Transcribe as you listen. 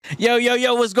Yo,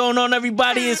 what's going on,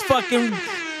 everybody? It's fucking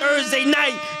Thursday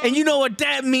night, and you know what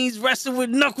that means, wrestling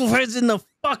with Knuckleheads in the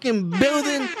fucking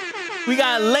building. We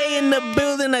got Lay in the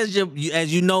building, as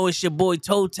you know, it's your boy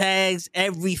Toe Tags.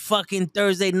 Every fucking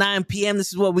Thursday, 9 p.m. This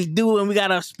is what we do, and we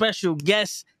got our special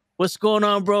guest. What's going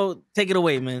on, bro? Take it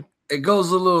away, man. It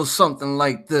goes a little something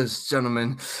like this,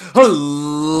 gentlemen.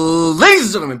 Ladies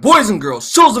and gentlemen, boys and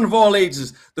girls, children of all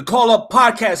ages, the Call Up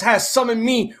Podcast has summoned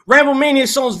me,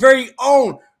 Ramblemania Show's very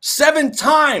own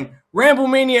 7-time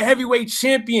Ramblemania Heavyweight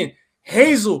Champion,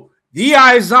 Hazel, the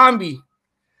Eye Zombie,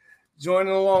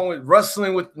 joining along with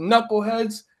Wrestling with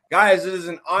Knuckleheads. Guys, it is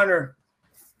an honor.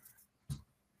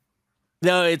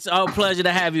 No, it's our pleasure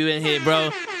to have you in here,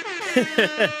 bro.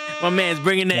 My man's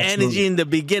bringing the energy in the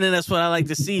beginning. That's what I like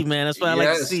to see, man. That's what I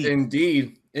like to see.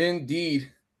 Indeed.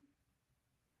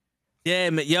 Yeah,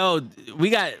 man. Yo, we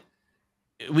got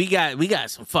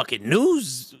some fucking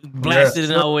news blasted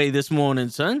in our way this morning,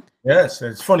 son. Yes,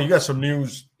 it's funny. You got some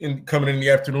news coming in the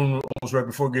afternoon, almost right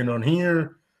before getting on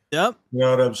here. Yep. You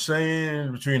know what I'm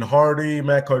saying? Between Hardy,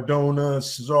 Matt Cardona,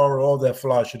 Cesaro, all that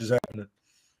fly shit is happening.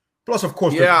 Plus, of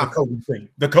course, the Cody thing.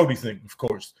 The Cody thing, of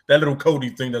course. That little Cody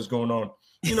thing that's going on.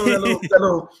 You know,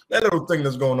 that little thing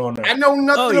that's going on there. I know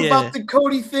nothing about the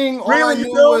Cody thing. All really, I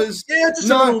knew was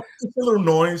just a little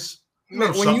noise.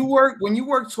 When you work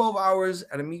 12 hours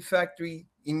at a meat factory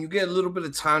and you get a little bit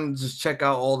of time to just check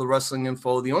out all the wrestling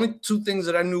info, the only two things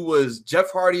that I knew was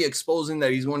Jeff Hardy exposing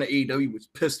that he's going to AEW, which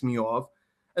pissed me off.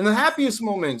 And the happiest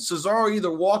moment, Cesaro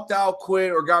either walked out,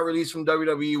 quit, or got released from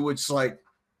WWE, which, like,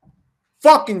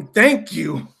 fucking thank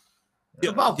you.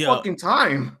 It's about fucking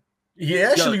time. He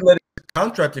actually let his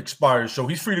contract expire, so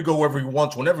he's free to go wherever he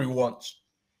wants, whenever he wants.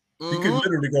 He can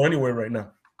literally go anywhere right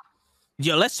now.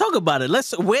 Yo, let's talk about it.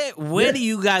 Where do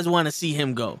you guys want to see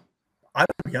him go? I'll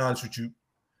be honest with you.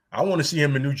 I want to see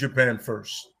him in New Japan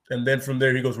first, and then from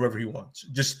there he goes wherever he wants.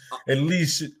 Just at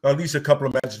least a couple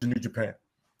of matches in New Japan.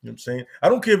 You know what I'm saying? I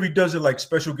don't care if he does it like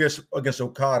special guest against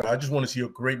Okada. I just want to see a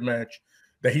great match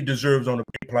that he deserves on a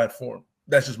big platform.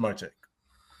 That's just my take.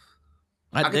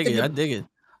 I dig it.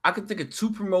 I could think of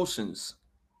two promotions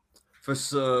for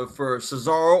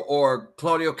Cesaro or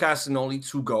Claudio Castagnoli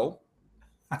to go.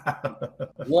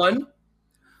 One,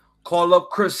 call up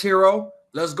Chris Hero.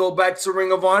 Let's go back to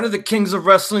Ring of Honor. The Kings of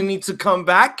Wrestling need to come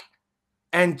back.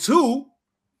 And two,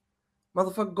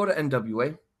 motherfucker, go to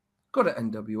NWA. Go to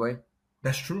NWA.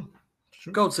 That's true.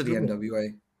 Go to the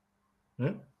NWA.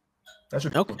 Yeah, that's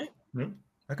okay. Yeah,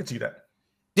 I could see that.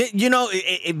 You know,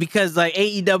 because like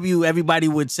AEW, everybody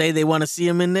would say they want to see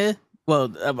him in there.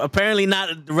 Well, apparently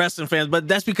not the wrestling fans, but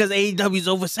that's because AEW is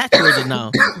oversaturated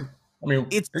now. I mean,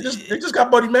 they just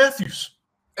got Buddy Matthews.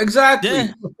 Exactly.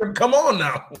 Yeah. Come on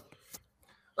now.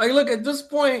 Like, look, at this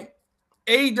point,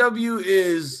 AEW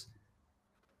is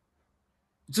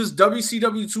just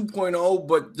WCW 2.0,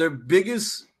 but their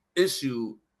biggest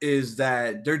issue is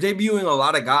that they're debuting a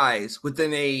lot of guys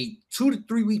within a 2 to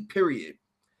 3 week period.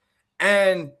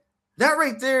 And that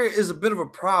right there is a bit of a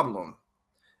problem.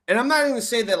 And I'm not even going to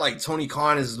say that like Tony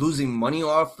Khan is losing money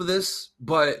off of this,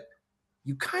 but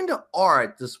you kind of are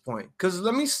at this point. Because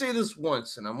let me say this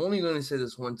once, and I'm only going to say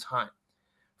this one time.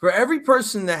 For every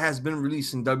person that has been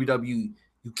released in WWE,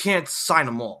 you can't sign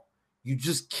them all. You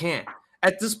just can't.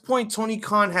 At this point, Tony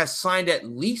Khan has signed at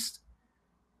least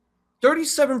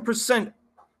 37%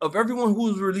 of everyone who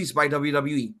was released by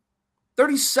WWE.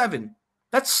 37.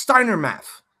 That's Steiner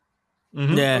math.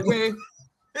 Mm-hmm. Yeah. Okay.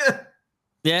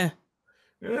 Yeah.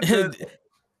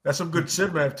 That's some good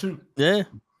shit math too. Yeah.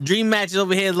 Dream matches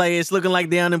over here, like it's looking like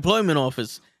the unemployment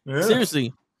office. Yeah.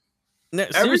 Seriously.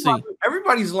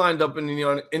 Everybody's lined up in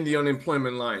the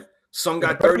unemployment line. Some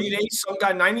got 30 days, some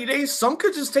got 90 days. Some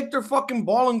could just take their fucking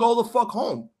ball and go the fuck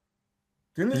home.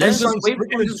 Didn't they just wait for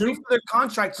their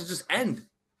contract to just end.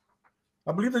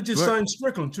 I believe they just signed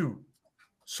Strickland too.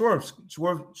 Swerve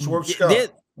Scott. Yeah,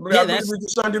 we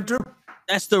just signed him too.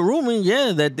 That's the rumor,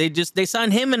 yeah, that they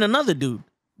signed him and another dude.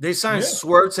 They signed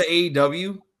Swerve to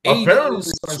AEW.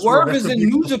 Swerve is in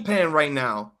New Japan right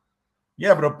now.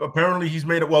 Yeah, but apparently he's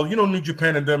made it. Well, you know, New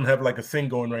Japan and them have like a thing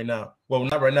going right now. Well,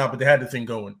 not right now, but they had the thing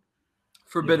going.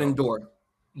 Forbidden Door.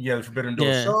 Yeah, the Forbidden Door.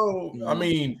 Yeah. So, I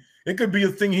mean, it could be a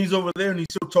thing. He's over there and he's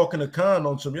still talking to Khan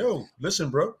on some,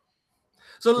 listen, bro.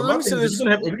 So let me say this. If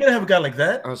you're going to have a guy like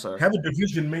that, have a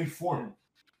division made for him.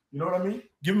 You know what I mean?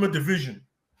 Give him a division.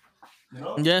 You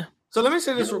know? Yeah. So let me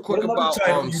say this real quick about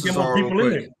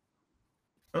Cesaro.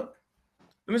 Let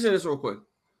me say this real quick.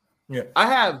 Yeah. I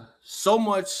have so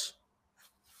much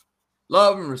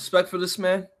love and respect for this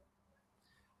man.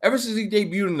 Ever since he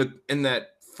debuted in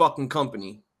that fucking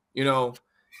company,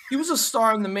 he was a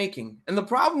star in the making. And the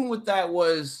problem with that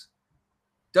was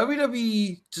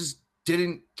WWE just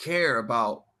didn't care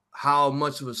about how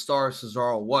much of a star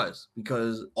Cesaro was,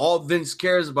 because all Vince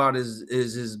cares about is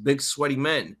his big sweaty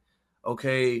men.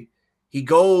 Okay, he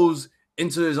goes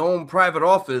into his own private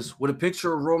office with a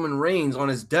picture of Roman Reigns on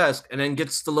his desk and then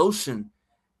gets the lotion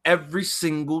every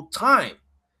single time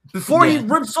before he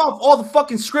rips off all the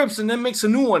fucking scripts and then makes a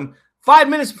new one 5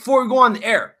 minutes before we go on the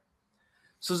air.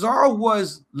 Cesaro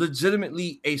was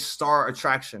legitimately a star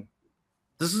attraction.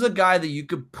 This is a guy that you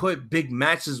could put big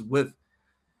matches with.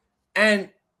 And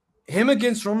him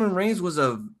against Roman Reigns was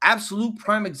an absolute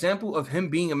prime example of him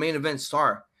being a main event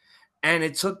star. And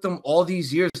it took them all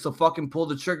these years to fucking pull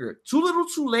the trigger. Too little,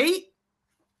 too late.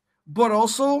 But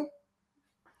also,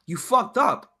 you fucked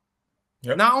up.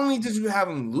 Yep. Not only did you have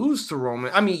him lose to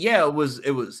Roman, I mean, yeah, it was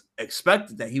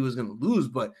expected that he was going to lose,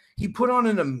 but he put on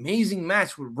an amazing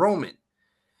match with Roman.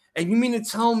 And you mean to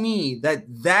tell me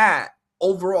that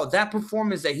overall, that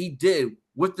performance that he did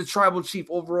with the Tribal Chief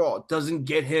overall doesn't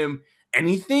get him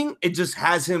anything? It just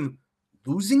has him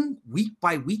losing week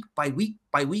by week by week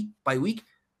by week by week.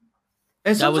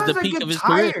 And that was the peak of his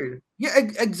career. Yeah,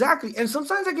 exactly. And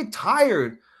sometimes I get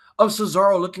tired of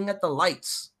Cesaro looking at the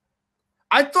lights.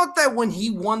 I thought that when he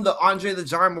won the Andre the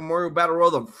Giant Memorial Battle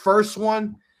Royal, the first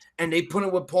one, and they put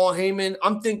it with Paul Heyman,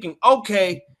 I'm thinking,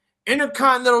 okay,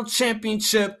 Intercontinental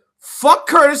Championship, fuck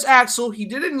Curtis Axel. He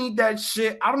didn't need that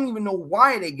shit. I don't even know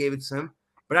why they gave it to him,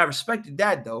 but I respected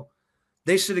that, though.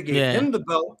 They should have gave him the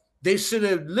belt. They should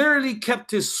have literally kept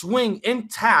his swing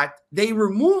intact. They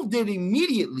removed it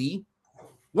immediately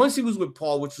once he was with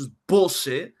Paul, which was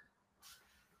bullshit.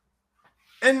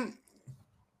 And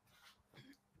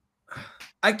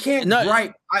I can't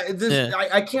gripe.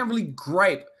 I can't really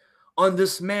gripe on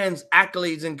this man's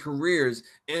accolades and careers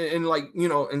and like, you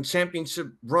know, in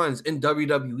championship runs in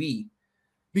WWE,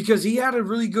 because he had a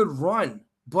really good run,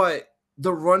 but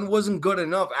the run wasn't good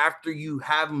enough after you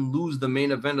have him lose the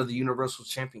main event of the Universal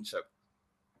Championship.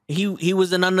 He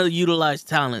was an underutilized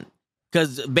talent,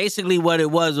 because basically what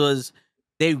it was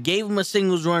they gave him a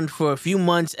singles run for a few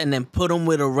months and then put him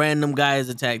with a random guy as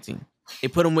a tag team. They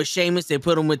put him with Sheamus. They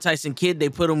put him with Tyson Kidd. They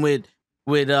put him with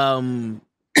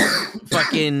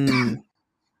fucking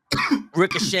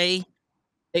Ricochet.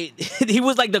 He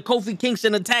was like the Kofi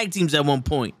Kingston of tag teams at one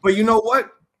point. But you know what?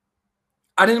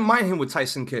 I didn't mind him with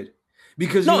Tyson Kidd,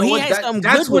 because you know he had some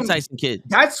good with Tyson Kidd.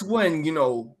 That's when, you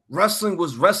know, wrestling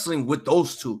was wrestling with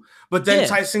those two. But then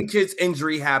Tyson Kidd's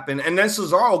injury happened, and then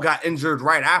Cesaro got injured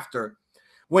right after.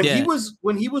 When he was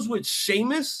with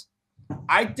Sheamus,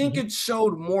 I think it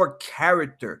showed more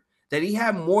character, that he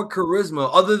had more charisma,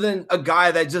 other than a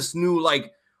guy that just knew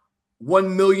like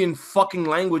 1 million fucking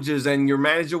languages and your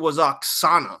manager was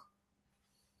Oksana.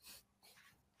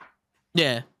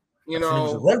 Yeah. You know, he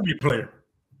was a rugby player.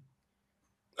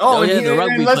 Oh,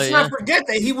 and let's not forget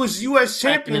that he was U.S.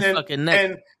 champion,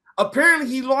 and apparently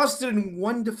he lost it in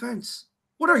one defense.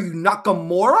 What are you,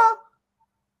 Nakamura?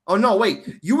 Oh, no, wait.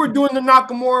 You were doing the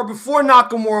Nakamura before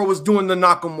Nakamura was doing the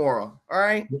Nakamura. All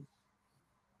right?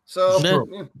 So,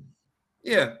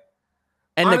 yeah.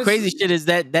 And honestly, the crazy shit is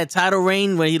that title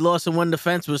reign when he lost in one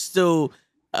defense was still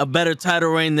a better title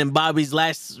reign than Bobby's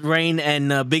last reign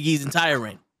and Big E's entire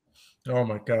reign. Oh,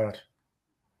 my God.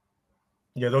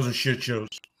 Yeah, those are shit shows.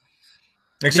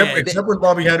 Except when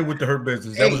Bobby had it with the Hurt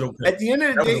Business. That was okay. At the end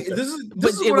of the day, this is it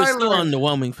was still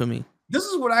underwhelming for me. This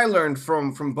is what I learned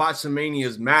from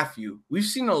Botchamania's Matthew. We've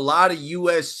seen a lot of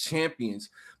U.S. champions,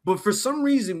 but for some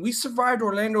reason, we survived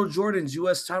Orlando Jordan's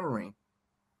U.S. title reign,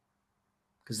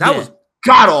 because that was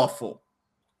god-awful.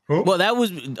 Well, that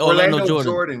was Orlando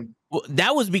Jordan. Well,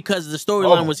 that was because the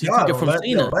storyline was he took it from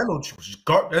Cena.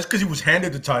 That's because he was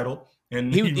handed the title,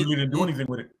 and he really didn't do anything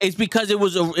with it. It's because it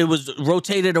was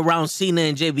rotated around Cena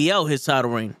and JBL, his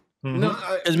title reign. No,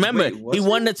 because remember, he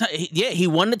won the he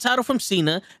won the title from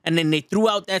Cena, and then they threw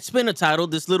out that spinner title,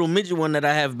 this little midget one that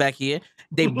I have back here.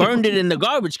 They burned it in the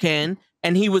garbage can,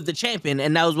 and he was the champion.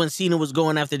 And that was when Cena was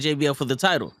going after JBL for the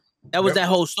title. That was that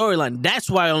whole storyline. That's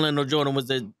why Orlando Jordan was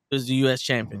the U.S.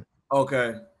 champion.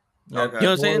 Okay. You know what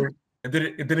I'm saying? It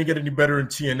didn't get any better in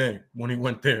TNA when he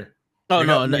went there. Oh,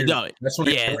 no. That's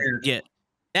when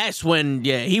That's when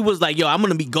he was like, yo, I'm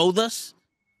gonna be Goldust,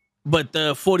 but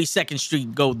the 42nd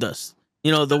Street Goldust.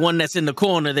 You know, the one that's in the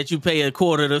corner that you pay a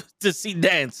quarter to see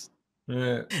dance.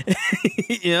 Yeah.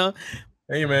 You know?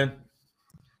 Hey, man.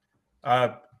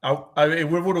 It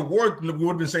would have worked. We would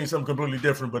have been saying something completely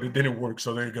different, but it didn't work.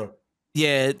 So there you go.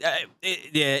 Yeah.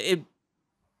 It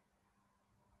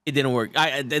didn't work.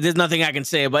 There's nothing I can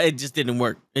say about it. It just didn't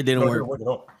work. It didn't work. It didn't work at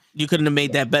all. You couldn't have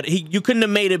made that better. You couldn't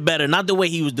have made it better. Not the way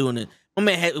he was doing it. My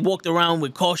man had walked around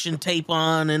with caution tape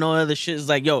on and all other shit. It's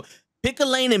like, yo, pick a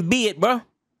lane and be it, bro.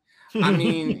 I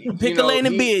mean, Pick a lane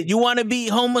and be it. You want to be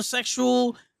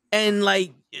homosexual and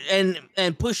like and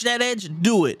push that edge,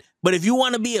 do it. But if you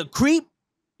want to be a creep,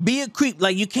 be a creep.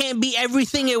 Like you can't be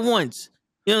everything at once.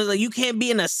 You know, like you can't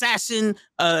be an assassin,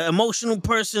 emotional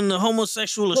person, a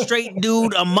homosexual, a straight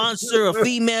dude, a monster, a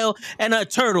female, and a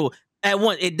turtle at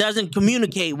once. It doesn't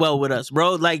communicate well with us,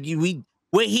 bro. Like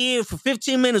we're here for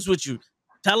 15 minutes with you.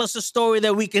 Tell us a story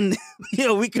that we can,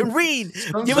 we can read.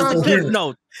 Give us a clip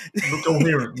note.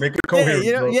 Coherent. Make it coherent.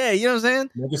 You know bro. what I'm saying?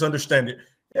 Make us understand it.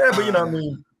 Yeah, but I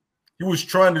mean, he was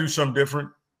trying to do something different.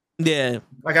 Yeah.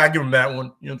 I gotta give him that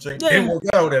one. You know what I'm saying? Yeah. Didn't work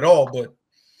out at all, but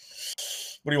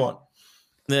what do you want?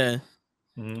 Yeah.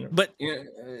 Mm-hmm. But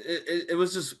it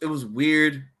was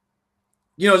weird.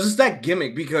 Just that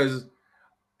gimmick because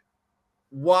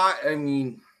why? I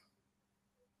mean,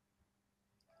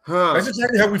 that's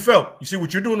exactly how we felt. You see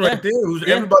what you're doing right there?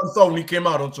 Everybody thought when he came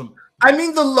out on some. I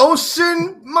mean, the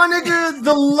lotion, my nigga,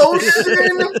 the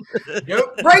lotion,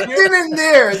 right then and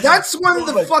there. That's when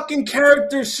the fucking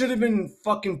character should have been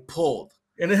fucking pulled.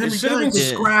 And it should have been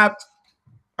scrapped.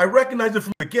 I recognize it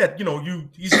from the get. You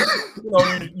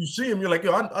see him, you're like,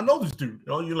 yo, I know this dude.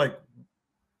 You're like,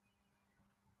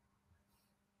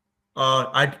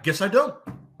 I guess I don't.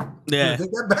 Yeah,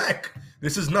 take that back.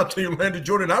 This is not the Orlando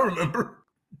Jordan I remember.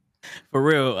 For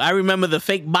real, I remember the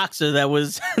fake boxer that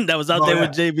was out there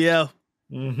with JBL.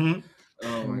 Mm-hmm.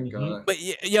 Oh my god! But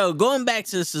going back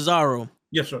to Cesaro.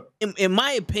 Yes, sir. In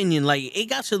my opinion, like it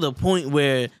got to the point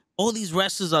where all these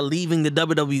wrestlers are leaving the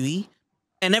WWE,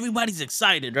 and everybody's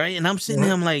excited, right? And I'm sitting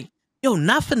there, I'm like, yo,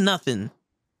 not for nothing,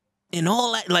 and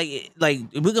all that, like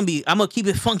I'm gonna keep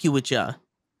it funky with y'all.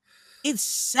 It's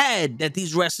sad that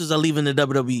these wrestlers are leaving the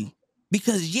WWE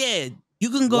because you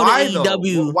can go to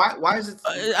AEW. Why is it?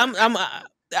 I'm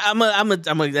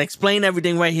gonna explain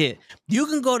everything right here. You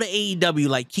can go to AEW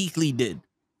like Keith Lee did,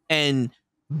 and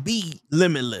be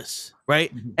limitless,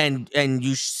 right? Mm-hmm. And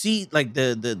you see like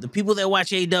the people that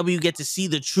watch AEW get to see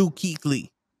the true Keith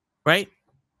Lee, right?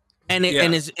 And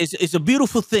it's a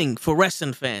beautiful thing for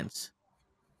wrestling fans.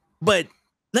 But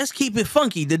let's keep it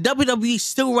funky. The WWE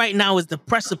still right now is the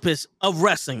precipice of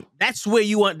wrestling. That's where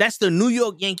you want. That's the New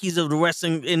York Yankees of the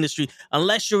wrestling industry.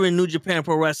 Unless you're in New Japan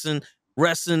Pro Wrestling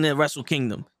at Wrestle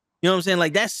Kingdom. You know what I'm saying?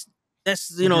 Like that's that's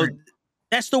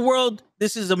the world.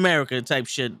 This is America type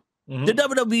shit. Mm-hmm. The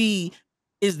WWE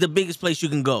is the biggest place you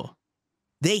can go.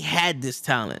 They had this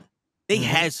talent. They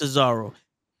had Cesaro.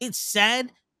 It's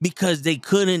sad because they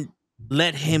couldn't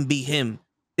let him be him.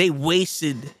 They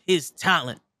wasted his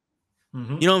talent.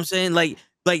 Mm-hmm. You know what I'm saying? Like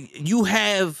you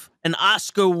have an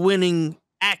Oscar-winning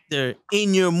actor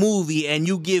in your movie and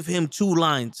you give him 2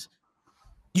 lines.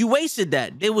 You wasted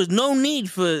that. There was no need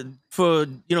for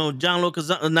John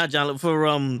Leguizamo, not John, for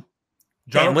John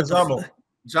Leguizamo.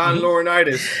 John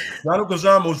Laurinaitis. John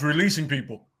Leguizamo's releasing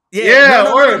people. Yeah.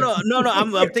 No.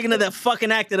 I'm thinking of that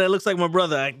fucking actor that looks like my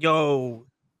brother. Like, yo,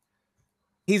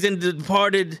 he's in The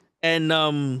Departed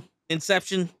and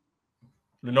Inception.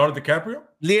 Leonardo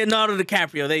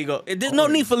DiCaprio. There you go. There's no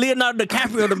need for Leonardo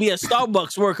DiCaprio to be a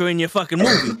Starbucks worker in your fucking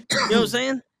movie. You know what I'm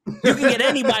saying? You can get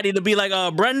anybody to be like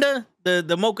Brenda,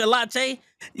 the mocha latte.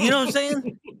 You know what I'm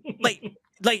saying? Like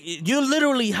you're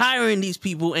literally hiring these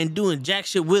people and doing jack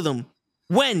shit with them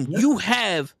when you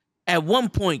have at one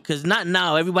point, because not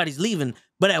now, everybody's leaving,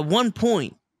 but at one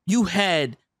point you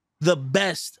had the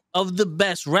best of the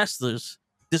best wrestlers.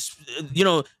 This,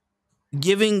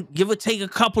 give or take a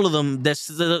couple of them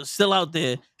that's still out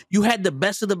there. You had the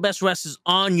best of the best wrestlers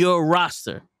on your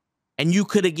roster. And you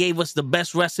could have gave us the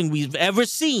best wrestling we've ever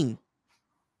seen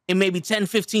in maybe 10,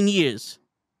 15 years.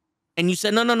 And you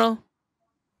said, no.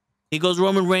 Here goes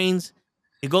Roman Reigns.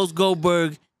 Here goes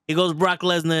Goldberg. Here goes Brock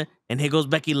Lesnar. And here goes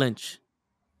Becky Lynch.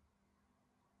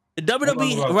 The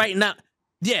WWE right now,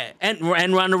 and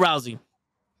Ronda Rousey.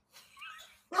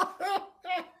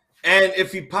 And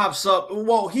if he pops up,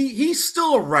 well, he's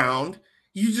still around.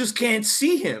 You just can't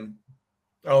see him.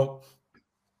 Oh.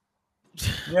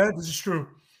 Yeah, this is true.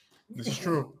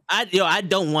 I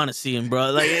don't want to see him,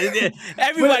 bro. Like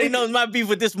everybody knows my beef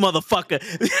with this motherfucker.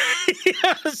 You know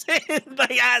what I'm saying?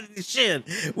 Like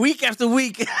shit. Week after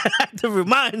week, I have to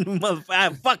remind him,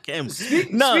 motherfucker, fuck him.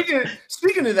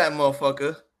 Speaking of that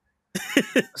motherfucker.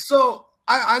 So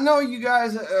I know you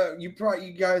guys. You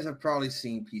guys have probably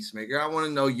seen Peacemaker. I want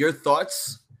to know your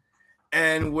thoughts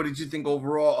and what did you think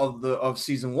overall of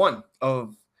season 1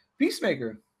 of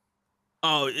Peacemaker?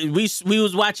 Oh, we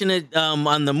was watching it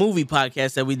on the movie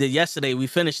podcast that we did yesterday. We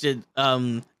finished it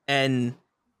and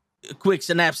quick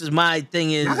synopsis. My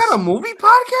thing is, I got a movie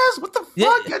podcast. What the fuck?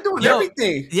 Yeah, You're doing yo,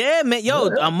 everything. yeah, man. Yo,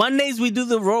 Yeah. on Mondays we do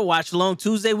the Raw watch along.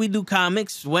 Tuesday we do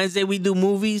comics. Wednesday we do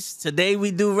movies. Today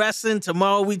we do wrestling.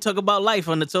 Tomorrow we talk about life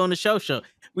on the Toe and the Show.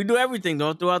 We do everything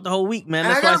though throughout the whole week, man.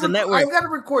 And That's why it's a network. I gotta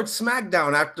record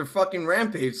SmackDown after fucking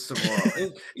Rampage tomorrow.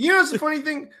 And you know what's the funny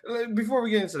thing? Before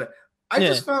we get into that, I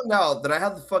just found out that I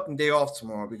have the fucking day off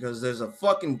tomorrow because there's a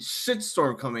fucking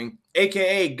shitstorm coming.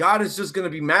 AKA, God is just gonna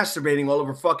be masturbating all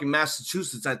over fucking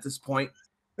Massachusetts at this point.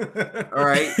 All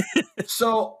right.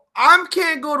 So I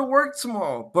can't go to work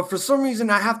tomorrow, but for some reason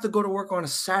I have to go to work on a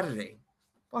Saturday.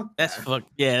 Fuck That's that.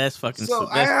 that's fucking. So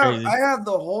That's crazy. I have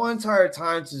the whole entire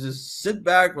time to just sit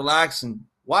back, relax, and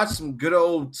watch some good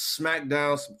old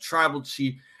SmackDown, some Tribal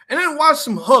Chief, and then watch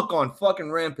some Hook on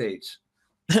fucking Rampage.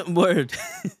 Word.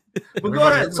 But go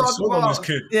ahead, talk about this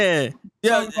kid. Yeah.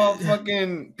 talk about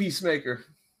fucking Peacemaker.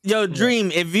 Yo,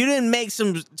 Dream, if you didn't make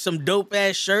some dope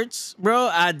ass shirts, bro,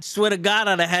 I swear to God,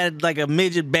 I'd have had like a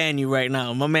midget ban you right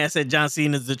now. My man said John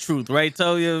Cena's the truth, right?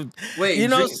 So you, Wait, you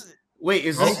know, wait,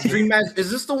 is this Dream Match? Is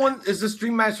this the one? Is this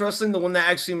Dream Match Wrestling the one that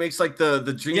actually makes like the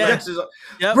dream matches?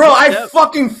 Yep, Bro, I yep.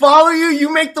 fucking follow you.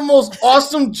 You make the most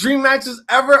awesome dream matches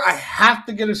ever. I have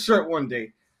to get a shirt one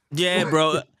day. Yeah,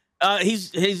 bro. He's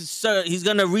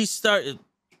gonna restart.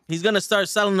 He's gonna start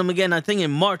selling them again. I think in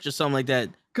March or something like that.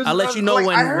 I'll let you know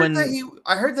when. I heard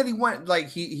that he went like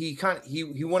he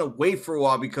went away for a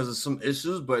while because of some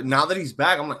issues, but now that he's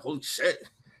back, I'm like, holy shit.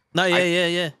 No,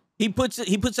 yeah. He puts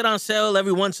it on sale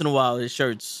every once in a while. His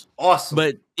shirts. Awesome.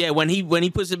 But yeah, when he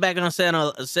puts it back on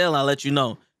sale, I'll let you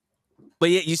know. But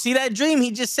yeah, you see that, Dream?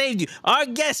 He just saved you. Our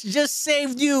guest just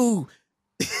saved you.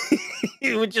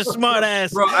 With your smart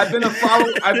ass. Bro, I've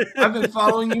been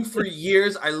following you for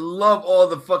years. I love all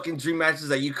the fucking dream matches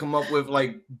that you come up with.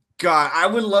 Like, God, I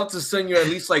would love to send you at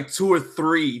least like 2 or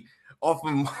 3 off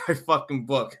of my fucking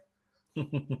book.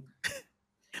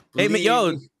 Hey, man,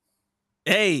 yo.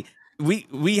 Hey,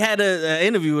 we had an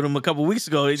interview with him a couple weeks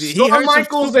ago. Shawn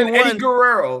Michaels and Eddie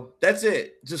Guerrero. That's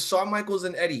it. Just Shawn Michaels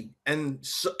and Eddie. And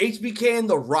HBK and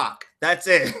The Rock. That's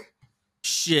it.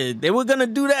 Shit, they were going to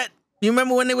do that. You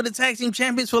remember when they were the tag team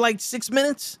champions for like 6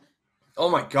 minutes? Oh,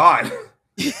 my God.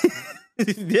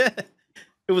 Yeah.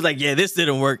 It was like, yeah, this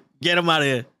didn't work. Get them out of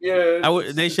here.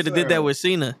 Yeah. They should have did that with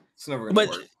Cena. It's never going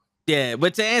to work. Yeah,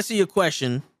 but to answer your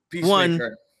question,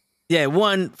 Peacemaker.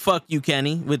 one, fuck you,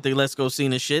 Kenny, with the Let's Go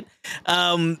Cena shit.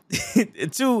 2,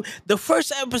 the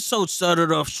first episode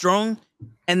started off strong,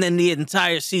 and then the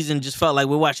entire season just felt like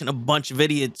we're watching a bunch of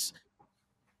idiots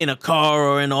in a car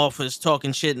or in an office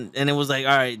talking shit, and it was like,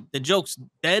 all right, the joke's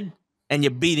dead, and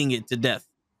you're beating it to death.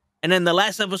 And then the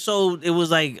last episode, it was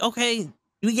like, okay,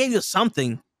 we gave you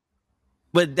something,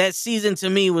 but that season to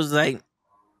me was like,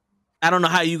 I don't know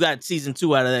how you got season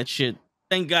 2 out of that shit.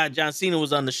 Thank God John Cena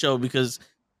was on the show because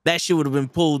that shit would have been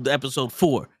pulled to episode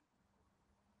 4.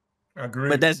 I agree.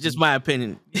 But that's just my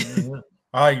opinion.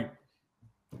 I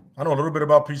know a little bit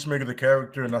about Peacemaker, the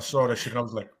character, and I saw that shit and I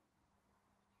was like,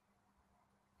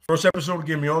 first episode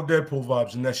gave me all Deadpool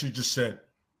vibes, and that shit just said,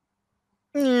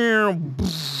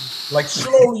 like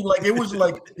slowly, like it was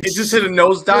like it just hit a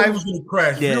nosedive. It was gonna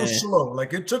crash real slow.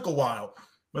 Like it took a while,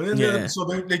 but then so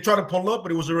they tried to pull up,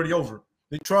 but it was already over.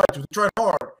 They tried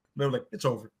hard. They were like, it's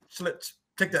over. So let's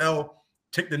take the L,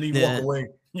 take the knee, walk away.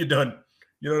 You're done.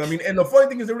 You know what I mean? And the funny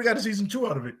thing is, they already got a season 2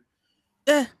 out of it.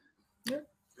 Yeah.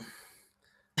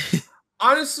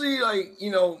 Honestly, like,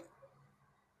 you know,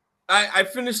 I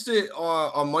finished it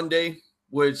on Monday,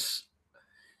 which,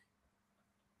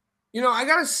 you know, I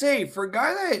gotta say, for a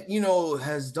guy that, you know,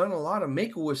 has done a lot of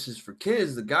Make-A-Wishes for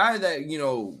kids, the guy that, you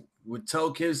know, would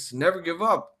tell kids to never give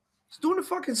up, he's doing a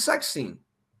fucking sex scene.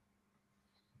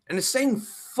 And it's saying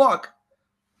fuck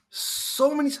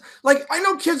so many, like, I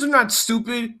know kids are not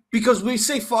stupid because we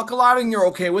say fuck a lot and you're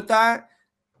okay with that,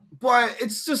 but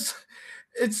it's just,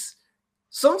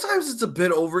 sometimes it's a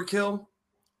bit overkill.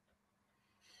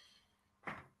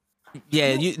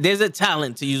 Yeah, there's a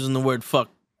talent to using the word fuck,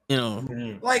 you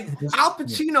know. Like Al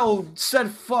Pacino said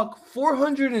fuck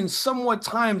 400 and somewhat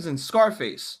times in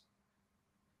Scarface.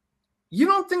 You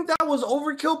don't think that was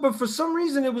overkill, but for some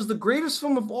reason it was the greatest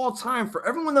film of all time for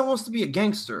everyone that wants to be a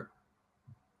gangster.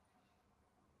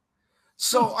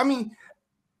 So, I mean,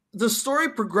 the story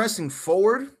progressing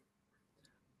forward,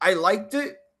 I liked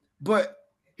it, but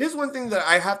here's one thing that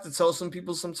I have to tell some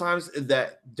people sometimes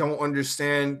that don't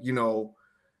understand, you know,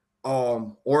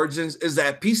 origins, is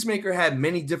that Peacemaker had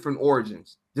many different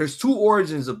origins. There's 2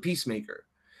 origins of Peacemaker.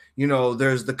 You know,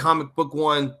 there's the comic book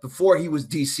one before he was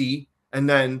DC, and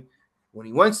then when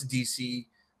he went to DC,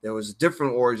 there was a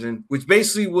different origin, which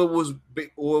basically was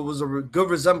a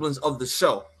good resemblance of the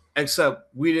show.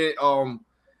 except we didn't.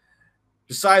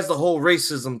 Besides the whole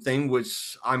racism thing,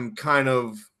 which I'm kind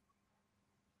of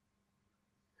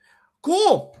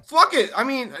cool. Fuck it. I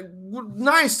mean,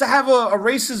 nice to have a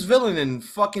racist villain in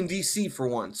fucking DC for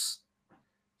once.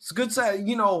 It's good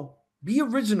to, be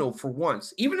original for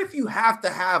once. Even if you have to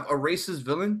have a racist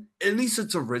villain, at least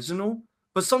it's original.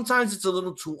 But sometimes it's a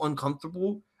little too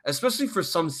uncomfortable, especially for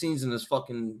some scenes in this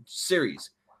fucking series.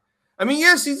 I mean,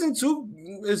 yeah, season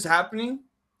 2 is happening.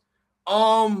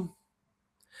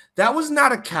 That was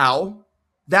not a cow.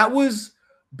 That was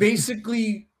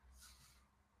basically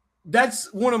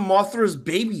that's one of Mothra's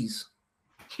babies.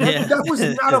 Yeah. That was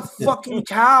not a fucking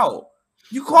cow.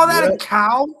 You call that a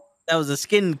cow? That was a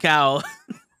skin cow.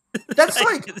 That's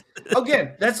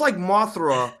that's like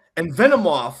Mothra and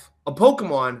Venomoth, a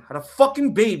Pokemon, had a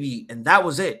fucking baby, and that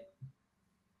was it.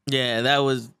 Yeah, I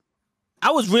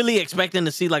was really expecting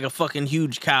to see like a fucking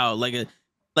huge cow, like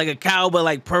a cow, but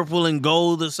like purple and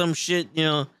gold or some shit,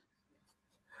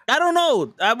 I don't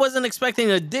know. I wasn't expecting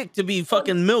a dick to be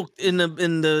fucking milked in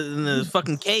the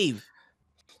fucking cave.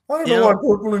 I don't know why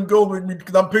purple and gold make me,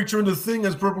 because I'm picturing the thing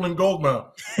as purple and gold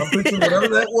now. I'm picturing whatever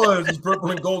that was is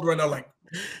purple and gold right now. Like,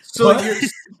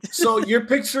 you're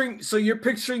picturing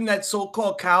that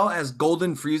so-called cow as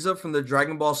Golden Frieza from the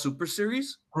Dragon Ball Super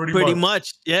series? Pretty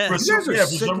much, yeah. For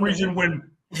some reason, when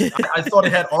I thought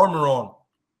it had armor on.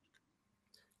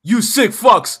 You sick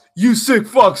fucks.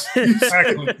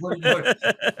 Exactly.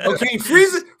 Okay,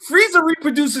 Frieza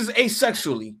reproduces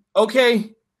asexually.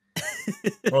 Okay.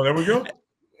 Oh, there we go.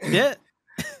 Yeah.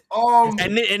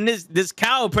 And this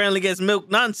cow apparently gets milked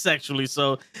non-sexually,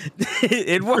 so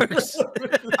it works.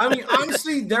 I mean,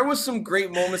 honestly, there was some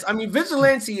great moments. I mean,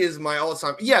 Vigilante is my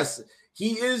all-time. Yes,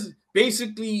 he is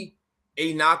basically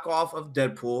a knockoff of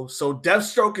Deadpool. So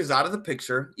Deathstroke is out of the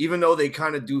picture, even though they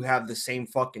kind of do have the same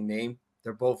fucking name.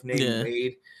 They're both named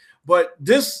Wade. But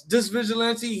this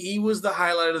Vigilante, he was the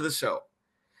highlight of the show.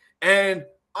 And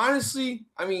honestly,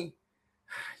 I mean,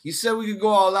 you said we could go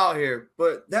all out here,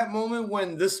 but that moment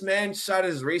when this man shot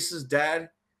his racist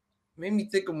dad made me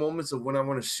think of moments of when I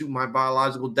want to shoot my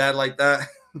biological dad like that.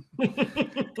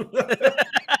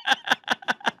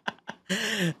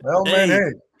 Well, man,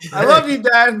 hey. I love you,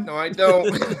 Dad. No, I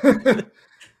don't.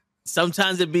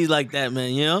 Sometimes it be like that,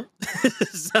 man,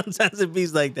 Sometimes it be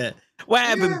like that. What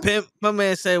happened, Pimp? My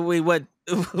man said, wait, what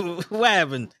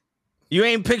happened? You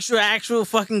ain't picture an actual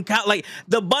fucking cow? Like,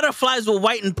 the butterflies were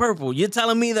white and purple. You're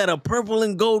telling me that a purple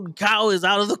and gold cow is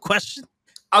out of the question?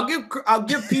 I'll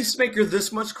give Peacemaker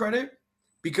this much credit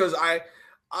because I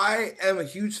am a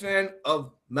huge fan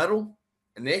of metal,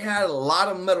 and they had a lot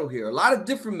of metal here, a lot of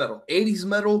different metal, 80s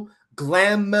metal,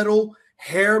 glam metal,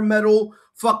 hair metal,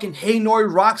 fucking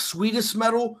Hanoi rock, Swedish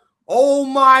metal. Oh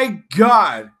my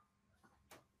God.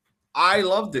 I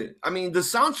loved it. I mean, the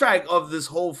soundtrack of this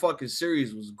whole fucking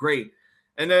series was great.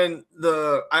 And then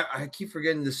I keep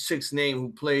forgetting this chick's name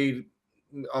who played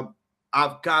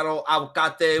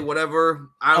Avocate, whatever.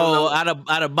 I don't know. Out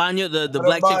of Baño, the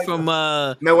black chick from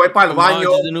Me voy para el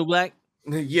baño. The New Black.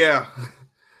 Yeah.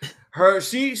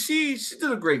 She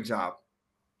did a great job.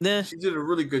 Yeah. She did a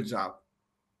really good job.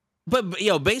 But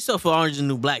based off of Orange and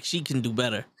New Black, she can do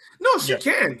better. No, she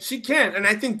can. She can. And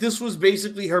I think this was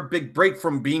basically her big break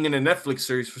from being in a Netflix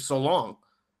series for so long.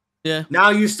 Yeah. Now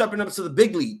you're stepping up to the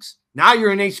big leagues. Now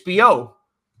you're in HBO.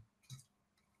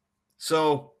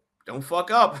 So don't fuck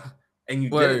up. And you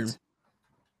did.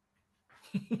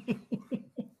 All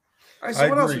right, so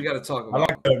what else we got to talk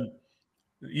about? I like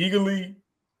Eagerly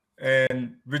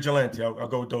and Vigilante. I'll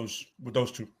go with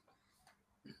those two.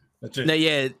 That's it.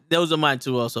 Yeah, those are mine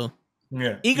too also.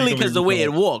 Yeah. Eagerly because the way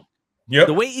it walked. Yep.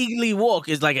 The way Eagerly walk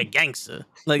is like a gangster.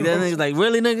 Like that nigga's like,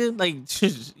 really, nigga? Like,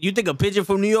 you think a pigeon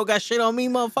from New York got shit on me,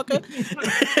 motherfucker?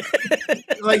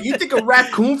 Like, you think a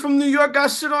raccoon from New York got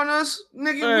shit on us?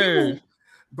 Nigga,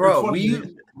 bro,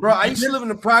 I used to live in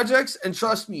the projects, and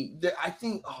trust me, I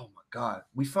think, oh my God,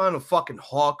 we found a fucking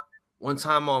hawk one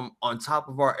time on top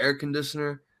of our air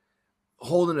conditioner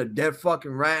holding a dead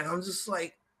fucking rat. I'm just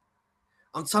like,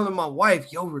 I'm telling my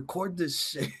wife, yo, record this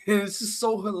shit. And it's just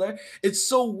so hilarious. It's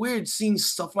so weird seeing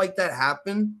stuff like that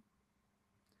happen.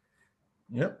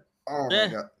 Yep. Oh my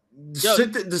God.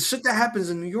 The shit that happens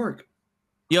in New York.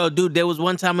 Yo, dude, there was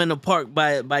one time in the park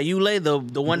by Ulay,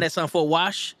 the one that's on Fort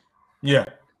Wash. Yeah.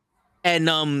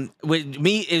 And with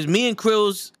me and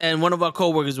Krills and one of our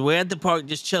coworkers, we're at the park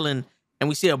just chilling, and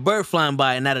we see a bird flying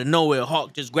by, and out of nowhere, a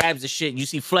hawk just grabs the shit. You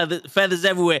see feathers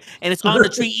everywhere, and it's on the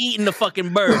tree eating the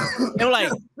fucking bird. And we're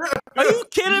like, are you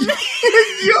kidding me?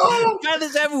 Yo!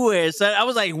 Feathers everywhere. So I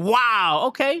was like, wow,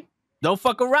 okay. Don't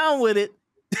fuck around with it.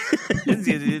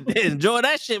 Enjoy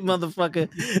that shit, motherfucker.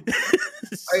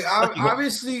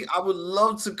 Obviously, I would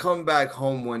love to come back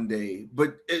home one day,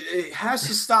 but it has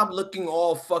to stop looking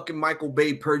all fucking Michael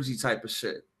Bay Purgy type of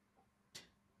shit.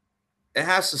 It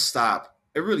has to stop.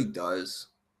 It really does.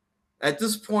 At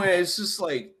this point, it's just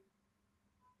like,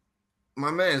 my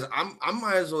man, I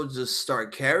might as well just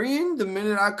start carrying the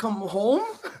minute I come home.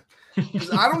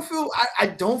 Because I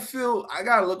don't feel I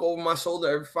gotta look over my shoulder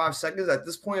every 5 seconds. At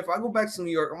this point, if I go back to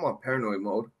New York, I'm on paranoid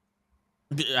mode.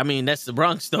 I mean, that's the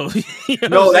Bronx, though.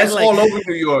 No, that's all over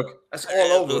New York. That's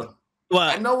all over. Well,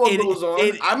 I know what goes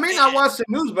on. I may not watch the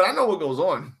news, but I know what goes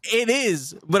on. It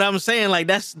is, but I'm saying like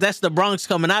that's the Bronx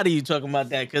coming out of you talking about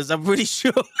that, because I'm pretty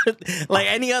sure like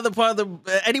any other part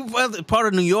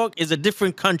of New York is a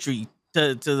different country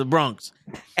to the Bronx.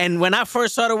 And when I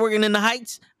first started working in the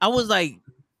Heights, I was like,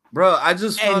 bro, I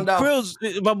just found out. Krills,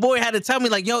 my boy had to tell me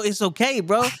like, yo, it's okay,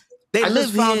 bro. They I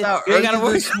live just found here. out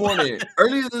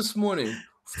earlier this morning,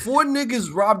 4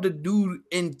 niggas robbed a dude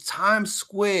in Times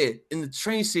Square in the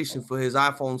train station for his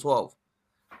iPhone 12.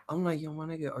 I'm like, yo, my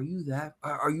nigga, are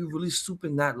you really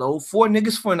stooping that low? 4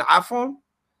 niggas for an iPhone?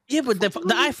 Yeah, but the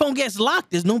iPhone gets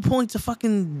locked. There's no point to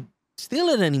fucking steal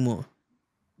it anymore.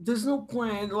 There's no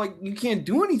point. Like, you can't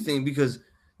do anything because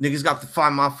niggas got to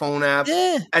Find My Phone app.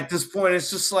 Yeah. At this point, it's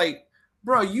just like,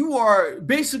 bro, you are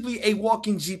basically a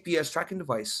walking GPS tracking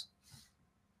device.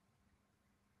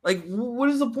 Like, what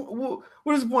is the point?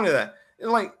 What is the point of that?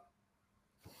 And like,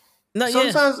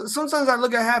 sometimes I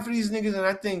look at half of these niggas and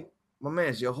I think, my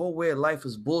man, your whole way of life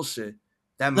is bullshit.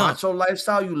 That macho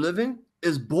lifestyle you live in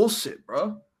is bullshit,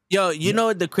 bro. Yo, you know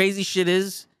what the crazy shit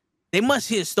is? They must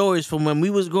hear stories from when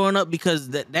we was growing up, because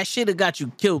that shit have got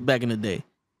you killed back in the day.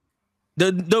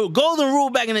 The golden rule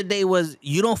back in the day was,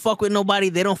 you don't fuck with nobody,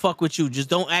 they don't fuck with you. Just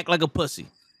don't act like a pussy.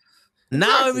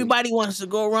 Now everybody wants to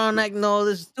go around acting all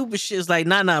this stupid shit. It's like,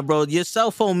 nah, bro. Your cell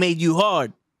phone made you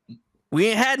hard. We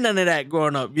ain't had none of that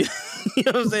growing up. You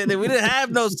know what I'm saying? We didn't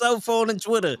have no cell phone and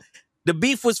Twitter. The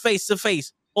beef was face to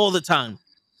face all the time.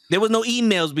 There was no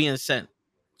emails being sent.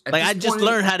 Like, I just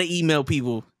learned how to email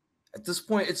people. At this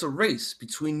point, it's a race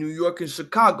between New York and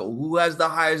Chicago. Who has the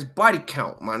highest body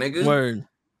count, my nigga? Word.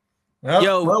 Well,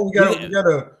 Yo,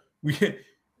 we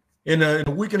in a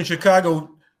weekend in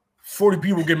Chicago, 40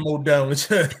 people get mowed down.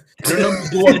 Their numbers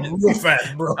go up real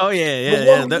fast, bro. Oh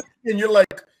yeah. And you're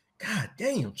like, God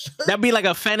damn. Son. That'd be like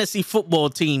a fantasy football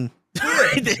team.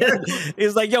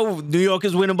 It's like, yo, New York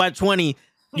is winning by 20.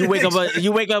 You wake up on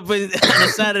a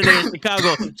Saturday in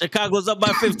Chicago. Chicago's up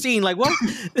by 15. Like, what?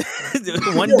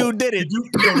 One dude did it.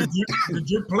 Did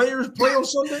your players play on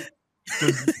Sunday?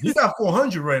 You got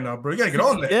 400 right now, bro. You gotta get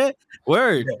on that. Yeah,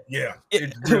 word. Yeah.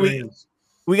 It really is.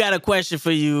 We got a question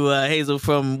for you, Hazel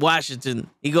from Washington.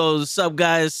 He goes, "Sup,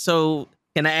 guys? So,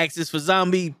 can I ask this for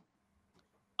Zombie?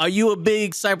 Are you a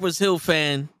big Cypress Hill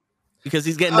fan? Because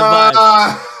he's getting the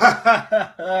vibe."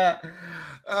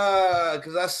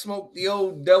 Because I smoked the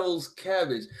old devil's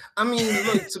cabbage. I mean,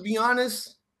 look, to be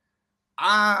honest,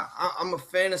 I'm a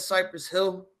fan of Cypress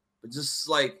Hill, but just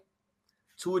like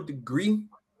to a degree.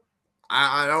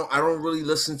 I don't really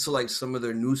listen to like some of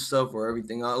their new stuff or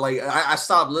everything. Like I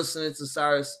stopped listening to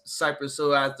Cypress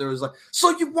Hill after it was like, so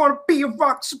you want to be a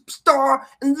rock superstar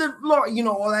and live, you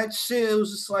know, all that shit. It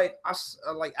was just like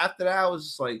like after that I was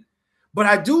just like, but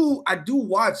I do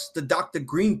watch the Dr.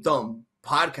 Green Thumb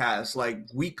podcast like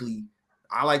weekly.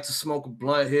 I like to smoke a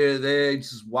blunt here or there,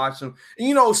 just watch him. And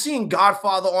you know, seeing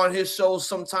Godfather on his show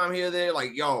sometime here or there,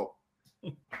 like yo.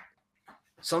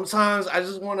 Sometimes I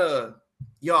just want to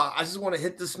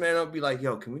hit this man up, be like,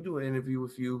 yo, can we do an interview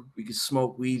with you? We can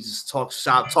smoke weed, just talk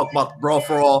shop, talk about the Brawl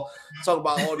for All, talk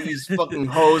about all these fucking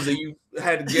hoes that you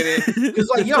had to get in. Because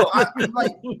like, yo,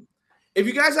 like, if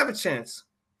you guys have a chance,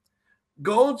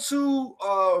 go to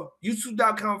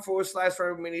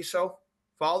youtube.com/Forever Show,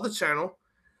 follow the channel,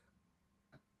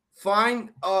 find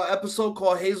an episode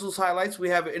called Hazel's Highlights. We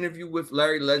have an interview with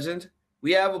Larry Legend.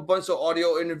 We have a bunch of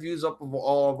audio interviews up of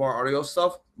all of our audio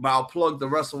stuff, but I'll plug the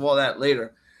rest of all that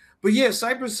later. But yeah,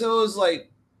 Cypress Hill is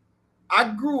like,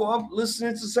 I grew up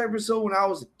listening to Cypress Hill when I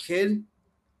was a kid.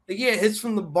 Like, yeah, Hits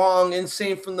from the Bong,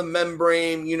 Insane from the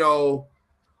Membrane, you know,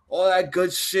 all that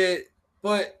good shit.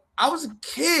 But I was a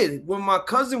kid when my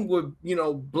cousin would, you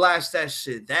know, blast that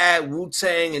shit. That,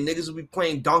 Wu-Tang, and niggas would be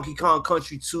playing Donkey Kong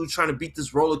Country 2, trying to beat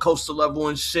this roller coaster level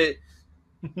and shit.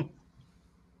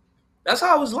 That's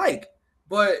how I was like.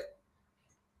 But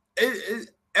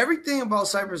everything about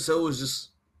Cypress Hill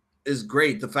is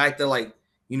great. The fact that, like,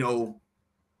 you know,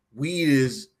 weed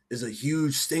is a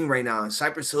huge thing right now. And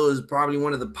Cypress Hill is probably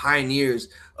one of the pioneers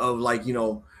of, like, you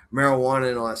know, marijuana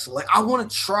and all that. So, like, I want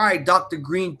to try Dr.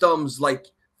 Green Thumb's, like,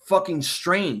 fucking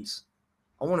strains.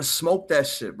 I want to smoke that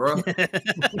shit, bro. All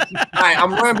right,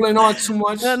 I'm rambling on too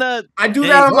much. No. I do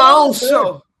that on my own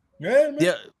show. Yeah,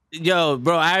 man. Yo,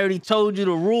 bro, I already told you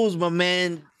the rules, my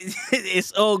man.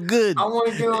 It's all good. I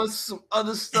want to get on some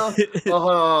other stuff. Oh,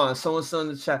 hold on. Someone said in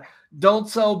the chat. Don't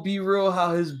tell Be Real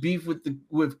how his beef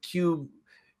with Cube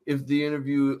if the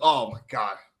interview. Oh my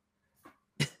God.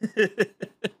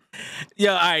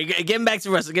 Yo, all right, getting back to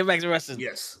wrestling.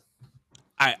 Yes.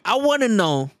 All right, I want to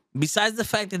know, besides the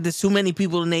fact that there's too many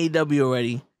people in AEW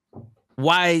already,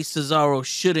 why Cesaro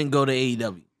shouldn't go to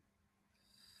AEW.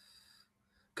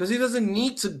 Because he doesn't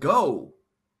need to go.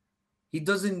 He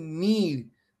doesn't need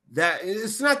that.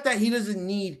 It's not that he doesn't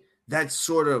need that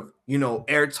sort of,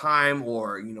 airtime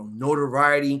or,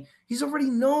 notoriety. He's already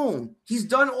known. He's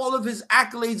done all of his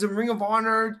accolades in Ring of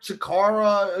Honor,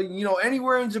 Chikara,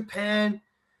 anywhere in Japan,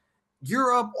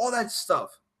 Europe, all that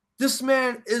stuff. This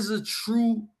man is a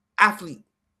true athlete.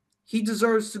 He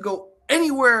deserves to go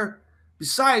anywhere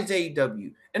besides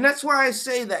AEW. And that's why I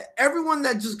say that everyone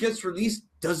that just gets released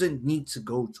doesn't need to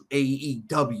go to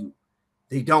AEW.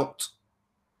 They don't.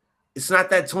 It's not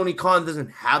that Tony Khan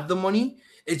doesn't have the money.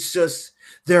 It's just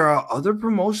there are other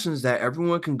promotions that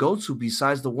everyone can go to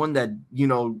besides the one that,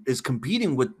 is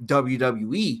competing with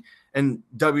WWE. And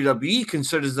WWE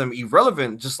considers them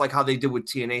irrelevant, just like how they did with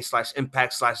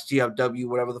TNA/Impact/GFW,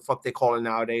 whatever the fuck they call it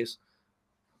nowadays.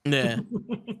 Yeah.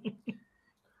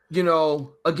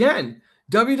 Again,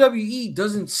 WWE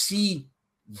doesn't see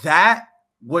that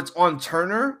what's on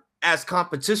Turner as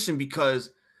competition,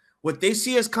 because what they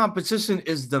see as competition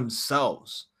is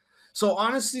themselves. So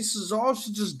honestly, Cesaro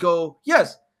should just go,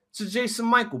 yes, to Jason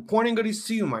Michael, pointing goodies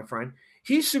to you, my friend.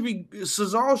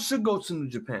 Cesaro should go to New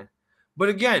Japan. But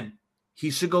again, he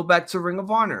should go back to Ring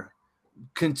of Honor,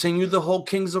 continue the whole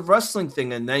Kings of Wrestling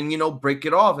thing, and then, break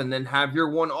it off and then have your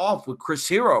one off with Chris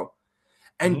Hero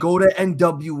and go to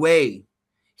NWA.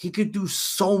 He could do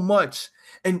so much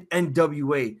in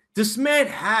NWA. This man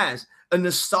has a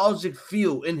nostalgic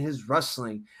feel in his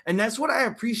wrestling. And that's what I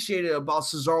appreciated about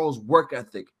Cesaro's work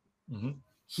ethic. Mm-hmm.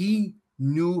 He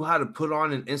knew how to put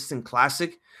on an instant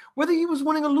classic, whether he was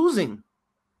winning or losing.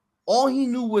 All he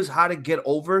knew was how to get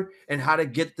over and how to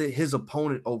get his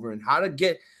opponent over and how to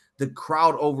get the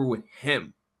crowd over with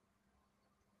him.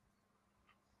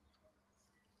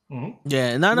 Mm-hmm.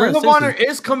 Yeah, Ring of Honor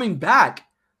is coming back.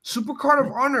 Supercard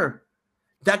of Honor.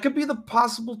 That could be the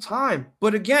possible time.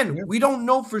 But again, we don't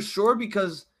know for sure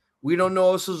because we don't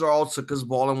know if Cesaro took his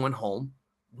ball and went home.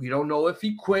 We don't know if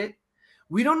he quit.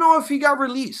 We don't know if he got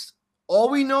released. All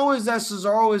we know is that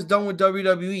Cesaro is done with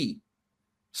WWE.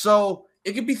 So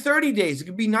it could be 30 days. It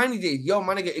could be 90 days. Yo,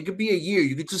 my nigga, it could be a year.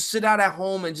 You could just sit out at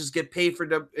home and just get paid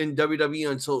in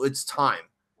WWE until it's time.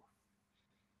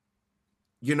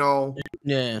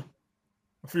 Yeah.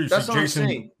 That's what I'm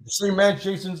saying. The same man,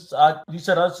 Jason, he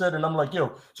said, and I'm like,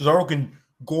 yo, Cesaro can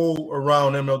go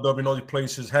around MLW and all these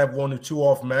places, have 1 or 2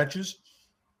 off matches,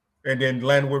 and then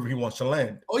land wherever he wants to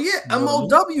land. Oh, yeah,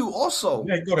 MLW also.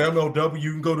 Yeah, you go to MLW,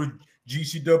 you can go to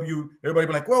GCW. Everybody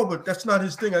be like, well, but that's not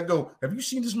his thing. I go, have you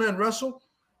seen this man wrestle?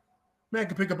 Man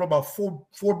can pick up about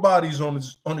four bodies on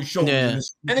his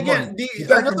shoulders. Yeah. And again,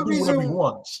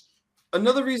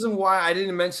 another reason why I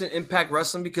didn't mention Impact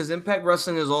Wrestling, because Impact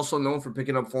Wrestling is also known for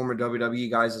picking up former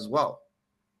WWE guys as well.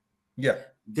 Yeah.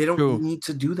 They don't need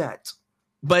to do that.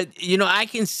 But, I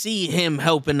can see him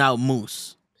helping out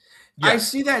Moose. Yeah. I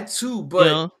see that too,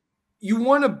 but you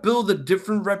want to build a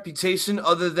different reputation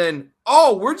other than,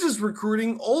 we're just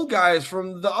recruiting old guys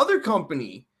from the other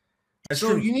company. That's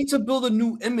true. You need to build a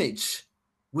new image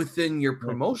within your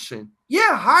promotion.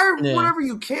 Yeah, hire whatever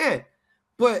you can.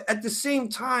 But at the same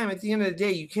time, at the end of the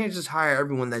day, you can't just hire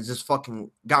everyone that just fucking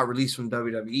got released from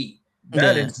WWE.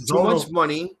 That is too much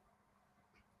money.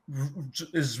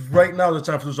 Is right now the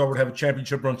time for Cesaro to have a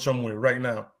championship run somewhere right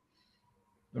now.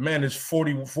 The man is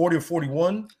 40 or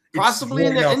 41. Possibly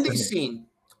in the indie scene.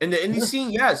 In the indie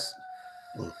scene, yes.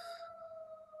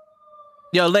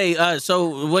 Yo, Lay,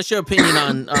 so what's your opinion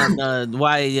on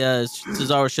why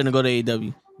Cesaro shouldn't go to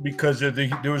AEW? Because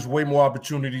there was way more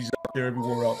opportunities out there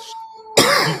everywhere else.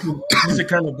 He's the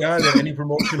kind of guy that any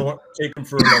promotion will take him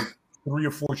for like 3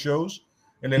 or 4 shows,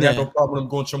 and then have no problem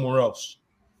going somewhere else.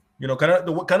 Kind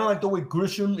of like the way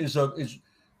Grisham is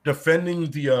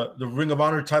defending the Ring of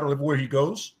Honor title everywhere he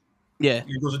goes. Yeah,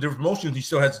 he goes to different promotions. He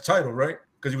still has the title, right?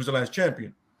 Because he was the last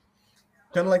champion.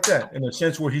 Kind of like that, in a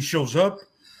sense where he shows up,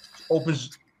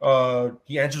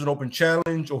 he answers an open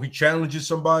challenge, or he challenges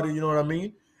somebody. You know what I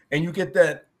mean? And you get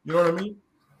that. You know what I mean?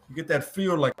 You get that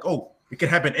feel like, it can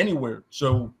happen anywhere.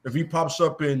 So if he pops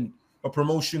up in a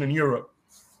promotion in Europe,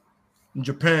 in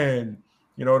Japan,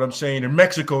 you know what I'm saying, in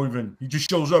Mexico even, he just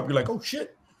shows up. You're like, oh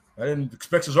shit, I didn't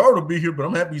expect Cesaro to be here, but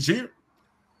I'm happy he's here.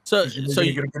 So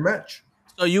you get a good match.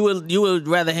 So you would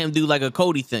rather him do like a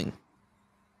Cody thing,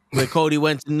 where Cody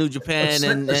went to New Japan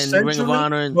and Ring of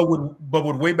Honor, but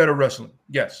with way better wrestling.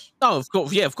 Yes. Oh, of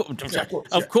course, yeah, of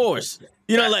course.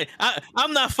 You know, like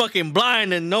I'm not fucking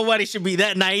blind, and nobody should be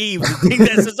that naive to think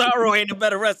that Cesaro ain't a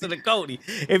better wrestler than Cody.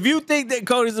 If you think that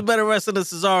Cody's a better wrestler than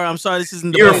Cesaro, I'm sorry, this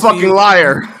isn't the You're place a fucking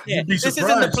liar. Yeah, this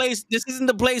isn't the place. This isn't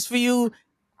the place for you.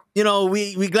 You know,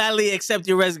 we gladly accept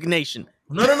your resignation.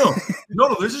 No.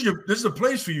 This is a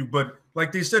place for you. But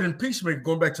like they said in Peacemaker,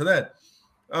 going back to that,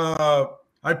 I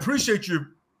appreciate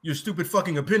your stupid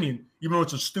fucking opinion, even though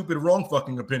it's a stupid wrong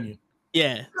fucking opinion.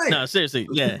 Yeah. No, seriously.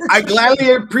 Yeah. I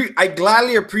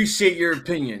gladly appreciate your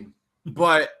opinion,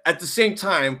 but at the same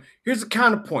time, here's a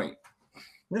counterpoint.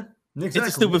 Yeah, exactly. It's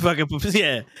a stupid fucking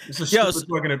yeah. It's a stupid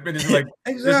fucking opinion. Like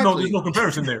exactly. there's no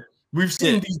comparison there. We've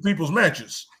seen these people's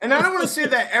matches, and I don't want to say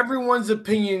that everyone's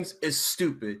opinions is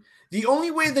stupid. The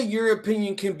only way that your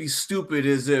opinion can be stupid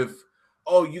is if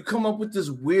you come up with this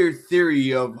weird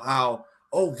theory of how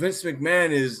Vince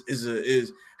McMahon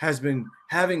has been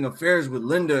having affairs with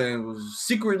Linda and was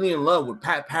secretly in love with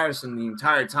Pat Patterson the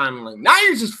entire time. And like, now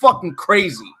you're just fucking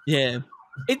crazy. Yeah.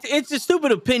 It's a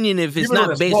stupid opinion if it's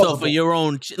not based off of your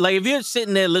own. Like, if you're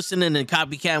sitting there listening and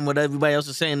copycatting what everybody else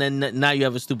is saying, then now you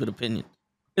have a stupid opinion.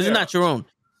 It's not your own.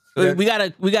 Yeah. We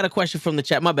got a question from the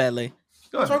chat. My bad, Lay.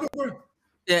 Go ahead.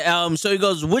 Yeah. So he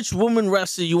goes, which woman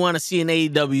wrestler you want to see in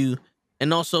AEW?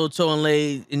 And also, and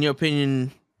Lay, in your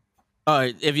opinion, all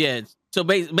right, So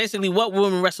basically, what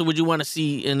woman wrestler would you want to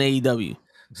see in AEW?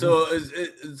 So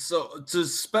to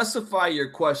specify your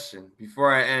question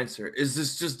before I answer, is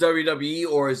this just WWE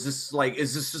or is this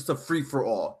just a free for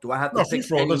all? Do I have to pick?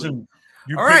 Listen,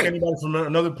 you pick anybody from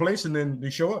another place and then they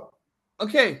show up.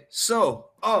 Okay,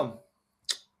 so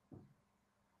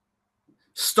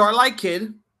Starlight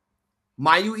Kid,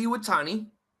 Mayu Iwatani,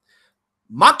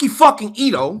 Maki fucking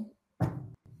Ito.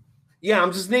 Yeah,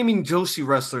 I'm just naming Joshi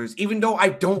wrestlers, even though I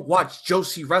don't watch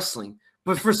Joshi wrestling.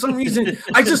 But for some reason,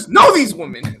 I just know these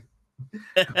women.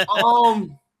 It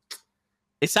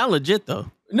sounds legit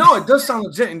though. No, it does sound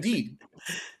legit indeed.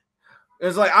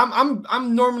 It's like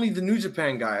I'm normally the New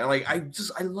Japan guy. Like I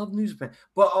love New Japan.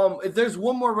 But if there's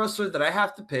one more wrestler that I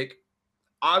have to pick,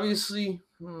 obviously,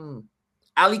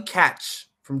 Ali Catch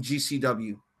from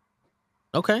GCW.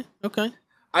 Okay.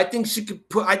 I think she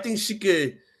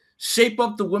could shape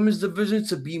up the women's division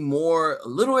to be a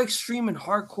little extreme and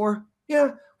hardcore.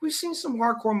 Yeah, we've seen some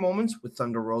hardcore moments with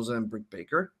Thunder Rosa and Britt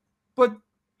Baker, but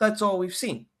that's all we've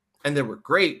seen. And they were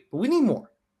great, but we need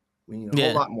more. We need a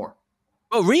whole lot more.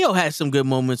 Well, Rio had some good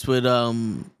moments with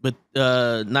Nyla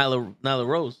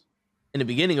Rose in the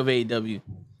beginning of AEW.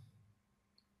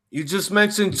 You just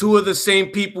mentioned two of the same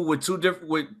people with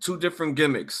two different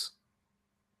gimmicks.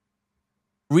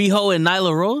 Riho and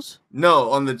Nyla Rose?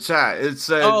 No, on the chat. It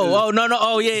said no.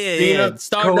 Oh, yeah.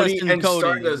 Stardust and Cody.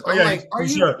 Stardust. Oh,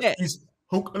 yeah,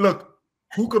 look,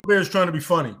 Hookah Bear is trying to be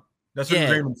funny. That's what he's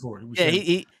aiming for.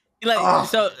 He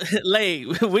so Lay,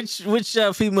 which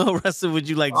female wrestler would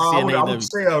you like to see in AEW? I would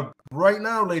say right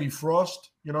now, Lady Frost.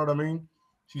 You know what I mean?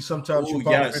 She sometimes in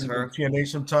TNA,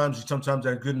 sometimes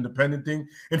that good independent thing.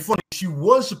 And funny, she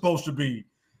was supposed to be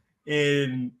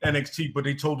in NXT, but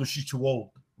they told her she's too old.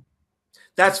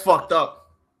 That's fucked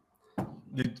up.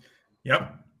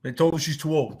 Yep, they told her she's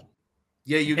too old.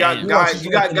 Yeah, you got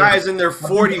guys in their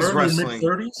 40s wrestling.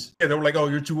 30s? Yeah, they were like, "Oh,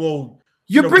 you're too old."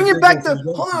 You're bringing back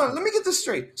hold on, let me get this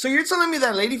straight. So you're telling me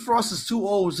that Lady Frost is too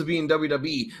old to be in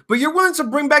WWE, but you're willing to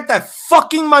bring back that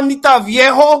fucking Manita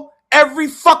Viejo every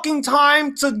fucking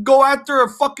time to go after a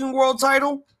fucking world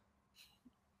title?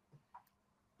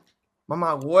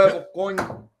 Mama huevo,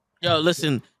 coño. Yo,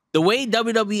 listen, the way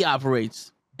WWE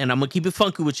operates, and I'm gonna keep it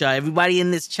funky with y'all. Everybody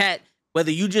in this chat,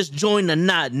 whether you just joined or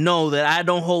not, know that I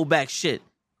don't hold back shit.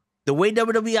 The way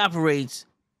WWE operates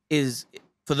is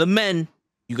for the men,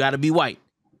 you gotta be white.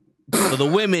 For the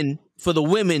women,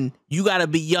 you gotta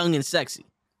be young and sexy.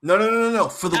 No.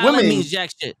 For the women, women means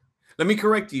jack shit. Let me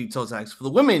correct you, Tozax. For the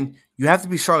women, you have to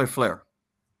be Charlotte Flair.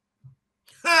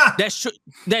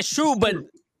 That's true, but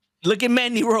look at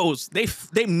Mandy Rose.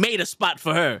 They made a spot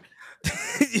for her.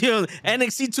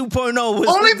 NXT 2.0 was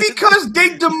only because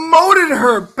they demoted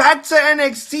her back to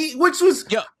NXT, which was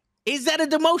is that a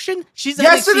demotion? She's an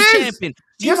yes, NXT champion.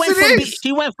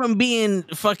 She went from being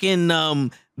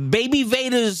fucking Baby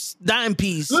Vader's dime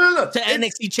piece to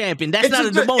NXT champion. That's not a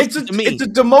demotion to me. It's a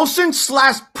demotion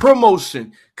 /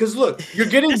 promotion. Because look, you're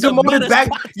getting demoted back.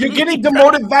 You're getting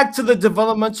demoted back to the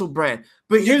developmental brand.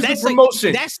 But here's the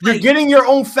promotion. You're getting your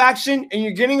own faction and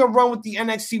you're getting a run with the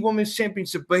NXT Women's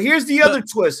Championship. But here's the other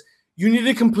twist. You need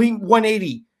to complete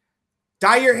 180.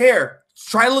 Dye your hair.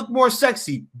 Try to look more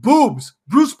sexy. Boobs.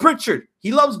 Bruce Pritchard.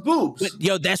 He loves boobs. But,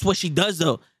 yo, that's what she does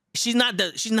though. She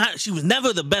was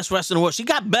never the best wrestler in the world. She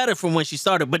got better from when she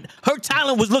started, but her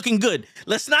talent was looking good.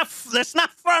 Let's not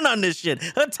front on this shit.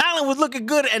 Her talent was looking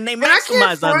good, and they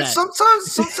maximized on that.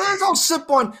 Sometimes I'll sip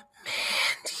on Mandy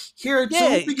here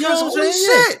too because holy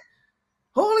shit.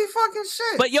 Holy fucking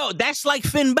shit. But yo, that's like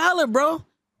Finn Balor, bro.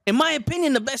 In my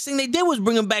opinion, the best thing they did was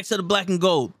bring him back to the black and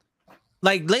gold.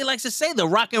 Like Lay likes to say, the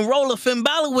rock and roll of Finn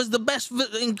Balor was the best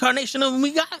incarnation of him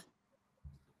we got.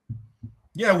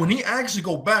 Yeah, when he asked to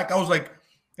go back, I was like,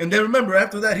 and then remember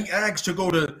after that he asked to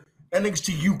go to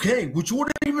NXT UK, which would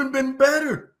have even been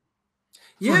better.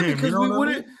 Yeah, because we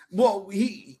wouldn't. Well,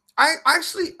 I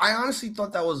honestly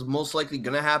thought that was most likely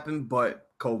gonna happen, but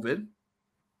COVID.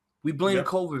 We blame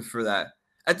COVID for that.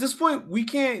 At this point, we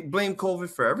can't blame COVID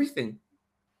for everything.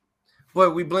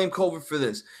 But we blame COVID for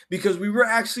this because we were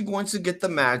actually going to get the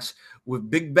match with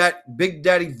Big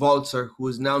Daddy Walter, who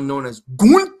is now known as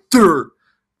Gunther,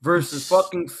 versus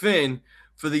fucking Finn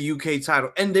for the UK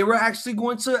title, and they were actually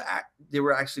going to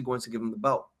give him the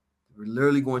belt. They were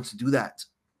literally going to do that.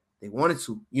 They wanted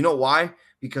to. You know why?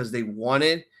 Because they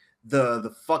wanted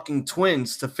the fucking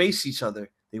twins to face each other.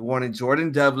 They wanted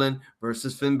Jordan Devlin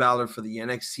versus Finn Balor for the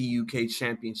NXT UK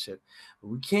Championship. But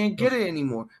we can't get it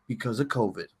anymore because of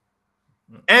COVID.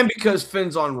 And because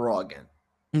Finn's on Raw again.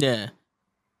 Yeah.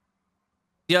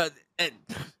 Yeah.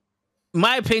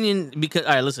 My opinion, because,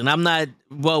 all right, listen, I'm not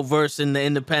well-versed in the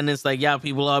independents like y'all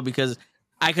people are because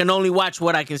I can only watch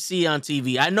what I can see on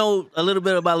TV. I know a little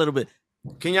bit about a little bit.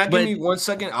 Can y'all give me 1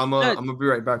 second? I'm going to be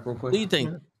right back real quick. What do you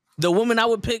think? The woman I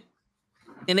would pick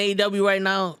in AEW right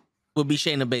now would be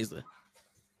Shayna Baszler.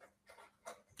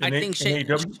 I think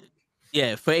Shayna.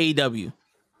 Yeah, for AEW.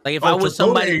 Like if I was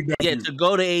somebody, to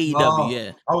go to AEW,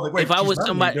 yeah. I was like, wait, if I was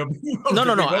somebody, no.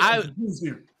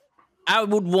 I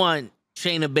would want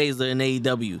Shayna Baszler in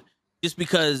AEW just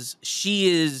because she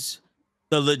is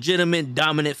the legitimate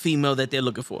dominant female that they're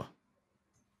looking for.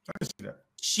 I can see that.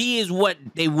 She is what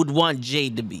they would want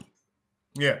Jade to be.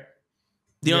 Yeah.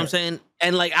 You know what I'm saying?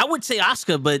 And like I would say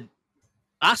Asuka, but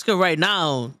Asuka right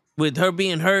now, with her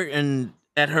being hurt and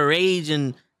at her age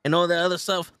and all that other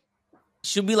stuff,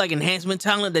 she'll be like enhancement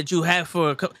talent that you have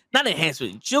for not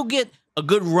enhancement. She'll get a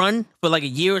good run for like a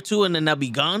year or two and then they'll be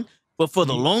gone. But for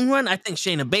the long run, I think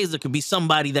Shayna Baszler could be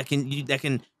somebody that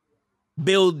can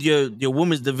build your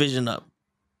women's division up.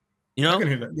 You know? I can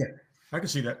hear that. Yeah, I can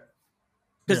see that.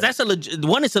 Because that's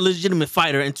one, it's a legitimate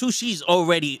fighter, and two, she's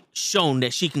already shown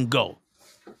that she can go.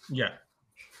 Yeah.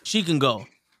 She can go.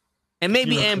 And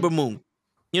maybe Amber Moon.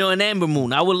 You know, an Amber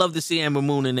Moon. I would love to see Amber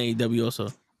Moon in AEW also.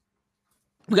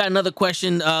 We got another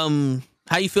question.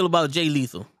 How you feel about Jay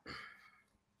Lethal?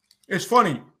 It's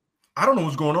funny. I don't know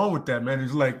what's going on with that, man.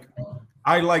 It's like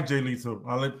I like Jay Lethal.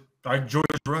 I enjoy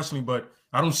his wrestling, but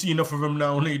I don't see enough of him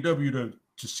now in AEW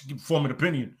to form an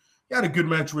opinion. He had a good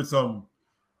match with Sam.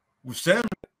 That's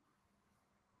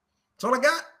all I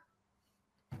got.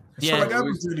 That's all I got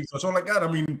with Jay Lethal. That's all I got.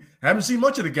 I mean, I haven't seen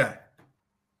much of the guy.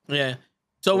 Yeah.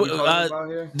 So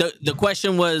the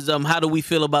question was, how do we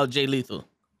feel about Jay Lethal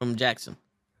from Jackson?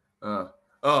 I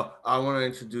want to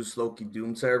introduce Loki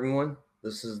Doom to everyone.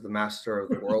 This is the master of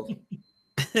the world.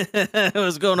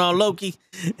 What's going on, Loki?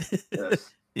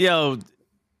 Yes. Yo,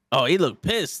 he looked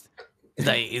pissed.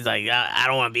 He's like, I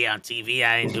don't want to be on TV.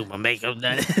 I didn't do my makeup.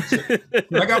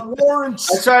 I got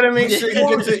warrants. I try to make sure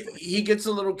he gets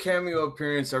a little cameo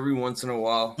appearance every once in a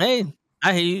while. Hey,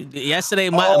 I hear you.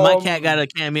 Yesterday, my cat got a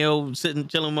cameo sitting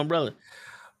chilling with my brother.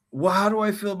 Well, how do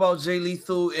I feel about Jay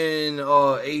Lethal in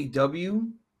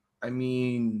AEW? I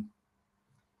mean,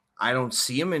 I don't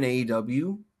see him in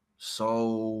AEW.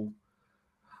 So,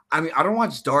 I mean, I don't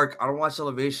watch Dark. I don't watch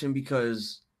Elevation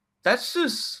because that's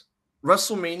just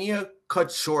WrestleMania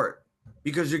cut short.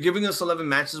 Because you're giving us 11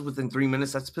 matches within 3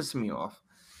 minutes. That's pissing me off.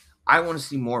 I want to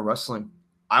see more wrestling.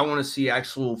 I want to see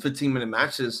actual 15-minute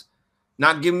matches.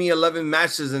 Not give me 11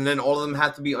 matches and then all of them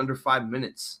have to be under 5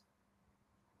 minutes.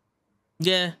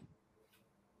 Yeah.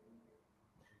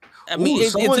 I mean,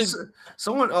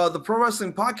 someone, the Pro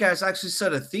Wrestling Podcast actually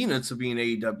said Athena to be in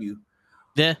AEW.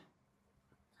 Yeah.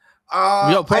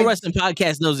 Pro Wrestling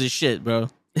Podcast knows his shit, bro.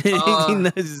 He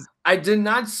knows. I did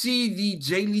not see the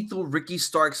Jay Lethal Ricky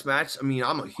Starks match. I mean,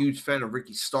 I'm a huge fan of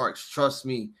Ricky Starks. Trust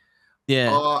me.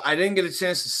 Yeah. I didn't get a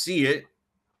chance to see it,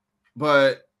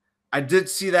 but I did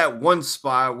see that one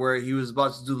spot where he was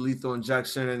about to do lethal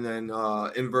injection and then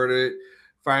inverted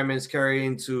fireman's carry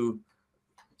into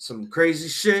some crazy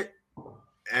shit.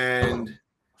 And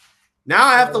now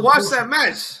I have to watch that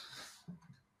match.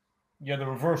 Yeah, the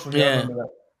reversal. Yeah.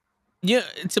 Yeah,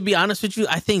 to be honest with you,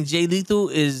 I think Jay Lethal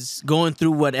is going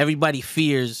through what everybody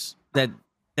fears that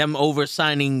them over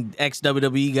signing ex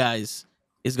WWE guys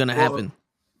is gonna Well, happen.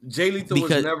 Jay Lethal was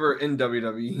Because never in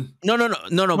WWE. no. No,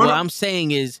 What no. I'm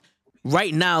saying is,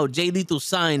 right now Jay Lethal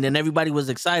signed and everybody was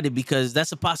excited because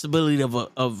that's a possibility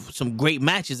of some great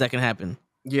matches that can happen.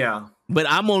 Yeah, But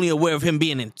I'm only aware of him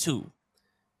being in 2.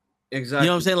 exactly. You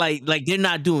know what I'm saying? Like they're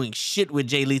not doing shit with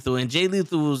Jay Lethal, and Jay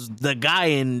Lethal's the guy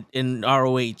in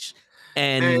ROH,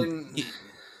 and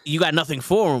you got nothing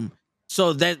for him.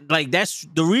 So that's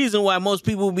the reason why most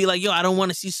people will be like, yo, I don't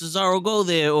want to see Cesaro go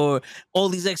there or all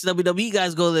these ex WWE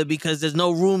guys go there because there's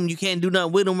no room. You can't do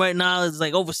nothing with them right now. It's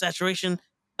like oversaturation.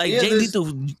 Like Yeah, Jay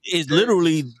Lethal is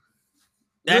literally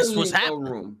that's literally what's no happening.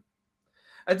 room.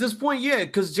 At this point, yeah,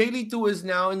 because Jay Lethal is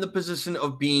now in the position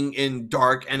of being in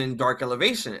Dark and in Dark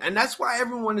Elevation. And that's why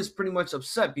everyone is pretty much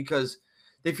upset because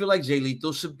they feel like Jay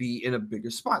Lethal should be in a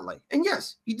bigger spotlight. And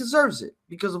yes, he deserves it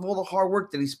because of all the hard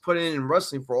work that he's put in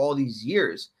wrestling for all these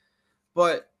years.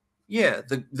 But yeah,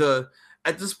 the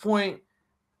at this point,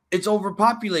 it's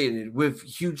overpopulated with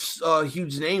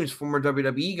huge names, former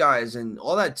WWE guys and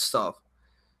all that stuff.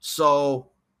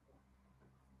 So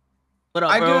What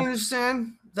up, I bro? can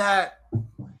understand that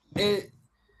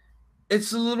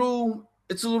it's a little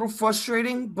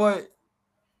frustrating, but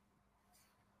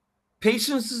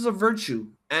patience is a virtue,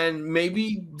 and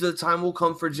maybe the time will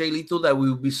come for Jay Lethal that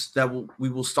we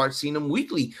will start seeing him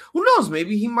weekly. Who knows?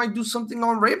 Maybe he might do something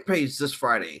on Rampage this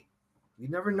Friday. You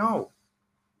never know.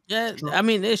 Yeah, I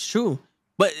mean it's true.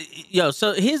 But yo,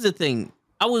 so here's the thing.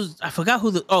 I forgot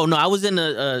who I was in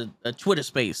a Twitter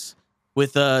space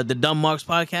with the Dumb Marks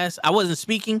podcast. I wasn't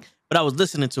speaking, but I was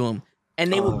listening to him.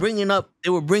 And they were bringing up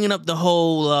the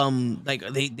whole like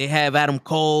they have Adam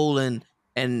Cole and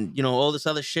you know all this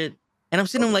other shit. And I'm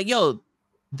sitting there like, yo,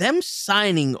 them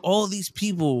signing all these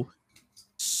people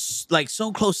like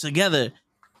so close together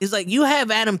is like you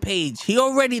have Adam Page. He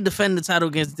already defended the title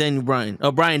against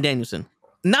Bryan Danielson.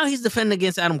 Now he's defending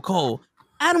against Adam Cole.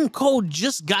 Adam Cole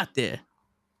just got there.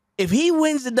 If he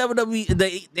wins the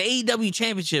AEW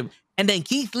championship and then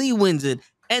Keith Lee wins it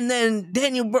and then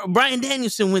Bryan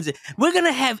Danielson wins it, we're going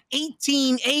to have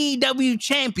 18 AEW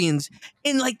champions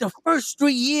in like the first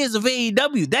 3 years of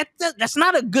AEW. That's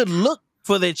not a good look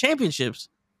for their championships.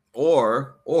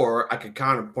 Or I could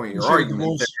counterpoint your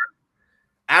argument there.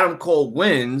 Adam Cole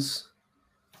wins,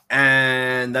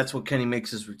 and that's what Kenny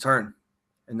makes his return.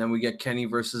 And then we get Kenny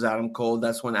versus Adam Cole.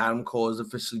 That's when Adam Cole is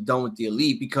officially done with the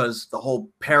Elite because the whole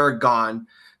Paragon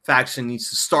faction needs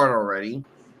to start already.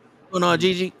 Oh, no,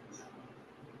 Gigi.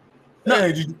 No.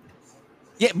 Hey, Gigi.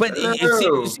 Yeah, but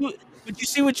you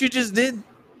see what you just did?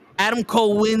 Adam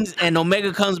Cole wins and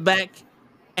Omega comes back.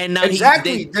 And now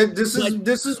exactly. This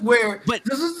is where. But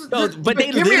this is. But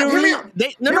they literally.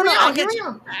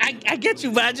 I get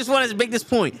you, but I just wanted to make this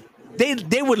point.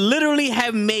 They would literally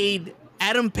have made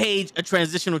Adam Page a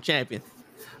transitional champion.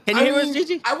 Can you hear us,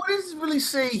 Gigi? I wouldn't really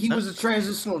say he was a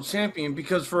transitional champion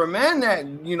because for a man that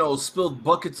spilled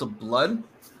buckets of blood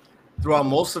throughout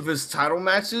most of his title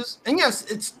matches, and yes,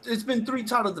 it's been 3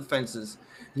 title defenses.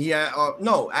 Yeah,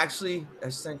 no, actually, I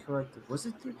stand corrected. Was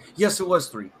it 3? Yes, it was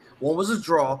 3. One was a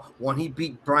draw. One he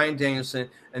beat Bryan Danielson,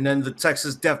 and then the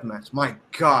Texas Death Match. My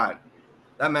God,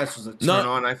 that match was a turn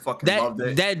on. I fucking loved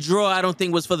it. That draw, I don't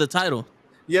think was for the title.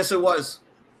 Yes, it was.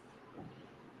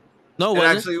 No, it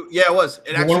actually, yeah, it was.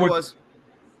 It actually was.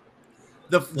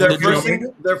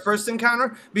 Their first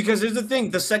encounter. Because here's the thing: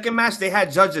 the second match they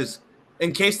had judges.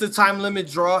 In case the time limit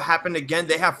draw happened again,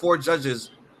 they have 4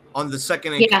 judges on the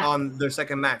second on their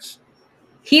second match.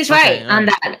 He's right on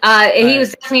that. He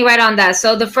was definitely right on that.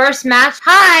 So the first match,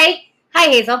 hi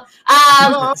Hazel.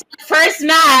 So the first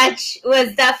match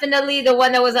was definitely the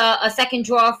one that was a second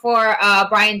draw for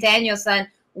Bryan Danielson.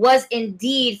 Was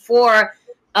indeed for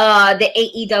the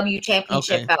AEW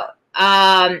championship belt.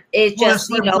 It's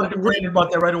just right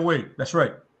about that right away. That's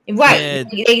right. Right.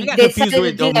 Yeah, they confused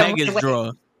with Omega's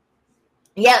draw.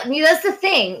 Yeah, that's the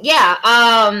thing. Yeah.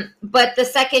 But the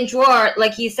second draw,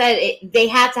 like he said, they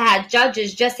had to have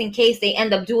judges just in case they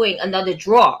end up doing another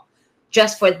draw,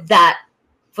 just for that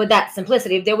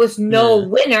simplicity. If there was no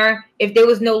winner, if there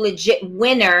was no legit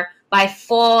winner by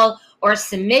fall or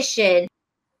submission.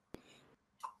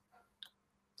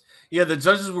 Yeah, the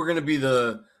judges were going to be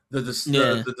the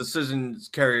decisions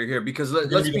carrier here because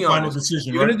let's be honest.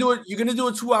 You're gonna do it. You're gonna do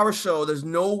a 2-hour show. There's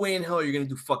no way in hell you're gonna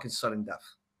do fucking sudden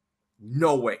death.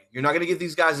 No way. You're not gonna give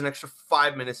these guys an extra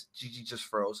 5 minutes. Gigi just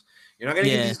froze. You're not gonna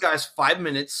give these guys 5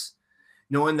 minutes,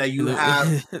 knowing that you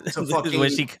have to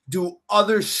fucking do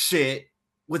other shit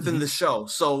within the show.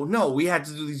 So no, we had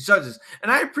to do these judges,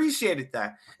 and I appreciated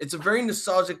that. It's a very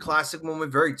nostalgic, classic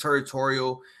moment, very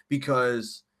territorial,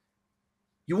 because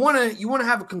you want to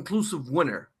have a conclusive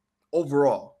winner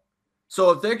overall.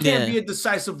 So if there can't be a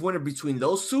decisive winner between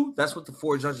those two, that's what the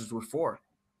 4 judges were for,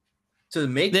 to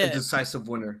make a decisive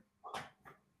winner.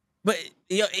 But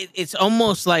it's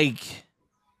almost like,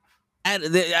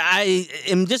 I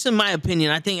am just, in my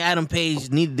opinion, I think Adam Page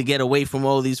needed to get away from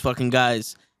all these fucking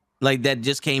guys like that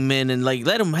just came in, and like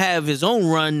let him have his own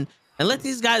run and let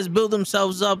these guys build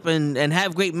themselves up and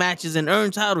have great matches and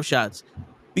earn title shots,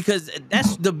 because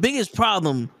that's the biggest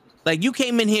problem. Like, you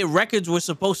came in here, records were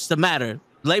supposed to matter.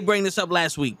 Lay bring this up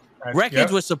last week.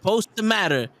 Records were supposed to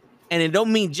matter, and it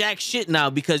don't mean jack shit now,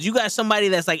 because you got somebody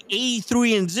that's like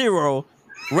 83-0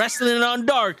 wrestling on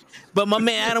Dark, but my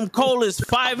man Adam Cole is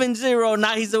 5-0.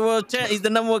 Now he's he's the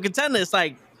number 1 contender. It's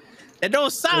like, that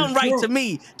don't sound right to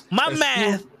me. My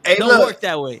math don't work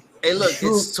that way. Hey, look,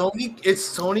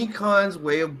 it's Tony Khan's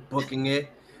way of booking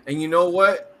it, and you know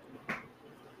what?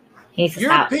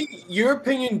 Your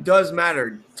opinion does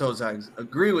matter, Tozags.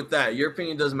 Agree with that. Your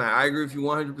opinion does matter. I agree with you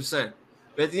 100%.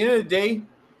 But at the end of the day,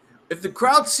 if the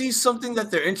crowd sees something that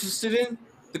they're interested in,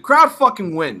 the crowd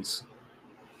fucking wins.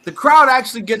 The crowd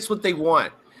actually gets what they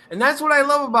want. And that's what I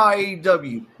love about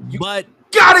AEW. You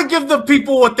gotta give the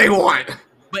people what they want.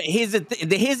 But here's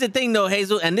the thing, though,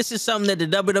 Hazel, and this is something that the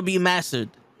WWE mastered.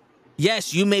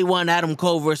 Yes, you may want Adam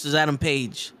Cole versus Adam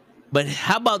Page, but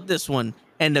how about this one?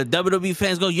 And the WWE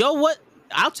fans go, yo, what?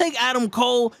 I'll take Adam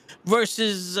Cole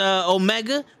versus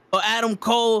Omega, or Adam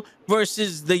Cole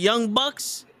versus the Young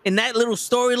Bucks in that little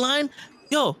storyline.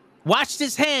 Yo, watch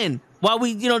this hand while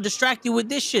we, distract you with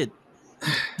this shit.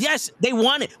 Yes, we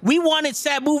wanted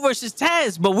Sabu versus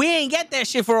Taz, but we ain't get that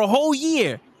shit for a whole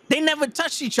year. They never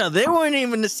touched each other. They weren't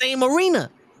even in the same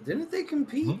arena. Didn't they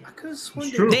compete? I could have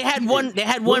sworn they had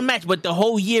one match, but the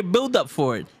whole year build up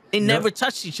for it. They never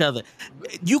touched each other.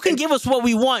 You can give us what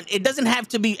we want. It doesn't have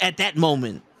to be at that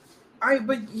moment. All right,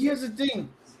 but here's the thing.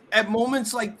 At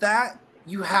moments like that,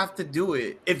 you have to do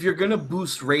it if you're going to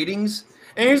boost ratings.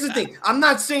 And here's the thing. I'm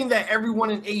not saying that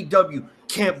everyone in AEW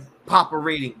can't pop a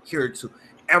rating here too.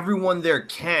 Everyone there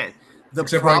can. The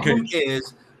problem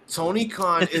is Tony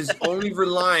Khan is only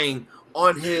relying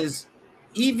on his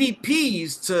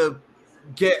EVPs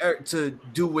to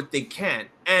do what they can.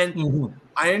 And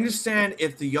I understand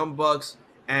if the Young Bucks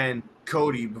and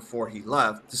Cody, before he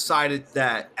left, decided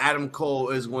that Adam Cole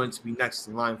is going to be next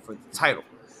in line for the title.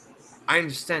 I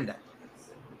understand that.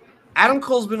 Adam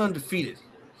Cole's been undefeated.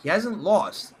 He hasn't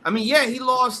lost. I mean, yeah, he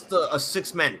lost a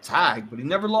 6-man tag, but he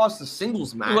never lost a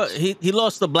singles match. Well, he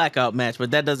lost the blackout match,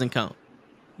 but that doesn't count.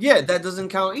 Yeah, that doesn't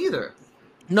count either.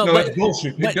 No, that's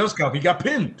bullshit. It does count. He got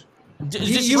pinned.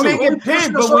 You may get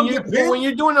pinned, but when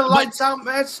you're doing a lights out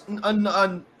match,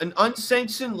 an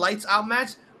unsanctioned lights out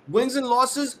match, wins and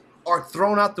losses are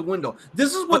thrown out the window.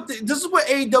 This is what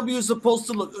AEW is supposed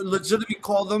to legitimately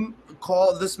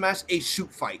call this match a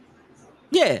shoot fight.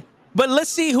 Yeah, but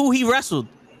let's see who he wrestled: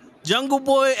 Jungle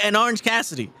Boy and Orange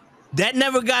Cassidy. That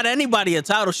never got anybody a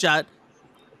title shot,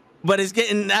 but it's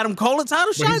getting Adam Cole a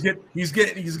title shot. He's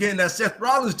getting that Seth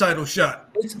Rollins title shot.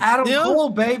 It's Adam Cole,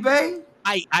 baby.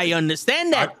 I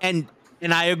understand that, and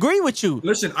I agree with you.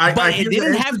 Listen, I hear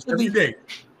didn't have to every day.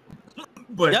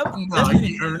 But no,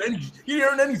 he didn't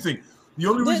earn anything. The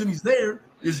only reason he's there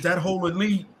is that whole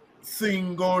elite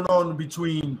thing going on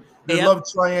between the love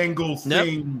triangle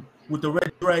thing with the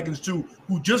Red Dragons too,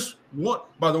 who just want.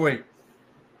 By the way,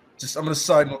 I'm gonna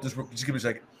side note this. Just give me a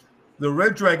second. The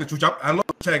Red Dragons, which I love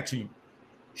the tag team,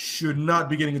 should not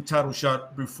be getting a title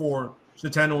shot before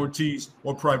Santana Ortiz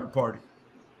or Private Party.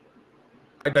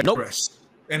 I digress.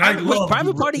 And I love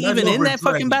Private Party even in that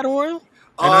fucking battle royal.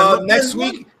 Next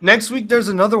week there's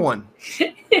another one.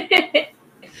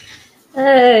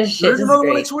 There's another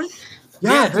one next week.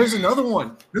 Yeah, there's another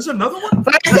one. There's another one.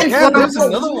 Yeah, there's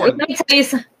another one. Let me tell you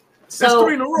something. That's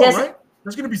 3 in a row, right?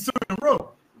 There's gonna be 3 in a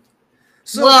row.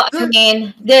 So I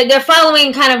mean, they're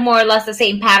following kind of more or less the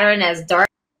same pattern as Dark.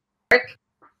 Okay.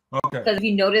 Because if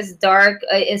you notice, Dark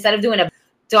instead of doing a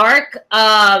Dark,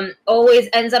 always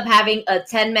ends up having a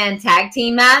 10-man tag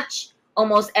team match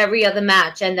almost every other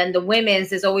match, and then the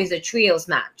women's is always a trios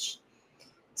match.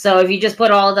 So if you just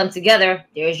put all of them together,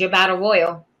 there's your battle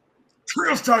royal.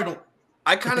 Trios title.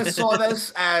 I kind of saw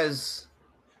this as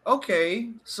okay.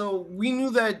 So we knew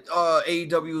that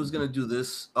AEW was gonna do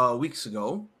this weeks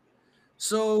ago.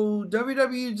 So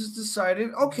WWE just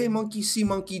decided, okay, monkey see,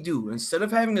 monkey do. Instead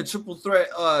of having a triple threat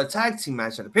tag team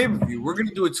match at a pay-per-view, we're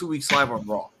gonna do it 2 weeks live on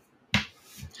Raw.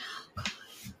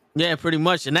 Yeah, pretty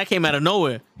much, and that came out of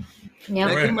nowhere. Yeah.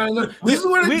 This is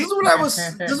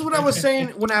what I was saying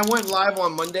when I went live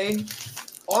on Monday.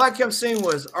 All I kept saying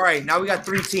was, all right, now we got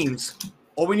 3 teams.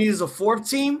 All we need is a 4th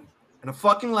team and a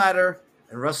fucking ladder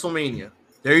and WrestleMania.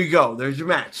 There you go. There's your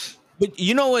match. But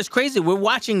you know what's crazy? We're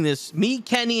watching this. Me,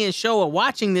 Kenny, and Show are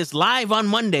watching this live on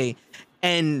Monday,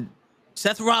 and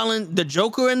Seth Rollins, the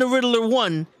Joker, and the Riddler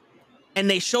won, and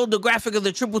they showed the graphic of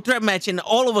the triple threat match, and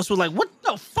all of us were like, "What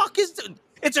the fuck is this?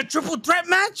 It's a triple threat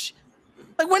match?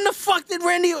 Like when the fuck did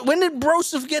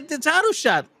Broseph get the title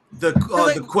shot? The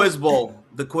Quiz Bowl.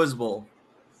 The Quiz Bowl.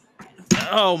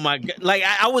 Oh my god! Like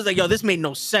I was like, yo, this made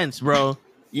no sense, bro.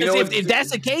 You know, if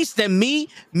that's the case, then me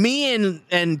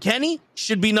and Kenny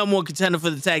should be number 1 contender for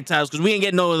the tag titles because we ain't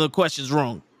getting no other questions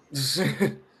wrong.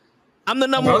 I'm the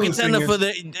number 1 contender for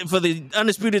the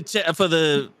undisputed for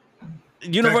the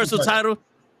Universal title,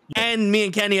 and me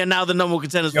and Kenny are now the number 1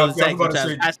 contenders for the tag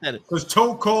titles. I said it because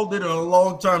Toad called it a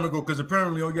long time ago. Because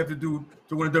apparently, all you have to do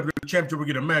to win a WWE championship or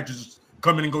get a match is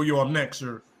come in and go, "Yo, I'm next,"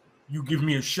 or "You give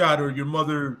me a shot," or "Your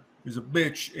mother is a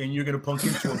bitch," and you're gonna punk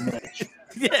into a match.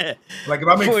 Yeah. Like if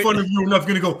I make fun of you enough,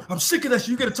 you're gonna go, "I'm sick of that shit.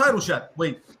 You get a title shot."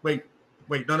 Wait.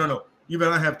 No. Even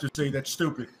I have to say that's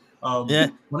stupid. Why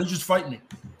don't you just fight me?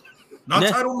 Not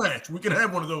title match. We can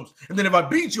have one of those. And then if I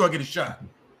beat you, I get a shot.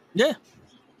 Yeah.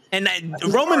 And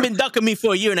Roman been ducking me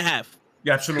for a year and a half.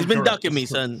 Yeah, absolutely. He's been ducking me,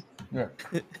 son. Yeah.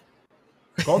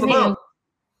 Call them out.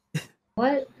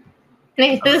 What?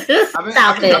 I've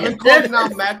been calling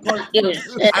out Matt Cardona.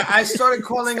 I started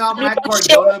calling out Matt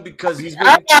Cardona because he's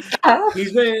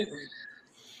been.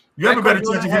 You have a better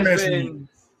chance of him asking.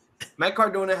 Matt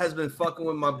Cardona has been fucking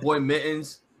with my boy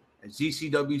Mittens at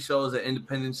GCW shows, at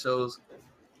independent shows.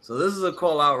 So this is a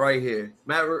call out right here,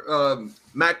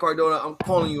 Matt Cardona. I'm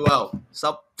calling you out.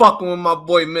 Stop fucking with my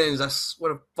boy Mittens. I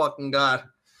swear to fucking God,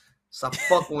 stop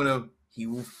fucking with him. He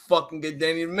will fucking get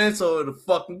Danny Menso to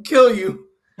fucking kill you.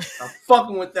 I'm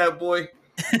fucking with that boy.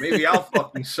 Maybe I'll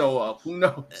fucking show up. Who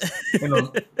knows?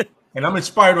 And I'm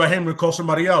inspired by him to call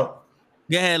somebody out.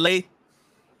 Yeah, Lee.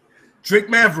 Drake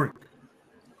Maverick.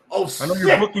 Oh, I know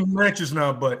you're booking matches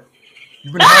now, but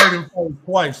you've been hired and fired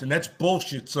twice, and that's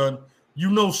bullshit, son. You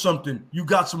know something. You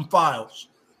got some files.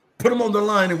 Put them on the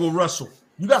line and we'll wrestle.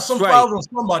 You got some files on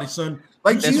somebody, son.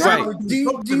 Like, do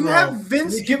you have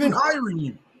Vince giving hiring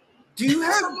you? Do you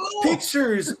have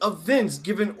pictures of Vince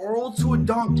giving oral to a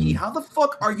donkey? How the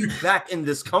fuck are you back in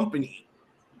this company?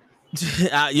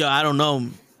 Yo, I don't know.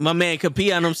 My man could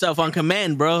pee on himself on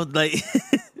command, bro. Like,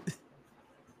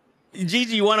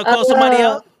 Gigi, you want to call somebody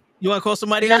out? You want to call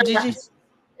somebody out, Gigi?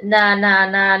 Nah.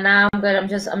 I'm good. I'm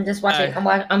just watching.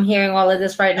 Right. I'm hearing all of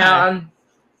this right now. Right.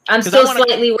 I'm still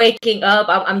slightly waking up.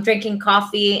 I'm drinking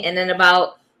coffee, and then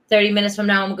about 30 minutes from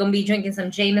now, I'm gonna be drinking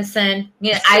some Jameson,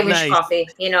 Irish coffee.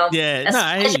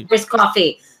 Irish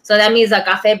coffee. So that means a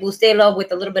cafe bustelo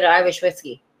with a little bit of Irish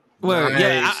whiskey. Well,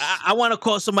 yeah, I want to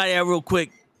call somebody out real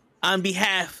quick on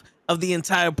behalf of the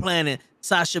entire planet.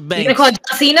 Sasha Banks. You gonna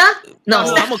call Cena? No,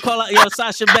 I'm gonna call out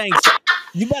Sasha Banks.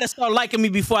 You better start liking me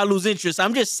before I lose interest.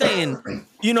 I'm just saying,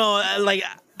 like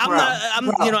I'm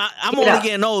only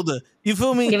getting older. You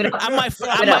feel me? I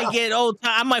might get old.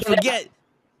 I might forget.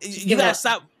 You gotta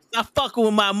stop fucking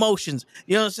with my emotions.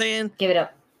 You know what I'm saying? Give it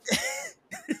up.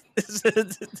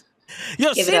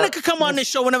 Yo, Cena could come on this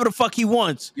show whenever the fuck he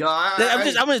wants. Yo,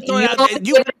 I'm gonna throw it out there.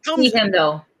 You come, him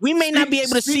though. We may not be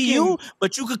able to see you,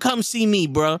 but you could come see me,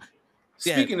 bro.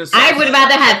 Speaking of, I would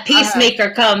rather have Peacemaker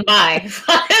come by.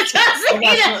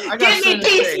 Give me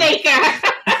Peacemaker.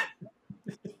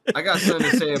 I got something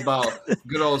to say about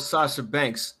good old Sasha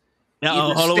Banks.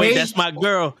 No, hold on, wait, that's my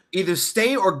girl. Either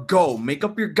stay or go. Make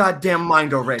up your goddamn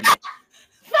mind already.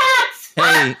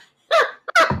 Hey,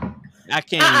 I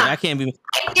can't be.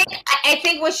 I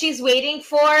think what she's waiting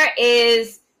for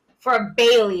is for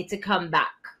Bayley to come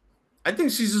back. I think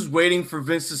she's just waiting for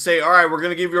Vince to say, "All right, we're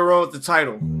gonna give you a run with the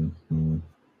title."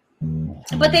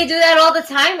 But they do that all the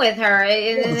time with her.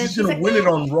 She's gonna win it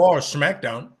on Raw or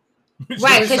SmackDown.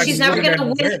 Right, because she's never going to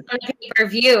win it on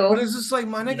pay-per-view. But it's just like,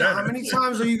 my nigga, how many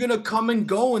times are you going to come and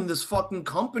go in this fucking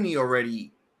company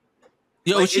already?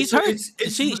 Yo, like, she's hurt.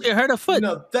 She hurt her foot.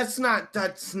 No, that's not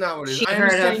what it is. She I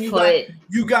understand hurt her foot.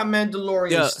 You got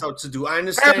Mandalorian stuff to do. I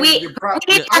understand. We got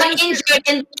injured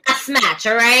in the last match,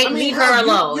 all right? I mean, leave her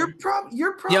alone.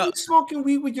 You're probably smoking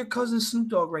weed with your cousin Snoop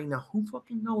Dogg right now. Who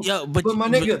fucking knows? But my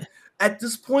nigga, at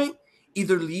this point,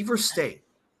 either leave or stay.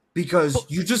 Because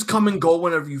you just come and go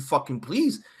whenever you fucking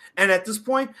please. And at this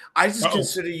point, I just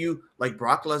consider you like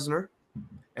Brock Lesnar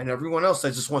and everyone else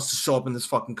that just wants to show up in this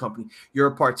fucking company. You're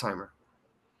a part-timer.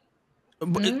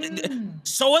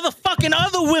 So are the fucking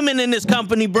other women in this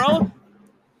company, bro.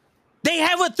 They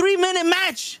have a 3-minute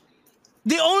match.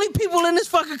 The only people in this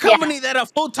fucking company that are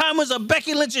full timers are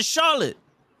Becky Lynch and Charlotte.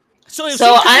 So if So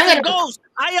she I'm comes and gonna- goes,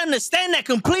 I understand that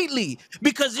completely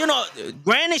because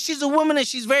granted she's a woman and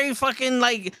she's very fucking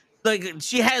like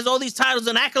she has all these titles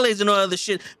and accolades and all other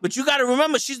shit. But you got to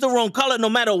remember she's the wrong color no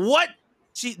matter what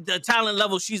the talent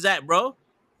level she's at, bro.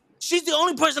 She's the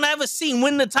only person I ever seen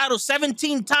win the title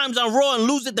 17 times on Raw and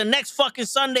lose it the next fucking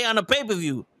Sunday on a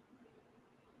pay-per-view.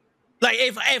 Like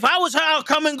if I was her, I'll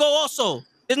come and go also.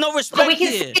 There's no respect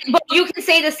here. But you can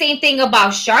say the same thing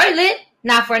about Charlotte.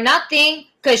 Not for nothing,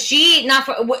 because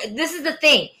this is the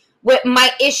thing with my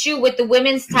issue with the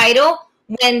women's title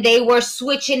when they were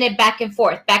switching it back and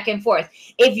forth.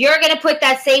 If you're gonna put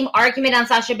that same argument on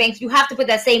Sasha Banks, you have to put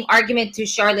that same argument to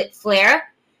Charlotte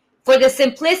Flair, for the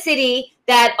simplicity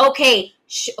that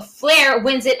Flair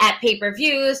wins it at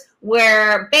pay-per-views,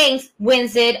 where Banks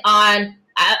wins it on.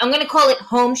 I'm going to call it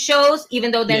home shows,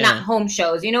 even though they're not home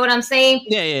shows. You know what I'm saying?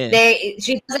 Yeah.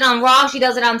 She does it on Raw. She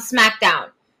does it on SmackDown.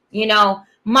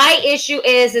 My issue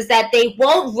is that they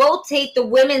won't rotate the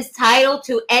women's title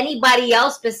to anybody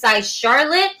else besides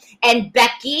Charlotte and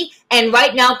Becky, and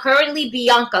right now, currently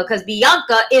Bianca, because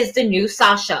Bianca is the new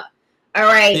Sasha. All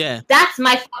right? Yeah. That's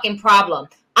my fucking problem.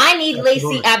 I need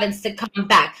Lacey Evans to come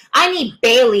back. I need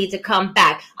Bayley to come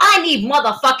back. I need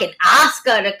motherfucking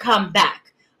Asuka to come back.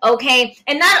 Okay,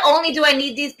 and not only do I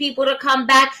need these people to come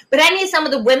back, but I need some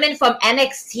of the women from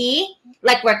NXT,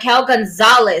 like Raquel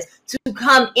Gonzalez, to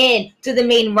come in to the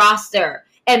main roster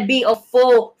and be a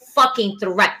full fucking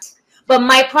threat. But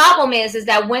my problem is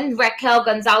that when Raquel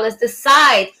Gonzalez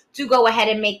decides to go ahead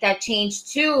and make that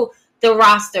change to the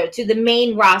roster, to the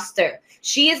main roster,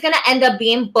 she is going to end up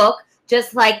being booked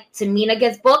just like Tamina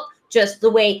gets booked, just the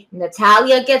way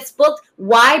Natalya gets booked.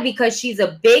 Why? Because she's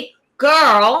a big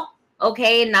girl.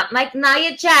 Okay, not like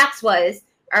Nia Jax was.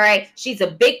 All right, she's a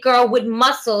big girl with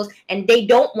muscles, and they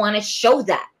don't want to show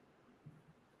that.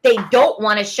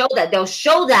 They'll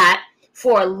show that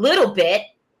for a little bit,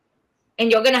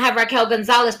 and you're gonna have Raquel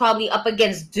Gonzalez probably up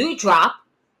against Doudrop,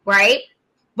 right?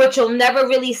 But you'll never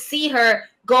really see her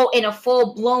go in a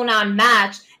full blown on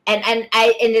match, and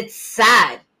it's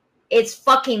sad. It's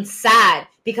fucking sad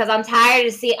because I'm tired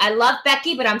of seeing. I love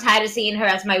Becky, but I'm tired of seeing her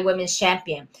as my women's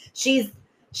champion.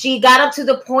 She got up to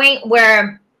the point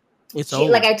where,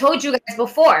 like I told you guys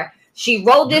before, she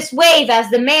rode this wave as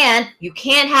the man. You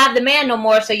can't have the man no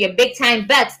more, so you're big time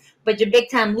bets, but you're big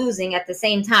time losing at the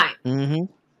same time. Mm-hmm.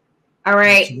 All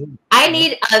right. Absolutely. I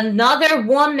need another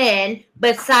woman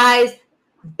besides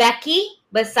Becky,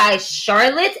 besides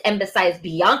Charlotte, and besides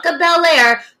Bianca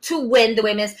Belair to win the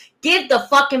women's. Give the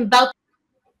fucking belt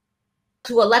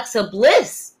to Alexa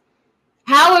Bliss.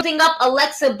 Powering up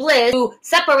Alexa Bliss to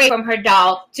separate from her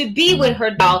doll, to be with her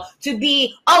doll, to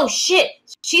be, oh shit,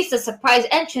 she's the surprise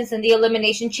entrance in the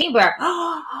Elimination Chamber.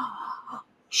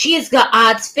 She's got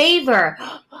odds favor.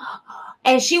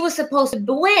 And she was supposed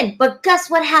to win. But guess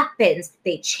what happens?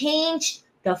 They changed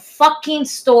the fucking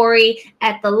story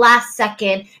at the last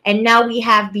second. And now we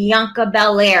have Bianca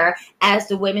Belair as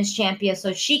the women's champion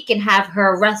so she can have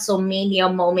her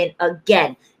WrestleMania moment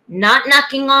again. Not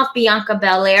knocking off Bianca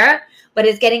Belair, but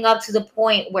it's getting up to the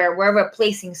point where we're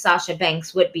replacing Sasha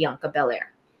Banks with Bianca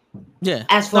Belair. Yeah.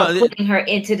 As for putting her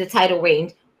into the title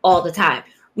range all the time.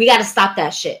 We got to stop that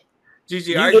shit.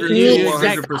 Gigi, I agree with you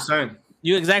 100%.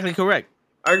 You're exactly correct.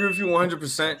 I agree with you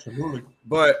 100%. Absolutely.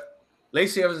 But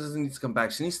Lacey Evans doesn't need to come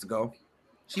back. She needs to go.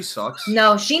 She sucks.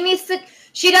 No, she needs to.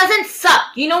 She doesn't suck.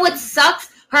 You know what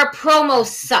sucks? Her promos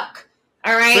suck.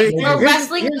 All right? Her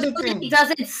wrestling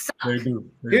doesn't suck. They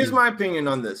do. Here's my opinion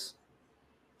on this.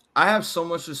 I have so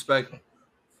much respect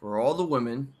for all the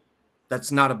women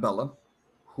that's not a Bella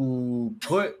who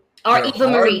put or Eva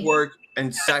Marie work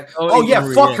and fuck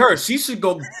her. She should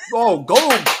go in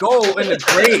the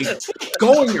grave.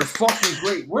 Go in your fucking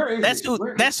grave. Where is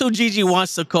that's who Gigi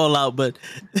wants to call out, but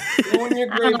go in your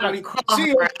grave, buddy.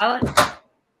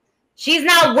 She's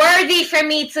not worthy for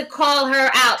me to call her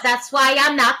out. That's why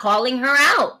I'm not calling her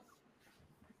out.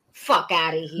 Fuck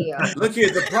out of here. Look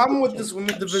here, the problem with this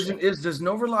women's division is there's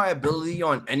no reliability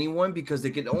on anyone because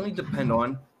they can only depend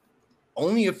on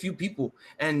only a few people.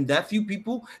 And that few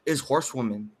people is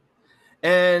horsewomen.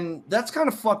 And that's kind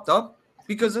of fucked up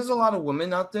because there's a lot of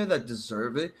women out there that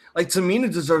deserve it. Like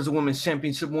Tamina deserves a women's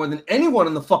championship more than anyone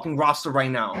on the fucking roster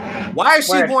right now. Why is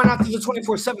she going after the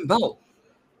 24/7 belt?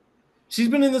 She's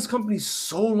been in this company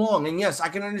so long. And yes, I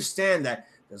can understand that.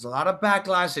 There's a lot of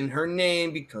backlash in her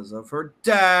name because of her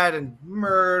dad and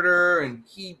murder, and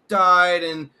he died,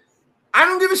 and I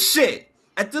don't give a shit.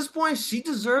 At this point, she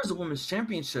deserves a women's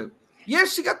championship. Yeah,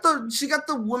 she got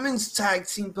the women's tag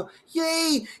team, but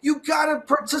yay, you got a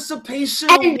participation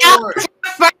award.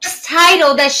 first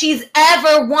title that she's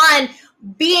ever won,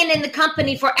 being in the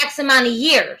company for X amount of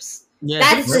years. Yeah,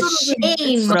 That's a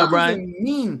shame. What up, Brian? Doesn't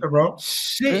mean bro.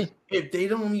 shit if they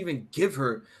don't even give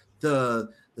her the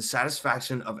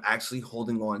satisfaction of actually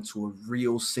holding on to a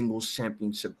real singles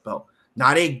championship belt.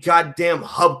 Not a goddamn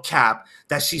hubcap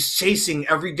that she's chasing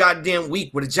every goddamn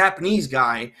week with a Japanese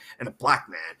guy and a black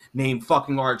man named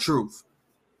fucking R-Truth.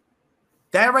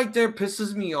 That right there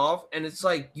pisses me off, and it's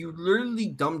like you literally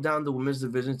dumbed down the women's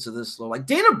division to this low. Like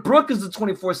Dana Brooke is the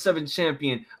 24/7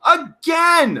 champion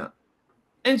again,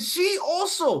 and she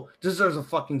also deserves a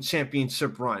fucking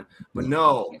championship run. But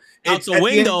no, out the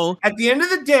window. At the end of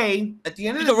the day,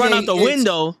 run out the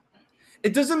window.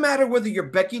 It doesn't matter whether you're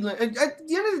Becky Lynch. At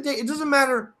the end of the day, it doesn't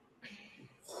matter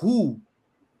who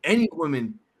any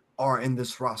women are in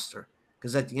this roster,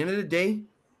 because at the end of the day,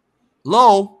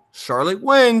 Charlotte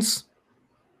wins.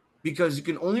 Because you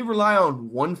can only rely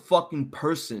on one fucking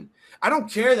person. I don't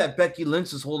care that Becky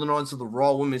Lynch is holding on to the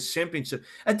Raw Women's Championship.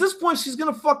 At this point, she's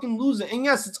going to fucking lose it. And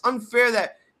yes, it's unfair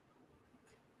that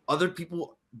other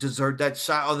people deserve that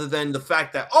shot other than the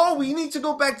fact that, oh, we need to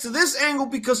go back to this angle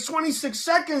because 26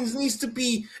 seconds needs to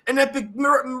be an epic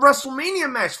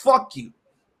WrestleMania match. Fuck you.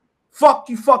 Fuck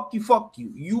you, fuck you, fuck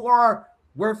you. You are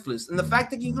worthless. And the fact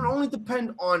that you can only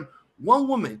depend on one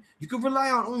woman, you can rely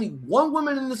on only one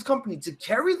woman in this company to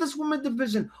carry this woman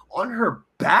division on her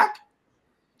back.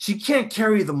 She can't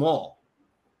carry them all.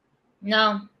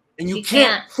 No. And you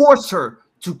can't force her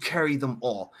to carry them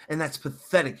all. And that's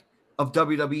pathetic of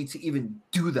WWE to even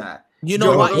do that. You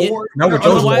know why?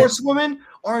 Women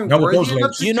aren't worthy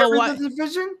enough to carry the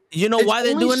division. You know why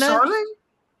they're doing that? Charlotte?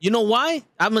 You know why?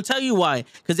 I'm going to tell you why.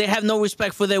 Because they have no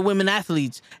respect for their women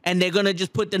athletes. And they're going to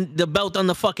just put the belt on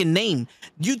the fucking name.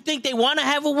 You think they want to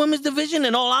have a women's division,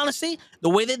 in all honesty? The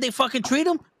way that they fucking treat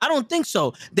them? I don't think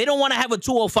so. They don't want to have a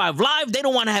 205 Live. They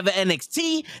don't want to have an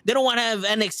NXT. They don't want to have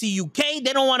NXT UK.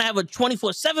 They don't want to have a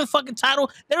 24/7 fucking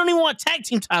title. They don't even want tag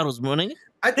team titles, man.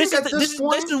 I think this is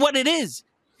what it is.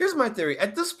 Here's my theory.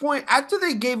 At this point, after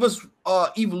they gave us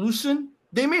Evolution,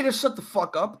 they made us shut the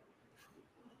fuck up.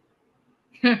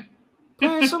 Plain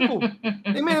and simple.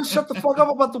 They made us shut the fuck up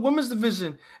about the women's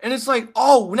division. And it's like,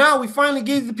 oh, now we finally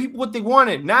gave the people what they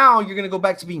wanted. Now you're going to go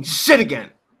back to being shit again.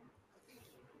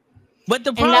 But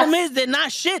the problem is they're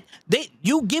not shit.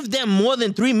 You give them more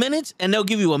than 3 minutes and they'll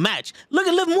give you a match. Look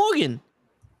at Liv Morgan.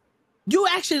 You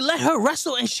actually let her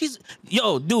wrestle and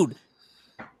yo, dude,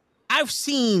 I've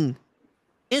seen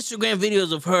Instagram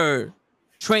videos of her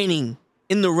training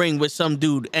in the ring with some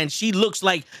dude, and she looks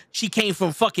like she came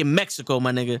from fucking Mexico,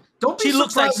 my nigga. She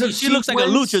looks like a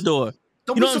luchador.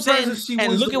 You know what I'm saying?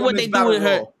 And look at what they do with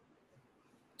her.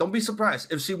 Don't be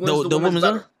surprised if she wins the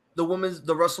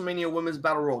WrestleMania Women's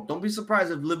Battle Royal. Don't be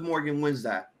surprised if Liv Morgan wins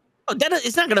that. Oh,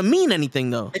 it's not gonna mean anything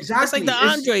though. Exactly. It's like the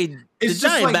Andre the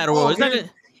Giant Battle Royal. It's not gonna.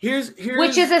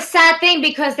 Which is a sad thing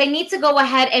because they need to go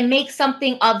ahead and make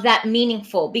something of that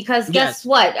meaningful. Because guess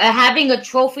what? Having a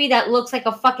trophy that looks like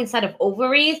a fucking set of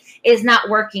ovaries is not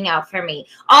working out for me.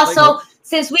 Also,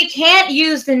 since we can't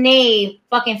use the name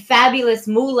fucking Fabulous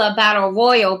Moolah Battle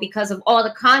Royal because of all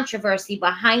the controversy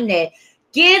behind it,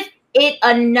 give it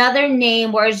another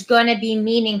name where it's going to be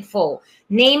meaningful.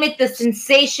 Name it the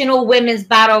Sensational Women's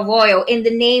Battle Royal in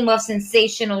the name of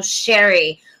Sensational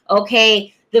Sherry.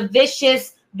 Okay? The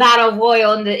Vicious Battle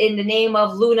Royal in the name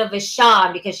of Luna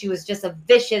Vachon because she was just a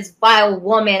vicious, vile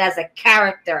woman as a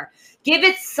character. Give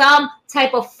it some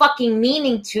type of fucking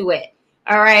meaning to it.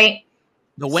 All right.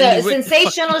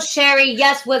 Sensational Sherry,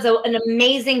 yes, was an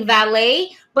amazing valet,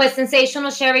 but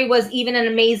Sensational Sherry was even an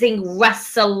amazing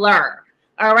wrestler.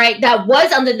 All right. That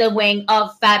was under the wing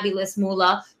of Fabulous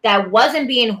Moolah, that wasn't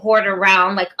being whored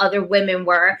around like other women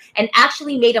were, and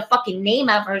actually made a fucking name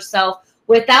of herself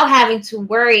without having to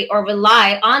worry or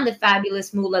rely on the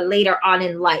Fabulous Moolah later on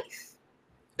in life.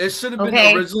 It should have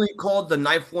been originally called the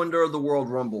Knife Wonder of the World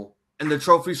Rumble, and the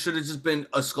trophy should have just been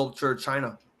a sculpture of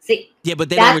China. See, yeah, but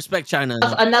they don't respect China.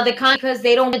 Another con because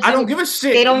they don't. I don't give a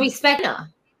shit. They don't respect her.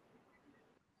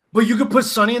 But you could put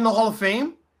Sunny in the Hall of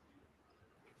Fame.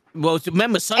 Well,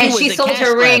 remember, Sunny was she the sold cash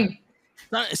her grab. ring.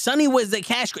 Sunny was the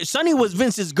cash. Sunny was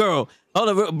Vince's girl. Hold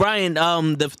on, Brian.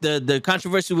 The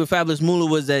controversy with Fabulous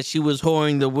Moolah was that she was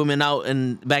whoring the women out,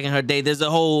 and back in her day, there's a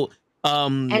whole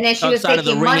and then she was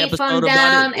taking money from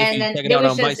them, and then there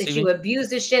was just she abused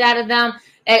the shit out of them.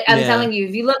 I'm telling you,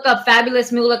 if you look up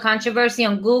Fabulous Moolah controversy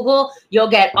on Google, you'll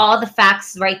get all the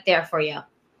facts right there for you.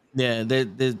 Yeah,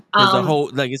 there's a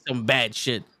whole it's some bad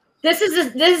shit. This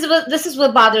is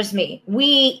what bothers me.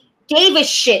 We gave a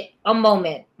shit a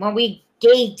moment when we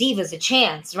gave Divas a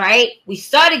chance, right? We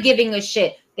started giving a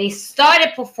shit. They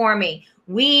started performing.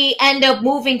 we end up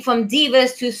moving from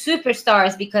divas to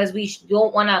superstars because we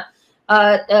don't want to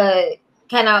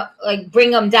kind of like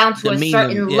bring them down to Demean a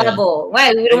certain them, yeah. level,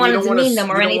 right? We don't want to demean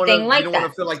them or anything like that. You don't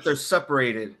want to feel like they're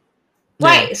separated,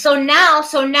 right? Yeah.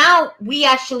 So now we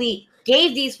actually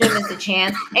gave these women the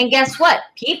chance, and guess what?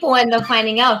 People end up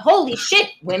finding out, holy shit,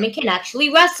 women can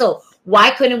actually wrestle.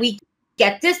 Why couldn't we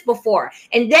get this before?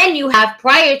 And then you have,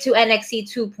 prior to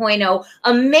NXT 2.0,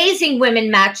 amazing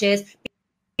women matches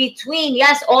between,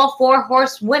 yes, all 4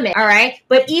 horsewomen, all right?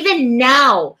 But even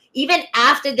now, even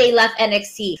after they left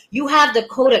NXT, you have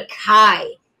Dakota Kai,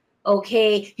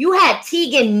 okay? You had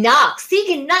Tegan Nox.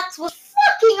 Tegan Nox was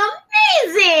fucking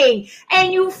amazing,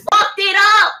 and you fucked it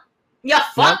up. You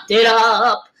fucked it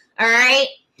up, all right?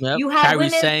 Yep. You have Kairi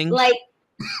women Sane. like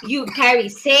Kairi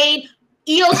Sane,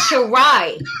 Io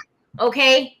Shirai,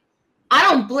 okay? I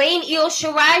don't blame Io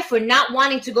Shirai for not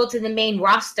wanting to go to the main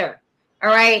roster, all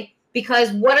right?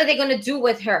 Because what are they going to do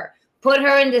with her? Put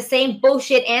her in the same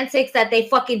bullshit antics that they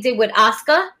fucking did with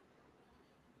Asuka?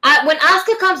 When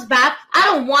Asuka comes back, I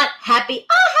don't want happy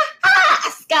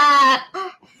Asuka.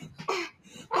 I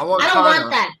don't want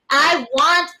that. I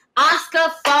want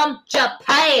Asuka from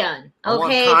Japan. Okay. I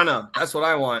want Kana. That's what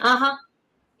I want.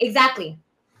 Exactly.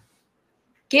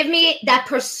 Give me that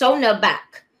persona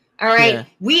back. All right.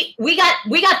 Yeah. We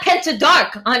got Penta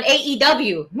Dark on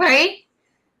AEW, right?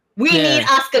 We need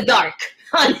Asuka Dark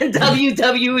on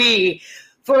WWE.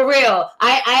 For real.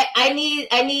 I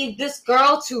need this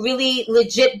girl to really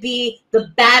legit be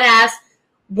the badass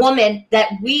woman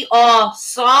that we all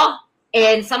saw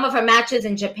in some of her matches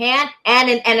in Japan and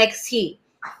in NXT.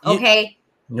 Okay.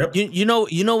 Yep. You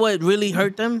know what really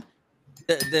hurt them?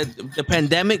 The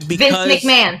pandemic, because Vince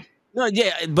McMahon. No,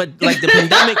 yeah, but like the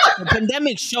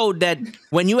pandemic showed that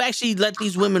when you actually let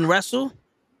these women wrestle,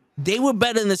 they were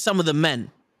better than some of the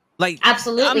men. Like,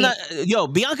 absolutely.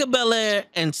 Bianca Belair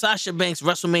and Sasha Banks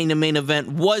WrestleMania main event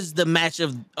was the match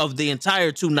of the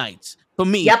entire 2 nights for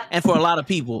me and for a lot of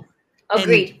people.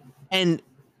 Agreed. And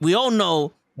we all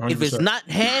know 100%. If it's not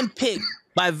handpicked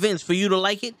by Vince for you to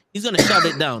like it, he's gonna shut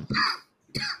it down.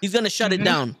 He's gonna shut it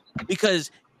down because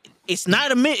it's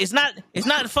not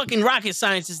fucking rocket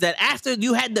science. Is that after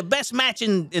you had the best match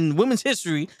in women's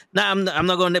history? Now I'm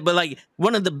not going there, but like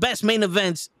one of the best main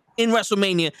events in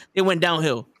WrestleMania, it went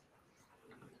downhill.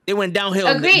 It went downhill.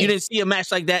 Agreed. You didn't see a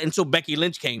match like that until Becky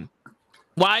Lynch came.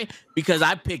 Why? Because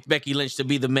I picked Becky Lynch to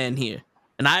be the man here.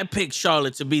 And I picked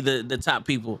Charlotte to be the top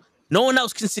people. No one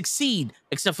else can succeed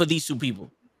except for these 2 people.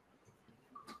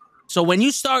 So when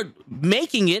you start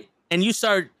making it and you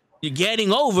start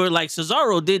getting over like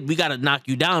Cesaro did, we got to knock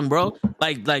you down, bro.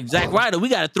 Like Zack Ryder, we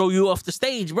got to throw you off the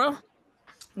stage, bro.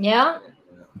 Yeah.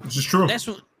 This is true. That's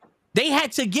what they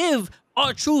had to give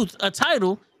R-Truth a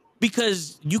title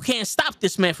because you can't stop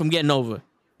this man from getting over.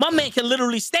 My man can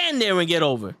literally stand there and get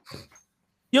over.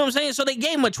 You know what I'm saying? So they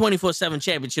gave him a 24/7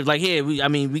 championship. Like, here,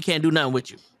 we can't do nothing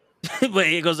with you. But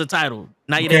here goes the title.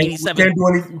 Now you're 87.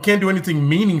 We can't do anything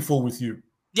meaningful with you.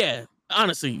 Yeah,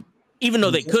 honestly. Even though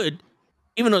they could.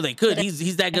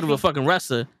 He's that good of a fucking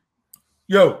wrestler.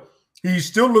 Yo, he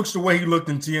still looks the way he looked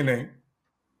in TNA.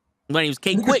 When he was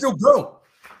King He Quick. can still go.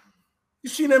 You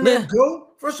seen that man go?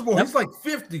 First of all, he's like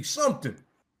 50-something.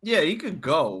 Yeah, he could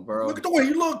go, bro. Look at the way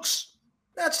he looks.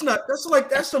 That's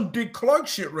some Dick Clark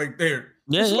shit right there.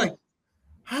 Yeah, it's like,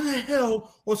 how the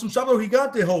hell, or some Sábado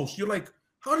Gigante host, you're like,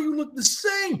 how do you look the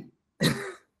same?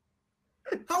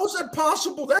 How is that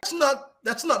possible? That's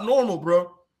not normal,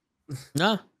 bro.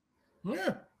 No.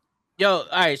 Yeah. Yo, all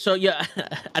right. So yeah,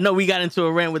 I know we got into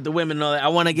a rant with the women and all that. I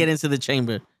want to get into the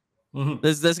chamber. Mm-hmm.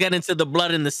 Let's get into the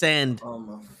blood in the sand. Oh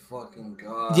my fucking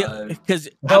god. Yeah, because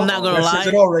I'm not gonna lie. That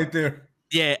says it all right there.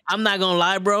 Yeah, I'm not gonna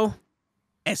lie, bro.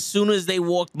 As soon as they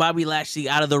walked Bobby Lashley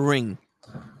out of the ring,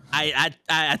 I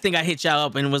think I hit y'all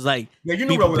up and was like, yeah, you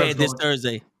be know prepared this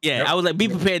Thursday. Yeah, yep. I was like, be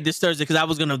prepared this Thursday because I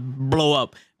was gonna blow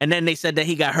up. And then they said that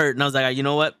he got hurt, and I was like, you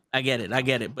know what? I get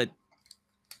it.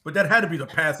 But that had to be the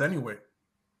path anyway.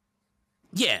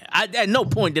 Yeah, at no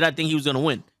point did I think he was gonna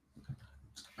win.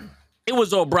 It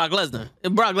was all Brock Lesnar.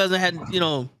 And Brock Lesnar had,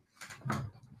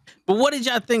 But what did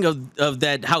y'all think of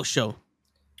that house show?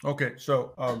 Okay,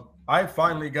 so I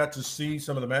finally got to see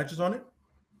some of the matches on it.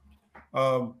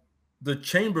 The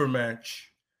chamber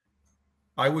match,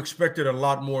 I expected a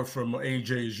lot more from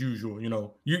AJ as usual.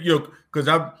 Because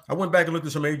I went back and looked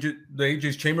at some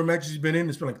AJ's chamber matches he's been in.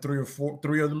 It's been like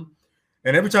three of them,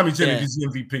 and every time he's in it, he's the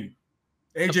MVP.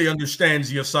 AJ understands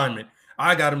the assignment.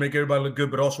 I got to make everybody look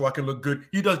good, but also I can look good.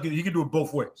 He can do it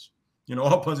both ways.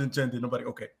 All puns intended. Nobody.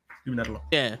 Okay, leave that alone.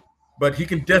 Yeah, but he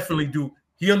can definitely do.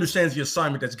 He understands the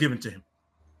assignment that's given to him.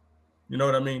 You know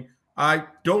what I mean? I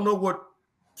don't know what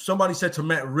somebody said to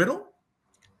Matt Riddle,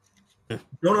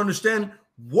 don't understand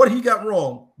what he got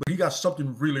wrong, but he got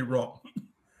something really wrong.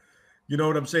 You know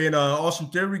what I'm saying? Austin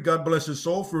Theory, God bless his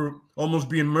soul for almost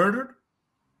being murdered.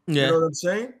 Yeah. You know what I'm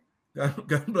saying?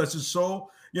 God bless his soul.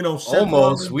 You know,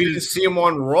 almost. We didn't see him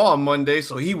on Raw Monday,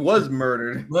 so he was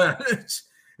murdered.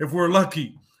 If we're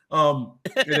lucky. And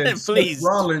then please, Seth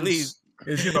Rollins please.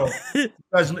 is, you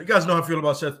guys know how I feel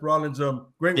about Seth Rollins.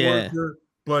 Great worker,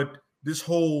 but this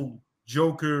whole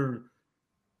Joker,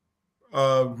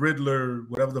 Riddler,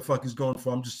 whatever the fuck he's going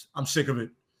for, I'm sick of it.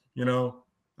 You know,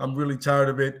 I'm really tired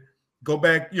of it. Go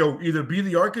back, either be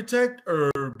the architect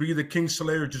or be the King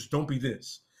Slayer. Just don't be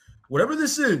this. Whatever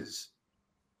this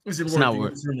isn't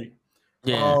working for me.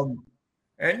 Yeah.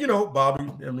 And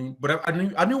Bobby, but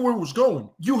I knew where it was going.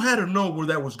 You had to know where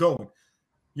that was going.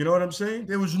 You know what I'm saying?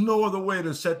 There was no other way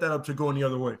to set that up to go any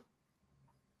other way.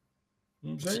 You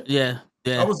know what I'm saying? Yeah.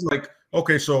 I was like,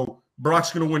 okay, so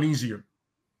Brock's gonna win easier.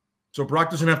 So Brock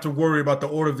doesn't have to worry about the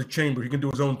order of the chamber. He can do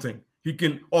his own thing. He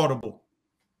can audible.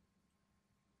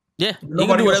 Yeah.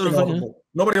 Nobody else can audible.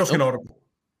 Nobody else can audible.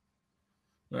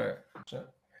 All right.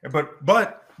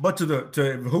 But to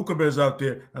Hookah Bears out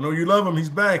there, I know you love him. He's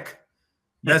back.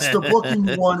 That's the booking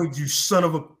you wanted, you son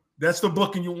of a. That's the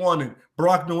booking you wanted.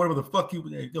 Brock, no, whatever the fuck you.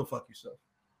 Hey, go fuck yourself.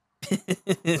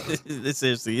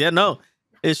 Seriously, yeah, no,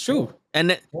 it's true.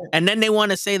 And then they want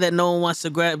to say that no one wants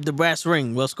to grab the brass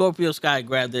ring. Well, Scorpio Sky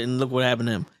grabbed it, and look what happened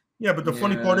to him. Yeah, but the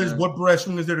funny part is, what brass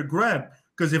ring is there to grab?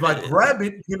 Because if I grab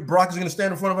it, Brock is going to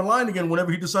stand in front of a line again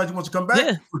whenever he decides he wants to come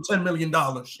back for $10 million.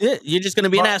 Yeah, you're just going to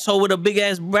be an asshole with a big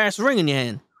ass brass ring in your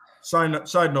hand. Side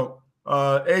note,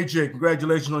 AJ,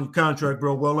 congratulations on your contract,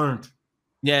 bro. Well earned.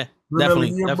 Yeah,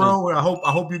 definitely, bro. I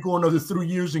hope you go another 3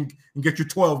 years and get your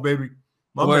 12, baby.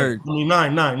 My Word.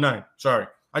 bad. 9. Sorry,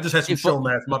 I just had some show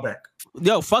math. My back.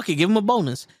 Yo, fuck it, give him a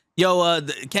bonus. Yo,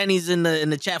 Kenny's in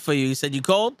the chat for you. He said you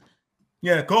called.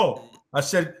 Yeah, call. I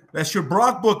said that's your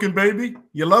Brock booking, baby.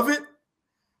 You love it.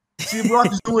 See what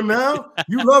Brock is doing now.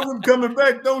 You love him coming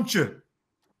back, don't you?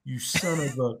 You son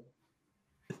of a.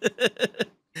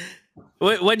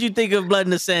 What'd you think of Blood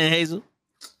in the Sand, Hazel?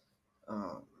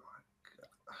 Oh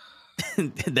my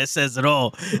God. That says it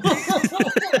all.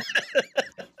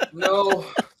 No,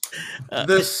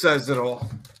 this says it all.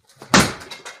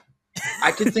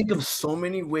 I can think of so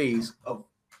many ways of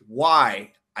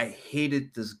why I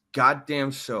hated this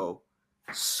goddamn show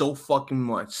so fucking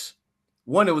much.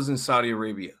 One, it was in Saudi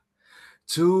Arabia.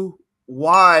 Two,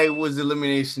 why was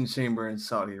Elimination Chamber in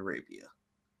Saudi Arabia?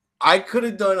 I could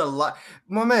have done a lot.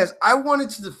 My man, I wanted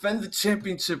to defend the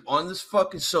championship on this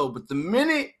fucking show, but the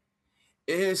minute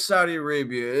it is Saudi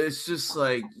Arabia, it's just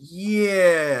like,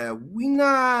 yeah, we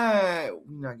not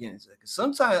getting into that.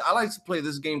 Sometimes I like to play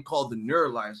this game called the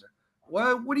Neuralizer.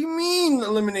 What do you mean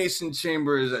Elimination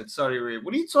Chamber is at Saudi Arabia?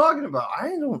 What are you talking about? I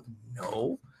don't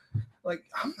know. Like,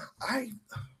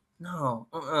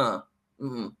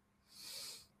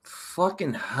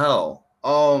 fucking hell.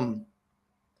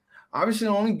 Obviously,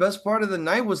 the only best part of the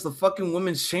night was the fucking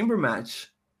women's chamber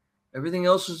match. Everything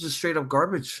else was just straight up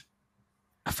garbage.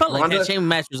 I felt like that chamber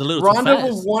match was a little too fast.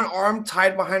 Ronda with one arm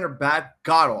tied behind her back,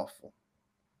 god awful.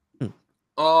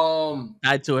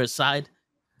 Tied to her side.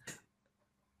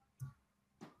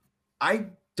 I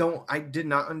did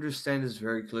not understand this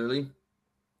very clearly.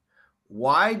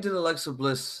 Why did Alexa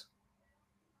Bliss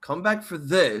come back for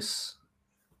this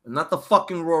and not the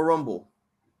fucking Royal Rumble?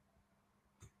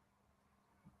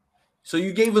 So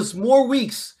you gave us more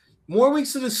weeks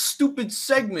of this stupid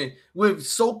segment with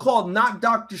so-called not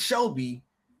Dr. Shelby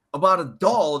about a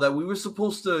doll that we were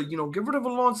supposed to, get rid of a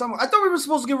long time. I thought we were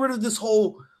supposed to get rid of this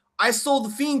whole I stole the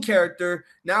Fiend character.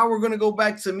 Now we're going to go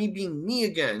back to me being me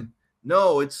again.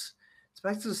 No, it's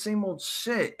back to the same old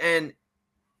shit. And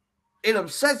it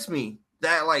upsets me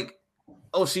that, like,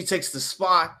 oh, she takes the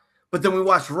spot, but then we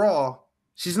watch Raw.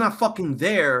 She's not fucking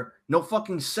there. No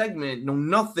fucking segment. No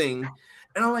nothing.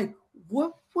 And I'm like,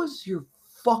 what was your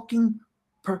fucking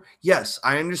Yes,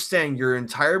 I understand your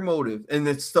entire motive, and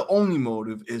it's the only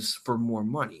motive is for more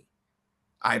money.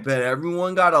 I bet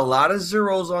everyone got a lot of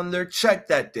zeros on their check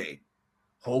that day.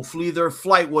 Hopefully their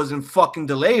flight wasn't fucking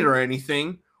delayed or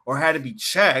anything, or had to be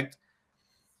checked.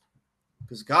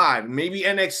 Because, God, maybe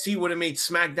NXT would have made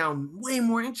SmackDown way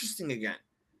more interesting again.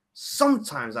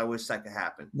 Sometimes I wish that could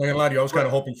happen. Not gonna lie to you, I was kind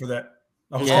of hoping for that.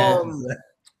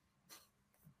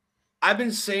 I've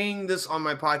been saying this on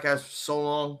my podcast for so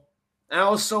long, and I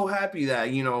was so happy that,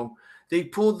 they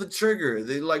pulled the trigger.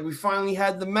 We finally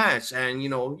had the match, and,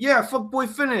 fuckboy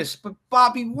finished, but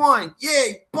Bobby won.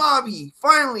 Yay, Bobby!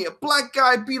 Finally, a black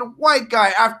guy beat a white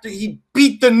guy after he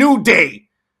beat the New Day.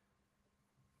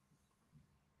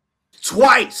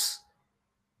 Twice.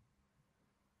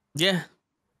 Yeah.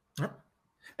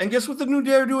 And guess what the New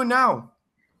Day are doing now?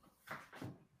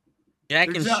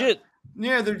 Jacking shit.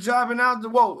 Yeah, they're jobbing out.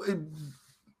 Well,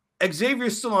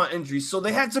 Xavier's still on injury, so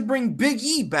they had to bring Big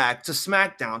E back to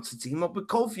SmackDown to team up with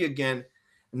Kofi again.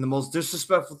 And the most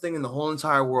disrespectful thing in the whole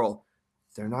entire world,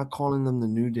 they're not calling them the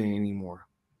New Day anymore.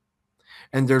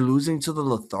 And they're losing to the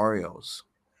Lotharios.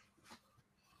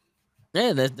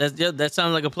 Yeah, that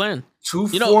sounds like a plan. Two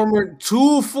former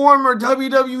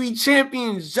WWE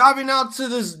champions jobbing out to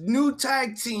this new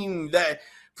tag team that,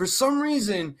 for some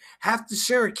reason, have to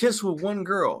share a kiss with one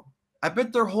girl. I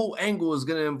bet their whole angle is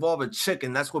going to involve a chick,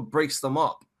 and that's what breaks them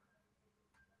up.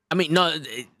 I mean, no,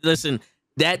 listen,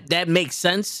 that makes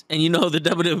sense, and the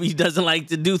WWE doesn't like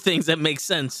to do things that make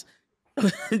sense.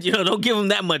 Don't give them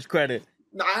that much credit.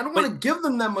 No, I don't want to give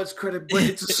them that much credit, but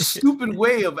it's a stupid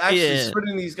way of actually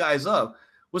splitting these guys up.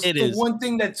 What's the one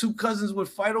thing that two cousins would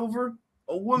fight over?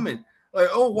 A woman. Like,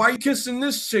 oh, why are you kissing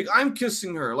this chick? I'm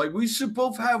kissing her. Like, we should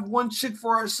both have one chick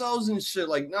for ourselves and shit.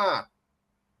 Like, nah,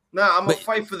 I'm gonna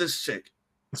fight for this chick.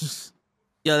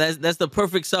 Yeah, that's the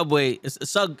perfect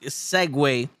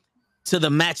segue to the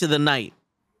match of the night: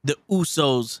 the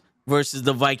Usos versus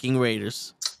the Viking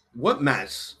Raiders. What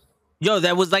match? Yo,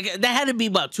 that had to be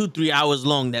about 2-3 hours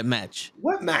long. That match.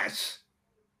 What match?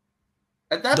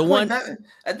 At that point,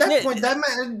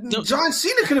 John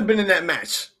Cena could have been in that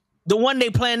match. The one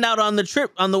they planned out on the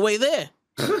trip on the way there.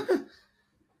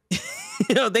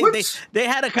 They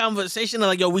had a conversation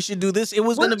like, yo, we should do this. It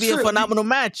was going to be a phenomenal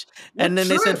match, and then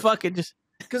they said, fuck it, just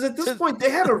because at this point they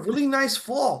had a really nice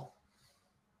fall.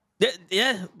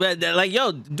 Yeah, but they're like,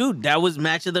 yo, dude, that was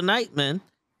match of the night, man.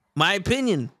 My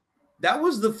opinion. That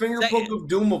was the finger poke of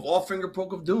doom of all finger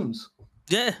poke of dooms.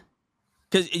 Yeah.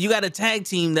 Because you got a tag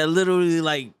team that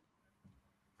literally,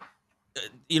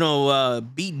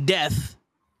 beat death.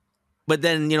 But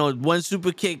then, one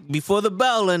super kick before the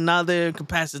bell, and now they're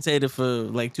incapacitated for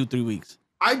 2-3 weeks.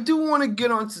 I do want to get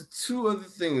onto two other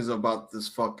things about this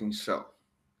fucking show.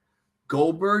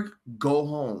 Goldberg, go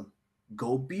home.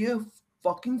 Go be a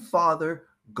fucking father.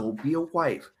 Go be a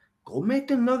wife. Go make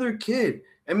another kid.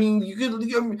 I mean, you could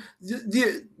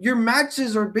your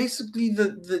matches are basically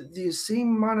the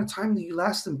same amount of time that you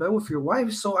last in bed with your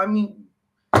wife. So I mean,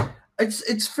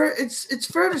 it's fair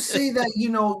to say that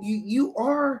you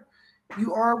are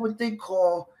what they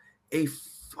call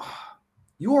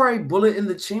you are a bullet in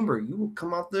the chamber. You will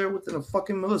come out there within a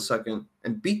fucking millisecond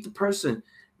and beat the person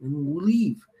and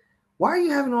leave. Why are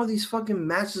you having all these fucking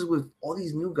matches with all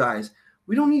these new guys?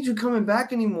 We don't need you coming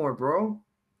back anymore, bro.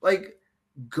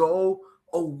 Go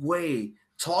away.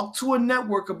 Talk to a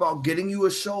network about getting you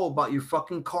a show about your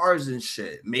fucking cars and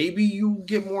shit. Maybe you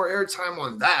get more airtime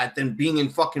on that than being in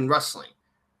fucking wrestling.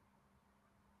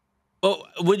 Oh,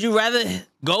 would you rather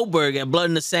Goldberg at Blood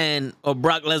in the Sand or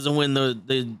Brock Lesnar win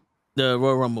the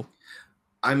Royal Rumble?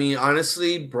 I mean,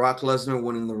 honestly, Brock Lesnar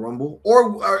winning the Rumble,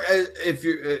 or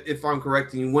if I'm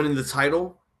correct, you winning the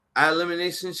title at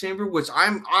Elimination Chamber, which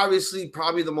I'm obviously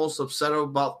probably the most upset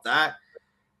about that,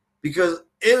 because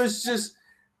it was just,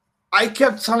 I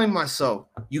kept telling myself,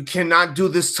 you cannot do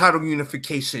this title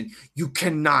unification. You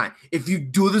cannot. If you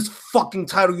do this fucking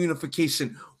title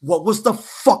unification, what was the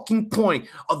fucking point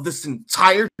of this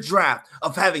entire draft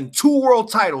of having 2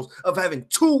 world titles, of having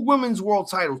 2 women's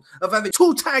world titles, of having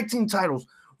 2 tag team titles?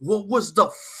 What was the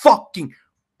fucking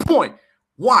point?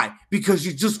 Why? Because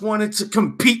you just wanted to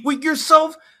compete with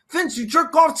yourself? Vince, you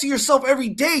jerk off to yourself every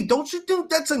day. Don't you think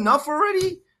that's enough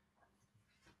already?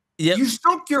 Yep. You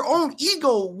stroke your own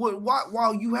ego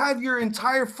while you have your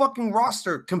entire fucking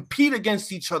roster compete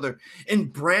against each other in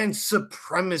brand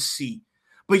supremacy.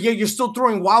 But yeah, you're still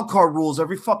throwing wildcard rules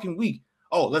every fucking week.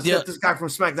 Oh, let's get this guy from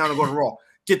SmackDown to go to Raw.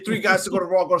 Get 3 guys to go to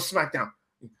Raw, go to SmackDown.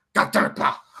 God damn it,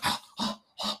 pal.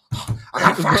 I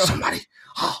gotta fire somebody.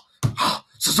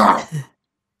 Cesaro.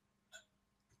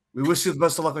 We wish you the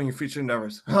best of luck on your future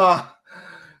endeavors.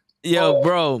 Yo,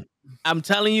 bro. I'm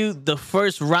telling you, the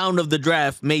first round of the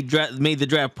draft made the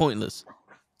draft pointless.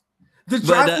 The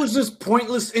draft was just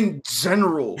pointless in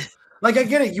general. I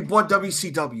get it. You bought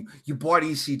WCW. You bought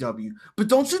ECW. But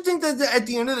don't you think that at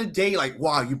the end of the day,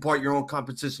 wow, you bought your own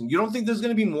competition? You don't think there's going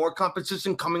to be more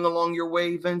competition coming along your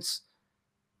way, Vince?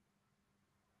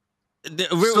 The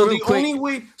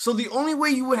only way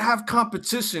you would have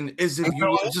competition is if you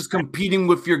were just competing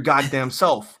with your goddamn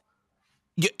self.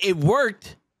 It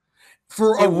worked.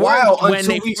 For a while when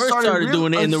they first started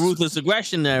doing it in the Ruthless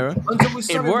Aggression era. Until we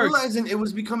started realizing it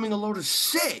was becoming a load of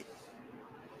shit.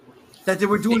 That they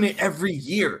were doing it every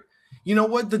year. You know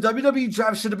what? The WWE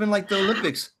draft should have been like the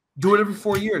Olympics. Do it every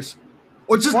 4 years.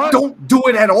 Or just don't do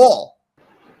it at all.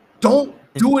 Don't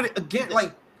do it again.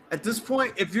 At this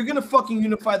point, if you're gonna fucking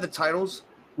unify the titles,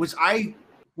 which I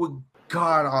would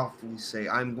god awfully say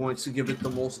I'm going to give it the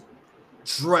most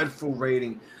dreadful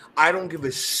rating. I don't give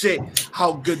a shit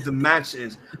how good the match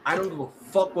is. I don't give a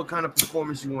fuck what kind of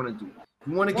performance you want to do.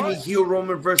 You want to give me heel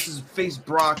Roman versus face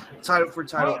Brock, title for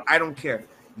title, I don't care.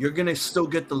 You're gonna still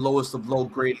get the lowest of low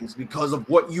gradings because of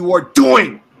what you are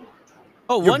doing.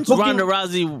 Oh, once Ronda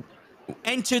Rousey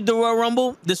entered the Royal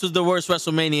Rumble, this was the worst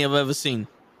WrestleMania I've ever seen.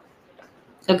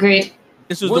 Agreed.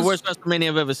 This was the worst WrestleMania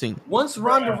I've ever seen. Once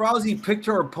Ronda Rousey picked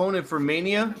her opponent for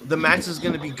Mania, the match is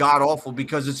going to be god awful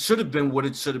because it should have been what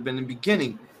it should have been in the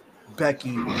beginning,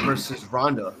 Becky versus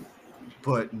Ronda.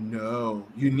 But no,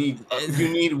 you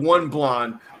need one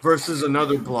blonde versus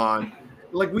another blonde.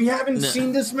 Like we haven't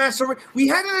seen this match. We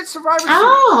had it at Survivor Series.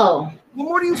 Oh, what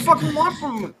more do you fucking want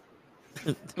from me?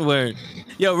 Word.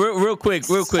 Yo, real quick,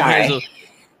 Hazel.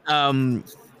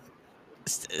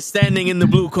 Standing in the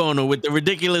blue corner with the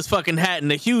ridiculous fucking hat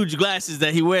and the huge glasses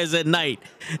that he wears at night.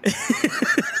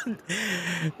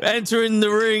 Entering the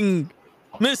ring,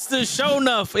 Mr.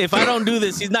 Shownuff. If I don't do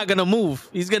this, he's not gonna move.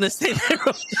 He's gonna stay there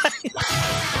all night.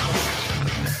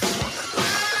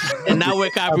 And now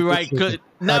we're copyright.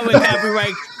 Now we're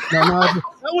copyright. Wow!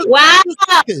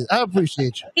 I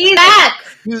appreciate you. He's back.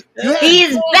 He's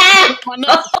back.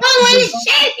 Holy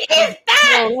shit! He's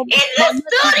back in the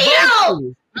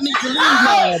studio. I need to leave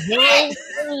now,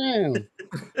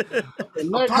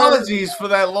 bro. Apologies for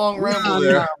that long ramble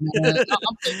there. I'm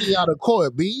taking you out of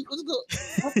court, B. Let's go.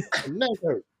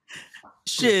 Never.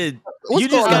 Shit, you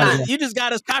just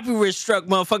got us copyright struck,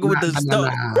 motherfucker, with the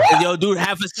stuff. Yo, dude,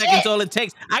 half a second's all it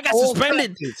takes. I got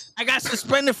suspended. I got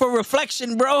suspended for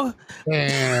reflection, bro.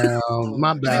 Damn,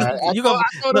 my bad. I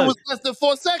thought it was less than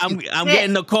 4 seconds. I'm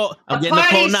getting the call. I'm getting the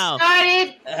call now.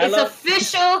 Started. It's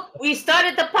official. We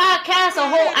started the podcast a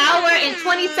whole hour and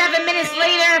 27 minutes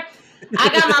later. I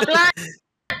got my blind.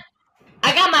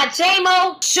 I got my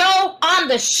JMO show on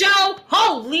the show.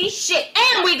 Holy shit.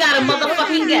 And we got a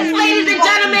motherfucking guest. Ladies and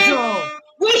gentlemen,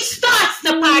 we start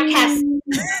the podcast.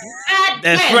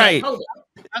 That's right.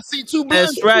 I see two.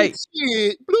 That's right.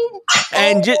 Shit.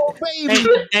 And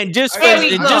just for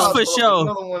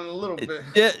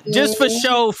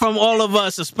show from all of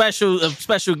us, a special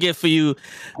gift for you.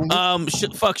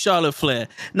 Fuck Charlotte Flair.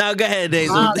 Now go ahead,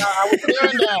 Hazel. I was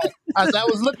hearing that. As I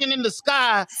was looking in the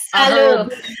sky, I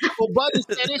heard Buddy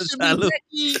said it should be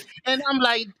Becky, and I'm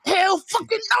like, hell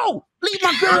fucking no! Leave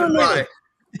my girl in there.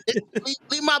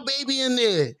 Leave my baby in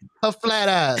there. Her flat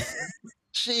ass.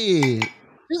 Shit.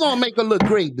 She's gonna make her look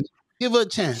great. Give her a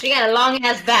chance. She got a long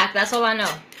ass back. That's all I know.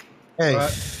 Hey,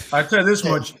 I tell you this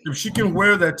much: if she can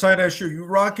wear that tight ass shirt you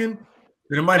rocking,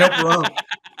 then it might help her out.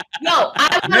 No,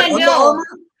 I want to know.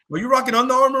 Are you rocking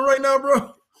Under Armour right now,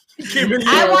 bro?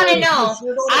 I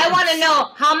want to know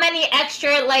how many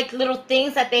extra like little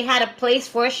things that they had a place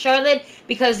for Charlotte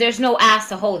because there's no ass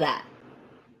to hold that.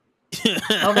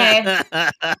 Okay.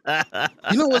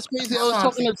 You know what's crazy? I was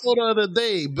talking to Toto the other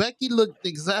day. Becky looked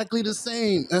exactly the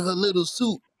same in her little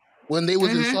suit when they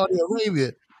was in Saudi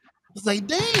Arabia. It's like,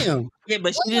 damn. Yeah,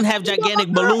 but she didn't have gigantic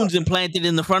balloons implanted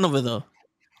in the front of her though.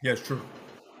 Yeah, it's true.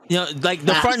 You know, like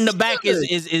the front and the back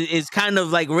is kind of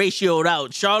like ratioed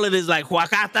out. Charlotte is like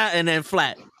huacata and then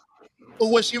flat. But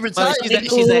when she retired,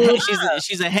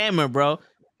 she's a hammer, bro.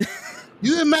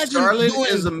 You imagine Charlotte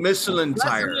is a Michelin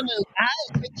tire.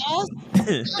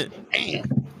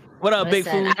 What up, Big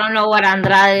Food? I don't know what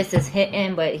Andrade is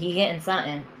hitting, but he hitting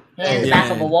something. He hitting the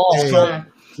back of a wall.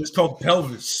 It's called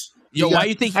pelvis. Yo, why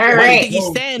you think he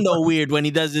stand though weird when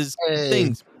he does his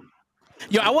things?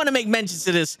 Yo, I want to make mention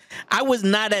to this. I was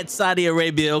not at Saudi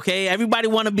Arabia, okay? Everybody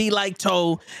want to be like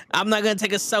Toe. I'm not going to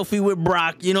take a selfie with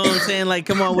Brock. You know what I'm saying? Like,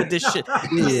 come on with this shit.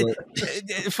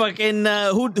 Fucking,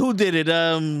 who did it?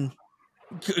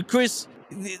 Chris,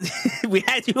 we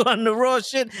had you on the Raw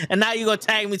shit, and now you're going to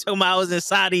tag me talking about I was in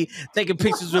Saudi taking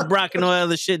pictures with Brock and all that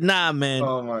other shit. Nah, man.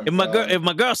 Oh if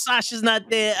my girl Sasha's not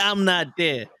there, I'm not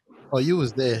there. Oh, you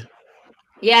was there.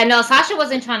 Yeah, no, Sasha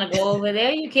wasn't trying to go over there.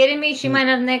 Are you kidding me? She might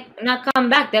have not come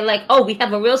back. They're like, oh, we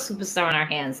have a real superstar on our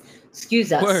hands.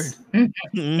 Excuse us. Word.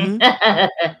 Didn't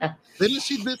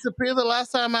she disappear the last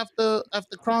time after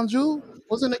Crown Jewel?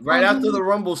 Wasn't it right after the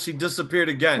Rumble? She disappeared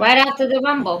again. Right after the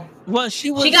Rumble. Well, she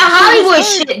got Hollywood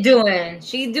shit doing.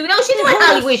 She's doing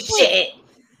Hollywood shit.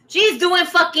 She's doing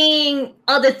fucking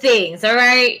other things. All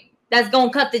right, that's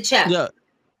gonna cut the check. Yeah,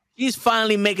 she's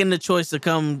finally making the choice to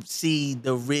come see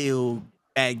the real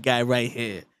bad guy right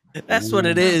here. That's what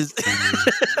it is.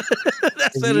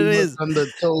 That's what it is. Under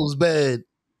Toe's bed.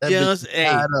 You know,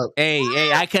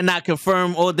 hey, I cannot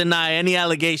confirm or deny any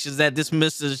allegations that this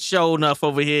Mr. Show Enough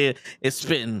over here is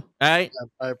spitting. All right?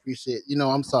 I appreciate it. You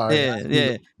know, I'm sorry.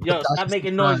 Yeah. Yo, stop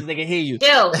making noises. They can hear you.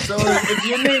 Yo. So if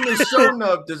your name is Show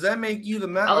Enough, does that make you the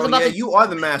master? Oh, yeah, you are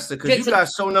the master because you got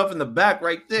Show Enough in the back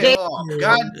right there. Oh,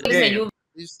 God damn.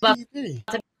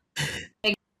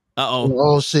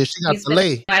 Oh, shit. She got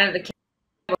delay.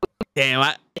 Damn,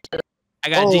 I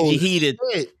got Gigi heated.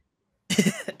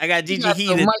 I got Gigi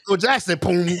heated. Michael Jackson.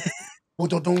 Boom.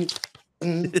 Boom.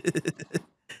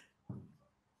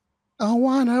 I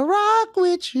wanna rock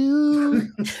with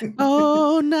you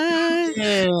all night.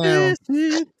 Damn. This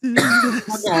is the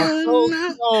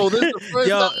first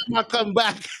time I come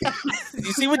back.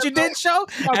 You see what you did, Show?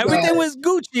 Everything was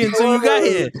Gucci until you got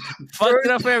here. Fucked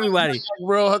it up for everybody.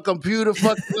 Bro, her computer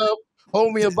fucked up.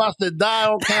 Homie about to die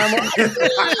on camera.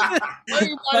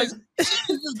 Everybody's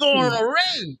just going on a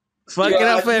rain. Fuck it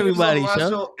up for everybody,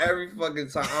 Show. Every fucking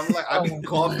time. I'm like, I be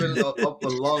coughing up a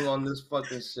lung on this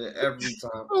fucking shit every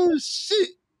time. Oh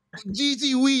shit.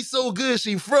 Gigi weed so good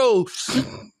she froze.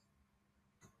 Staying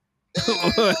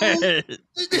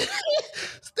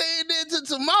there till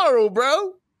tomorrow,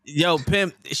 bro. Yo,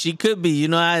 pimp, she could be. You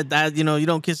know, I you know, you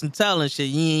don't kiss and tell and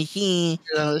shit. Don't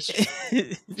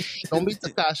be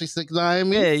Tekashi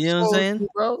 6ix9ine. Yeah, you know what I'm saying,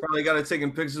 bro. Probably got her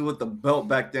taking pictures with the belt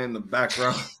back there in the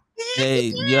background.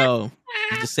 Hey, yo,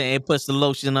 just saying, it puts the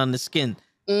lotion on the skin.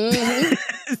 Mm-hmm.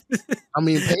 I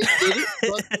mean,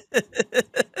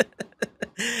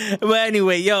 but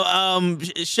anyway, yo,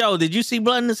 Show, did you see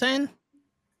blood in his hand?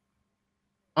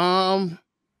 Do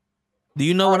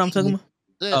you know what I'm talking about?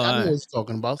 Yeah, I know what he's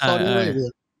talking about. Saudi Arabia.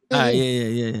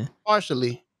 Yeah.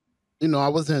 Partially. You know, I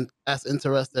wasn't as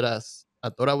interested as I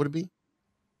thought I would be.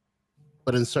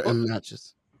 But in certain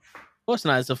matches. Of course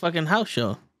not. It's a fucking house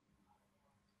show.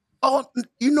 Oh,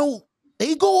 you know,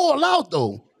 they go all out,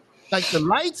 though. Like the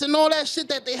lights and all that shit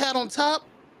that they had on top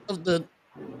of the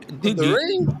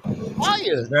ring.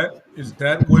 Fire. Is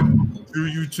that what drew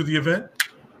you to the event?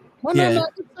 No.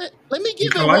 Let me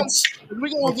give it lights. We're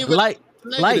going to give it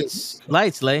lights,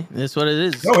 Lay. That's what it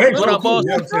is. Oh, hey, what up, boss?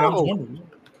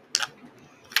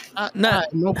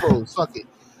 No pros. Fuck it.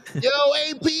 Yo,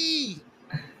 AP.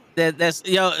 That's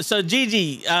yo. So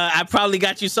Gigi, I probably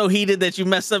got you so heated that you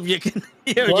messed up your connection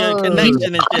and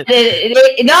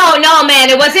shit. No, man,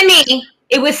 it wasn't me.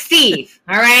 It was Steve.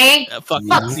 All right. Fuck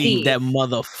Steve, that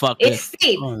motherfucker. It's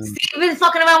Steve. Steve been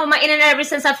fucking around with my internet ever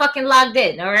since I fucking logged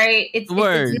in. All right. It's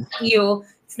not you.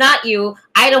 It's not you.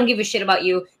 I don't give a shit about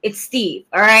you. It's Steve.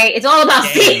 All right. It's all about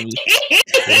Steve.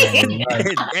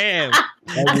 Damn.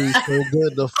 That was so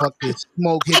good. The fucking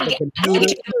smoke hit the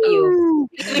computer.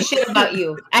 I give a shit about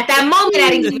you. At that moment, I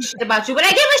didn't give a shit about you, but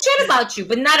I give a shit about you,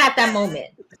 but not at that moment.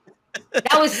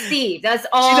 That was Steve. That's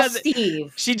all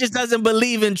Steve. She just doesn't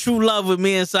believe in true love with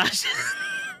me and Sasha.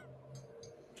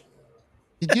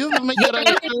 Did you ever make that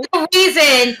the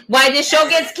reason why this show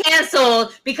gets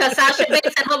canceled because Sasha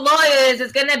Banks and her lawyers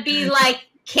is gonna be like,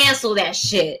 cancel that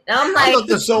shit. And I'm like, I thought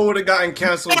the show would have gotten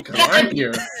canceled because I'm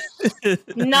here.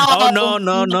 No. Oh,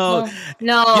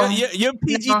 no. You're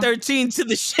PG-13 to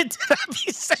the shit that I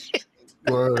be saying.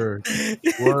 Word.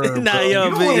 Nah, yo, you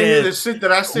don't want to hear the shit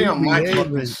that I say on my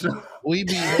fucking show. We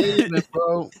be hating,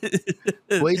 bro.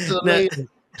 Wait till later.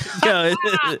 Yo,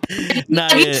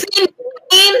 Have you seen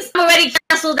games already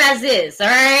canceled as is? All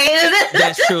right,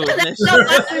 that's true. That's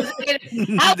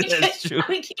true. Are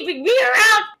we keeping me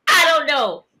around? I don't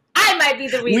know. I might be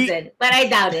the reason, but I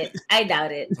doubt it.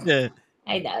 Yeah.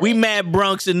 I doubt we it. mad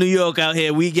Bronx in New York out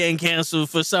here. We getting canceled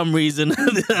for some reason.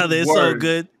 They're so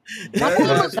good.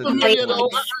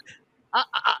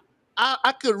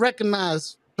 I could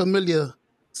recognize familiar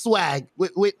swag.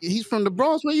 He's from the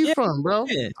Bronx. Where you from, bro?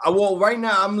 Yeah. Well, right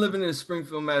now I'm living in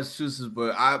Springfield, Massachusetts,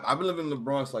 but I've been living in the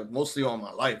Bronx like mostly all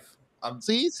my life.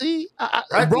 See,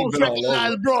 Bronx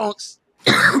recognize Bronx.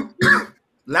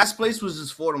 Last place was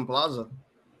just Fordham Plaza.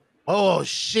 Oh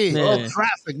shit! Yeah. Oh,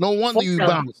 traffic. No wonder you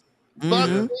bounced. Fuck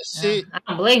this shit. I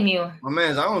don't blame you. My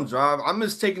man, I don't drive. I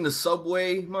miss taking the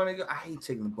subway, my nigga. I hate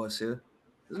taking the bus here.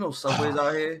 There's no subways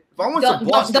out here. If I went to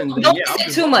Boston, don't miss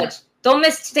it too much. Don't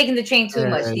miss taking the train too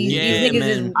much. These niggas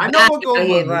is. I know what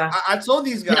going on. I told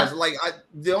these guys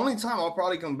the only time I'll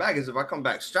probably come back is if I come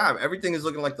back strapped. Everything is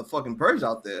looking like the fucking purge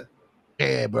out there.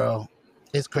 Yeah, bro,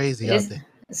 it's crazy out there.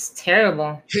 It's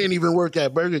terrible. Can't even work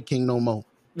at Burger King no more.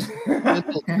 TikTok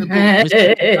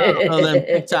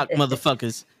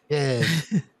motherfuckers. Yeah.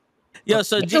 Yo,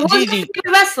 so who's your Gigi, favorite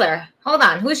wrestler? Hold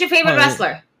on. Who's your favorite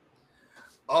wrestler?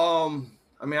 I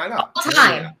mean, I got all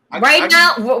time.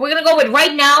 Now, we're gonna go with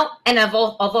right now and of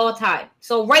all time.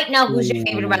 So right now, who's your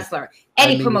favorite wrestler?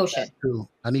 Any promotion.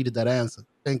 I needed that answer.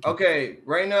 Thank you. Okay,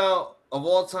 right now of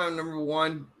all time, number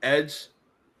 1, Edge,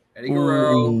 Eddie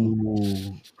Guerrero,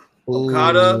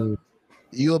 Okada.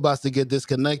 You about to get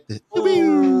disconnected.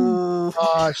 Ooh.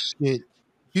 Oh shit!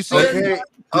 You see Okay. it?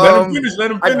 Let him finish.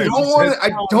 Let him I finish.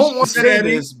 don't want to say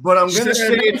Eddie. this, but I'm gonna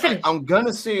say Eddie. it. I'm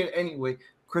gonna say it anyway.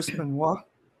 Chris Benoit.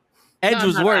 Edge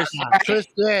was worse. Chris,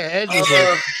 yeah, Edge was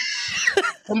worse.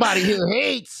 Somebody here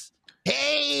hates.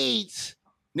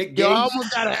 Nick Yo, I Gage.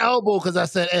 almost got an elbow because I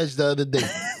said Edge the other day.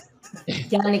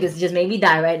 Y'all niggas just made me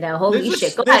die right now. Holy There's shit.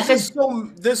 just- Go there's ahead. just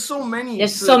there's so many.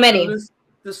 There's so many.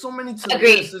 There's so many to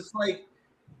Agreed. this. It's like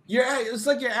it's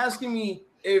like you're asking me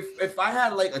if I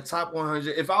had like a top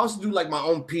 100, if I was to do like my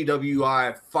own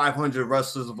PWI 500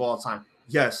 wrestlers of all time.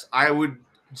 Yes, I would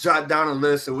jot down a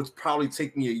list. It would probably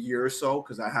take me a year or so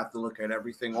because I have to look at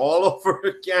everything all over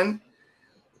again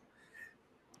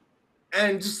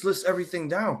and just list everything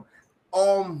down.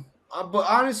 But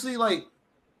honestly, like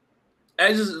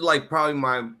Edge is like probably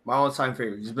my all-time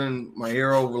favorite. He's been my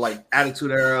hero over like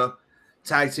Attitude Era,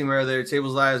 Tag Team Era, there,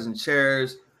 tables, ladders, and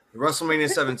chairs, the WrestleMania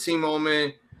 17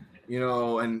 moment,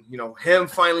 and him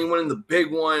finally winning the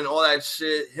big one, all that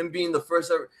shit. Him being the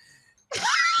first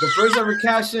ever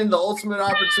cash in, the ultimate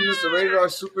opportunist, the rated R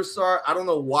superstar. I don't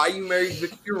know why you married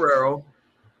Vicky Guerrero.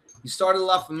 You started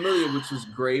La Familia, which was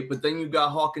great, but then you got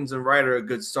Hawkins and Ryder a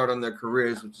good start on their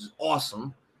careers, which is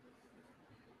awesome.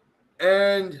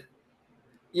 And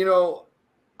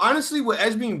honestly, with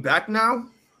Edge being back now,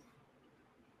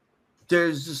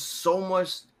 there's just so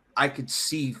much I could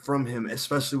see from him,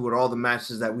 especially with all the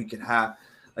matches that we could have.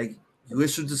 Like, you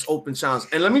issued this open challenge.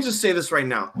 And let me just say this right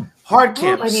now.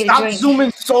 Hardcamp, stop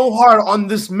zooming so hard on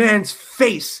this man's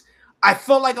face. I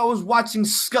felt like I was watching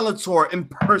Skeletor in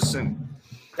person.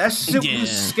 That shit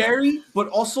was scary, but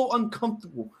also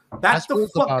uncomfortable. Back the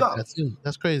fuck up.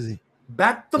 That's crazy.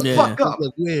 Back the fuck up.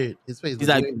 It weird. His face is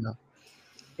like, weird now.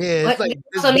 Yeah, but you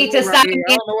also need to stop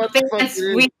fans'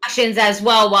 reactions as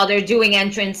well while they're doing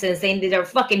entrances. They're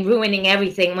fucking ruining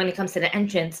everything when it comes to the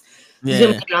entrance.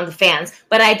 Zooming in on the fans.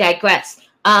 But I digress.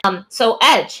 So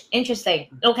Edge, interesting.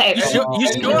 Okay. You sure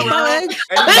about Edge?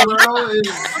 Eddie Guerrero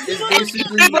is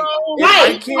basically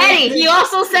right. Eddie. He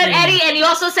also said Eddie, and he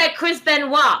also said Chris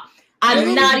Benoit.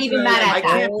 I'm not even mad at that.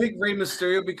 I can't pick Rey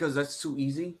Mysterio because that's too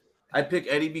easy. I pick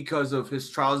Eddie because of his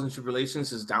trials and tribulations,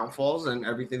 his downfalls, and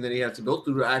everything that he had to go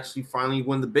through to actually finally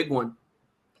win the big one.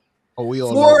 Oh, we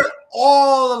all for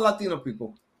all the Latino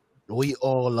people. We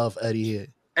all love Eddie here.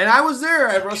 And I was there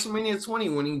at WrestleMania 20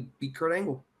 when he beat Kurt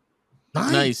Angle.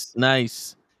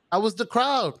 Nice. How was the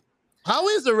crowd? How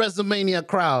is the WrestleMania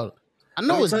crowd? I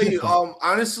know it's different.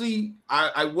 Honestly,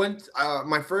 I went.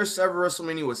 My first ever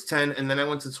WrestleMania was 10, and then I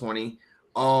went to 20.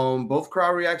 Both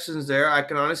crowd reactions there. I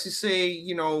can honestly say,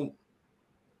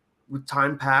 with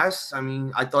time passed, I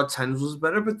mean, I thought 10 was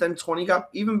better, but then 20 got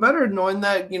even better, knowing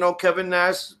that, Kevin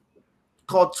Nash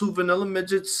called 2 vanilla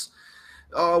midgets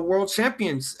world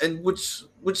champions, and which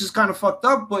is kind of fucked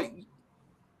up, but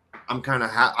I'm kind of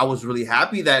I was really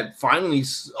happy that finally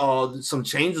some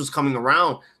change was coming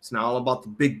around. It's now all about the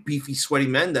big, beefy, sweaty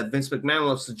men that Vince McMahon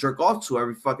loves to jerk off to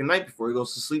every fucking night before he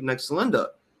goes to sleep next to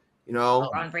Linda.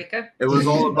 Ron Breaker. It was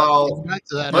all about.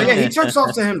 He jerks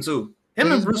off to him too.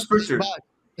 Him and Bruce Pritchard.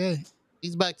 Yeah,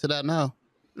 he's back to that now.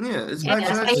 Yeah, it's back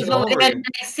to that.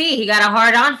 He got a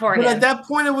hard on for him. But at that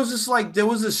point, it was just like there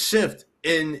was a shift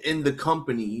in the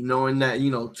company, knowing that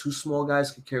 2 small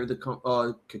guys could carry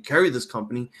this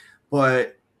company,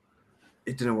 but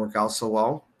it didn't work out so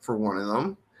well for one of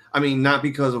them. I mean, not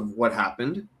because of what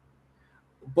happened,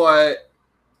 but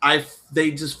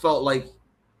they just felt like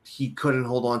he couldn't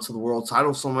hold on to the world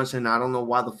title so much, and I don't know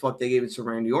why the fuck they gave it to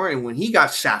Randy Orton when he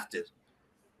got shafted.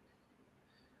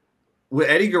 With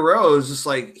Eddie Guerrero, it was just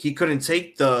like he couldn't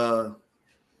take the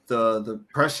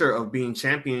pressure of being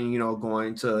champion,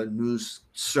 going to news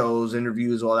shows,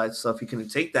 interviews, all that stuff. He couldn't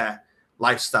take that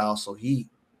lifestyle, so he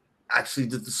actually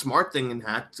did the smart thing and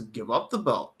had to give up the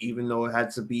belt, even though it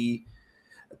had to be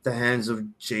at the hands of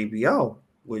JBL,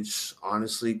 which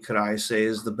honestly, could I say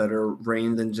is the better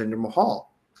reign than Jinder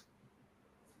Mahal.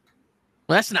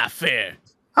 Well, that's not fair.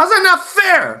 How's that not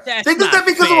fair? They did that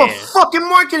because of a fucking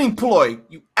marketing ploy.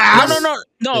 You ass.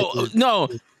 No.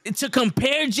 To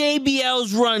compare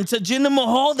JBL's run to Jinder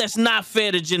Mahal, that's not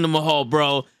fair to Jinder Mahal,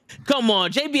 bro. Come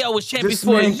on, JBL was champion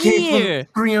for a year.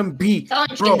 3MB.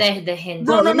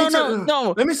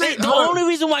 No. Let me say the only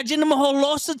reason why Jinder Mahal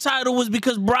lost the title was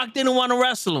because Brock didn't want to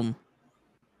wrestle him.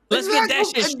 Let's get that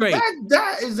shit straight.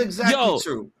 That is exactly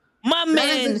true. My man, that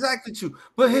is exactly true.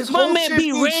 But his my whole man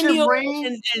beat Randy reign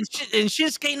and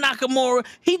Shinsuke Nakamura.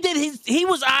 He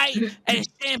was as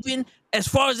champion, as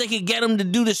far as they could get him to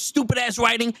do this stupid ass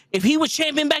writing, if he was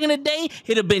champion back in the day,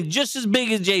 he'd have been just as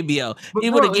big as JBL. But He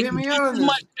would have given just as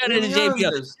much credit to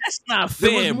JBL. That's not fair,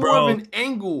 there was more bro. of an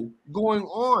angle going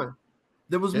on.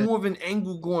 There was more of an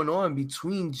angle going on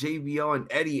between JBL and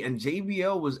Eddie, and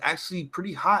JBL was actually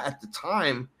pretty hot at the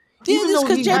time. Yeah, this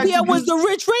because JBL was the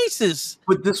rich racist.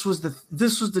 But this was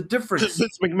the difference.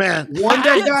 Vince McMahon. One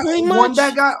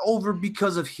that got over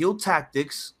because of heel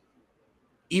tactics,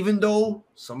 even though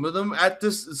some of them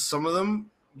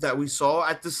that we saw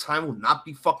at this time would not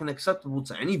be fucking acceptable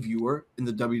to any viewer in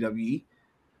the WWE,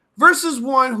 versus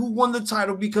one who won the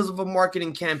title because of a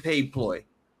marketing campaign ploy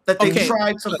that they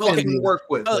tried to fucking work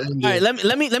with. All right, let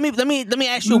me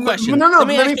ask you a question. No. Let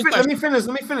me finish.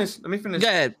 Go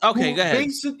ahead. Okay, go ahead.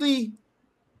 Basically,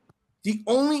 the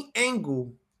only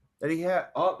angle that he had.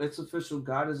 Oh, it's official.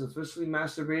 God is officially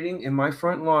masturbating in my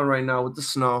front lawn right now with the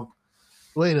snow.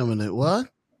 Wait a minute. What?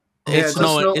 It's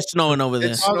snowing. It's snowing over there.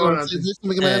 Vince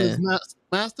McMahon is not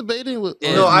masturbating with.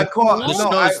 No, I caught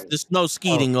the snow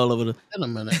skeeting all over the. Wait a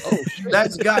minute. Oh shit.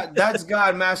 That's God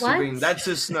masturbating. That's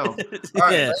his snow. All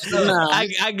right,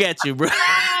 I get you, bro.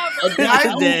 A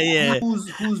guy whose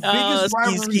biggest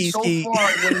rivalry so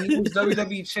far when he was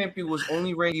WWE champion was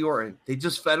only Randy Orton. They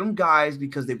just fed him guys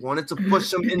because they wanted to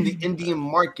push him in the Indian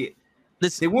market.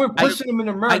 Listen, they weren't pushing him in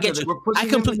America. They were pushing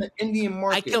him in the Indian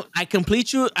market. I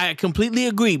completely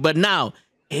agree. But now,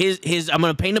 here's I'm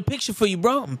gonna paint a picture for you,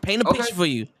 bro. I'm painting a picture for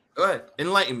you. Go ahead,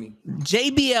 enlighten me.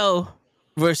 JBL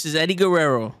versus Eddie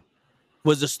Guerrero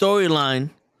was the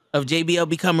storyline of JBL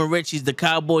becoming rich. He's the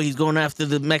cowboy. He's going after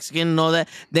the Mexican and all that.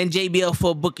 Then JBL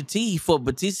fought Booker T. He fought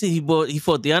Batista. He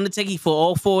fought The Undertaker. He fought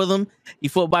all four of them. He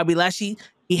fought Bobby Lashley.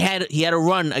 He had a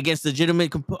run against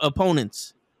legitimate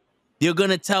opponents. You're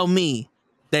gonna tell me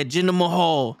that Jinder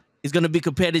Mahal is going to be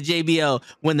compared to JBL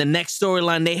when the next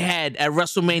storyline they had at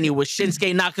WrestleMania was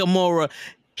Shinsuke Nakamura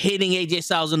hitting AJ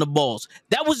Styles in the balls.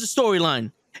 That was the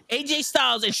storyline. AJ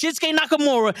Styles and Shinsuke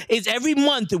Nakamura is every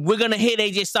month we're going to hit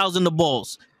AJ Styles in the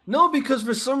balls. No, because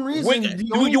for some reason,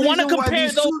 the only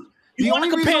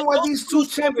reason why these two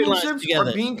championships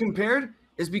are being compared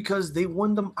is because they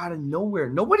won them out of nowhere.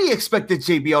 Nobody expected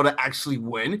JBL to actually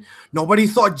win. Nobody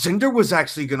thought Jinder was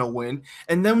actually going to win.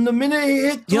 And then the minute he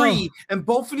hit 3 and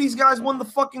both of these guys won the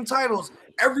fucking titles,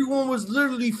 everyone was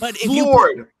literally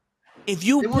floored. If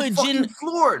you put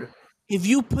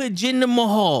Jinder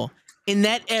Mahal in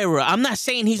that era, I'm not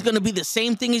saying he's going to be the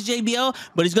same thing as JBL,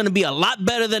 but he's going to be a lot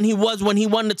better than he was when he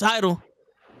won the title.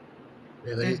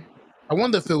 Really? I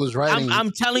wonder if it was writing.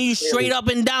 I'm telling you straight up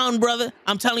and down, brother.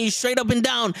 I'm telling you straight up and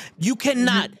down. You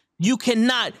cannot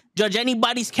judge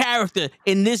anybody's character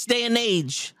in this day and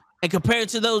age and compare it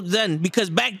to those then,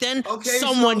 because back then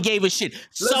someone gave a shit.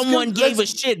 Someone gave a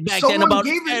shit back then about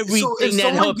everything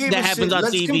that happens on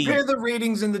TV. Let's compare the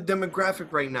ratings and the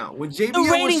demographic right now. When JBL the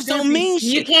ratings don't mean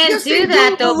shit. You can't do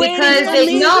that though, because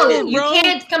you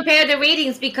can't compare the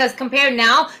ratings, because compared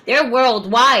now, they're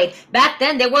worldwide. Back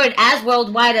then, they weren't as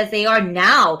worldwide as they are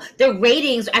now. The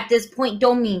ratings at this point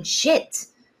don't mean shit.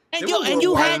 And you had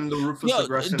you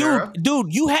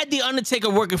had The Undertaker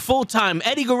working full time,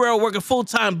 Eddie Guerrero working full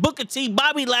time, Booker T,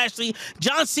 Bobby Lashley,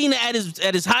 John Cena at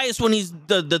his highest when he's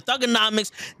the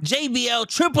Thugonomics, JBL,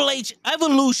 Triple H,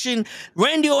 Evolution,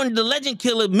 Randy Orton, the Legend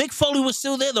Killer, Mick Foley was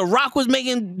still there, The Rock was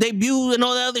making debut and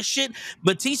all that other shit.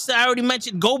 Batista, I already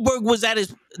mentioned. Goldberg was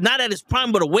not at his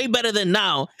prime, but way better than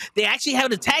now. They actually have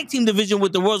the tag team division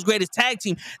with the world's greatest tag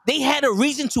team. They had a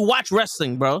reason to watch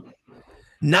wrestling, bro.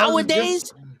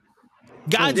 Nowadays,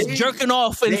 God's jerking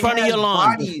off in front of your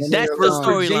lawn. That's the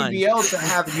storyline. JBL to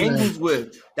have angles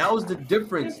with. That was the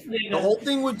difference. The whole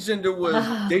thing with Jinder was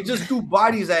they just threw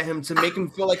bodies at him to make him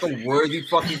feel like a worthy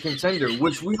fucking contender,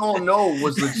 which we all know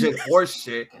was legit horse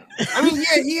shit. I mean,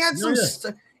 yeah,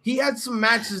 he had some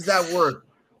matches that were,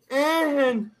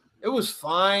 and it was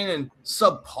fine and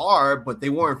subpar, but they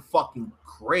weren't fucking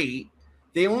great.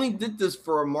 They only did this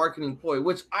for a marketing ploy,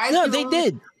 which they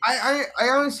did. I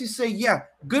honestly say, yeah,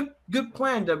 good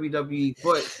plan, WWE,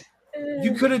 but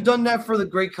you could have done that for the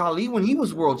Great Khali when he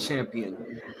was world champion.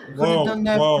 You could have done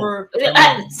that for.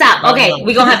 Stop. Okay,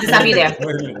 we're gonna have to stop you there,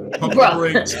 bro.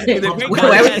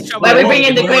 Why we bring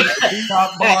in the Great?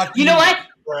 You know what?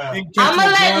 I'm gonna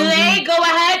let Lay go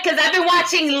ahead because I've been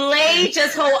watching Lay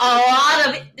just hold a lot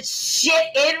of shit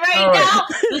in right now.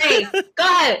 Lay, go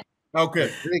ahead.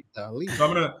 Okay, so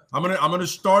I'm gonna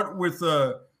start with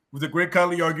the Great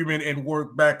Khali argument and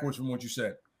work backwards from what you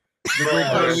said. The Great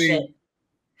Khali,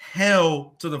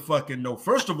 hell to the fucking no.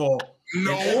 First of all, in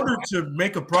order to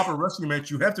make a proper wrestling match,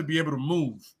 you have to be able to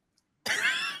move.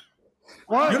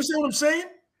 What? You understand what I'm saying?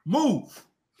 Move.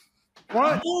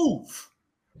 What? Move.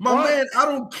 My man, I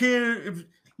don't care if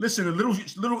listen, a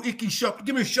little icky shuffle.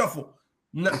 Give me a shuffle.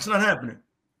 No, it's not happening.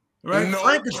 Right? No.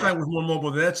 Frankenstein was more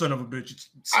mobile than that son of a bitch.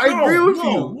 I agree with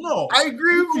you. No, I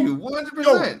agree with you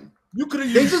 100%. You could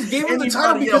have. They just gave him the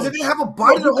title because they didn't have a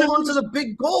body to hold on to the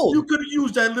big gold. You could have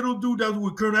used that little dude that was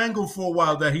with Kurt Angle for a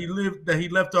while. That he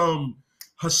left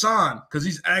Hassan because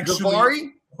he's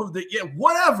actually yeah,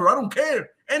 whatever. I don't care.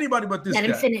 Anybody but this guy. Let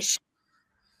him finish.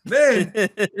 Then,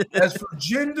 as for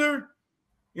gender,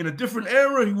 in a different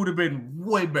era, he would have been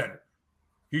way better.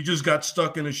 He just got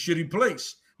stuck in a shitty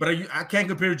place. But I can't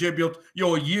compare JBL,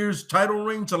 a year's title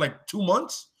reign to like 2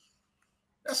 months.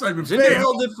 That's not even fair. Jinder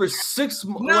held it for 6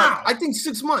 months. Like, I think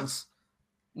 6 months.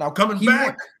 Now coming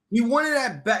back, he won it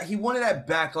at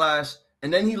Backlash,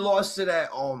 and then he lost it at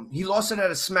a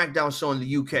SmackDown show in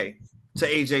the UK to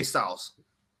AJ Styles.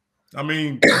 I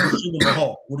mean,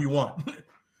 what do you want?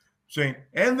 Saying,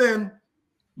 and then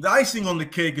the icing on the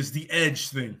cake is the Edge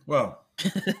thing. Well,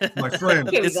 my friend,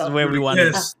 this is where we want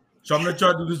to. So I'm gonna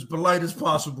try to do this as polite as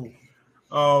possible.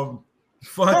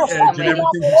 Fuck Edge and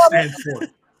everything he stands for.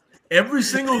 Every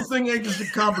single thing Edge has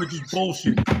accomplished is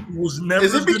bullshit. It was never.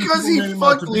 Is it because he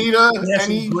fucked Lita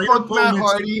and he fucked Matt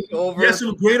Hardy over? He had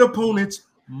some great opponents,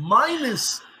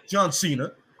 minus John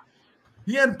Cena.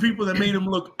 He had people that made him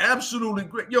look absolutely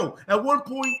great. Yo, at one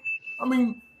point, I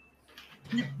mean,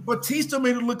 Batista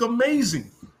made it look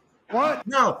amazing. What?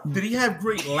 Now, did he have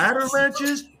great ladder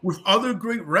matches with other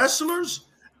great wrestlers?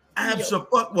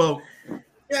 Absolutely. Well,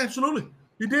 yeah, absolutely.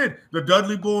 He did. The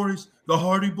Dudley Boys, the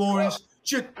Hardy Boys.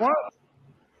 Shit. What?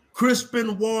 Chris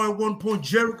Benoit at one point,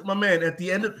 Jericho, my man,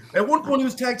 at one point he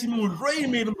was tag teaming with Ray,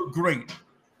 made him look great.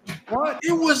 What?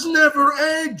 It was never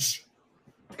Edge.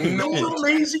 It was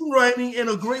amazing writing and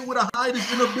a great way to hide his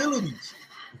inabilities.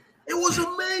 It was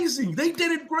amazing. They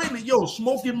did it greatly. Yo,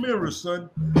 smoke and mirrors, son.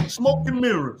 Smoke and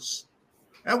mirrors.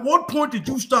 At what point did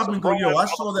you stop and go, yo, I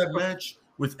saw that match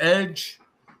with Edge.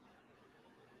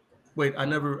 Wait, I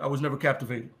was never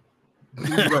captivated. When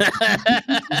they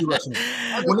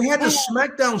had the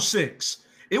SmackDown 6,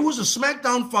 it was a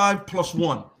SmackDown 5 plus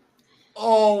 1.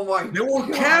 Oh my God. They were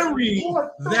carrying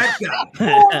that guy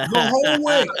the whole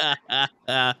way.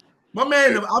 My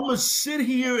man, I'm going to sit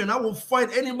here and I will fight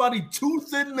anybody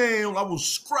tooth and nail. I will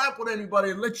scrap with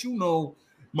anybody and let you know,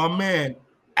 my man,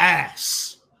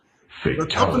 ass. The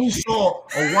company saw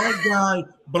a white guy,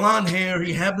 blonde hair,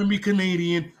 he happened to be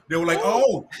Canadian. They were like,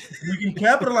 oh, we can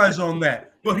capitalize on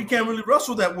that. But he can't really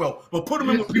wrestle that well. But put him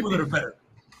in with people that are better.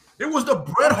 It was the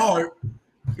Bret Hart.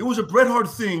 It was a Bret Hart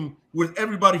thing with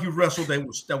everybody he wrestled that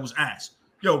was ass.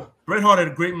 Yo, Bret Hart had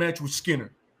a great match with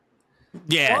Skinner.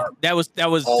 Yeah, that was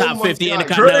top 50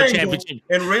 Intercontinental Championship.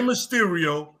 And Rey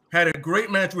Mysterio had a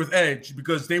great match with Edge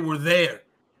because they were there.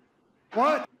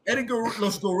 What?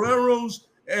 Los Guerreros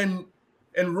and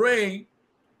Ray,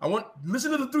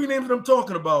 listen to the three names that I'm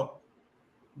talking about.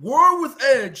 Were with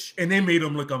Edge, and they made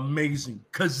them look amazing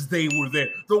because they were there.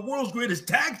 The world's greatest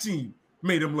tag team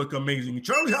made them look amazing. And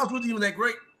Charlie House wasn't even that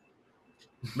great.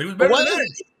 Maybe it was better than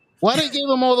Edge. Why they gave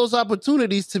him all those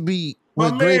opportunities to be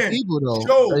with great people, though?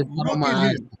 Joe, look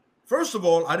at him. First of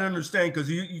all, I didn't understand because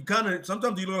you kind of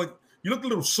sometimes you look a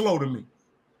little slow to me.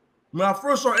 When I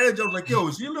first saw Edge, I was like, yo,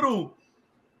 is he a little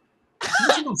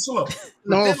slow?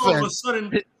 No then offense. all of a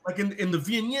sudden, like in the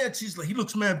vignettes, he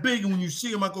looks mad big, and when you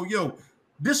see him, I go, yo,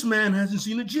 this man hasn't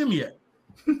seen a gym yet.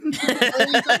 He's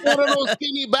like one of those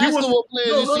skinny basketball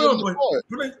players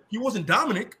but he wasn't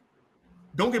Dominic.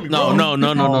 Don't get me wrong. No.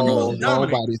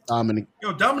 Nobody's Dominic.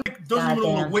 Yo, Dominic doesn't even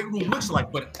know what weight room looks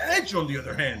like. But Edge, on the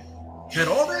other hand, had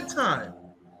all that time.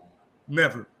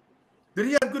 Never. Did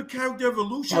he have good character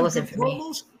evolution? That wasn't for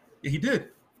me. Yeah, he did.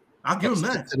 I'll give him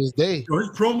that. To this day. So his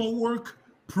promo work,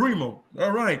 primo.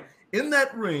 All right. In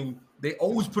that ring, they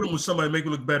always put him with somebody to make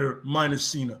him look better, minus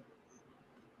Cena.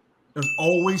 There's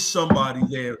always somebody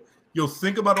there. Yo,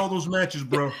 think about all those matches,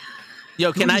 bro.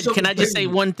 Yo, can I just say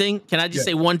one thing? Can I just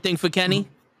say one thing for Kenny?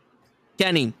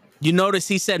 Kenny, you notice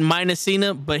he said minus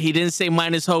Cena, but he didn't say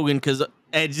minus Hogan because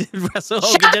Edge wrestled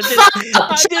Hogan. I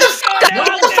just saw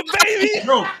that, baby.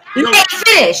 No,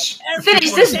 finish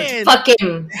this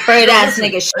fucking bird ass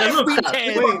nigga.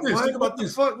 Think about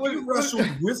this. We wrestled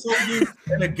with Hogan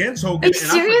and against Hogan. Are you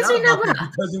serious or not?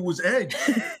 Because it was Edge.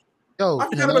 Yo, I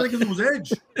forgot about it because it was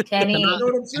Edge. Kenny, you know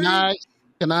what I'm saying?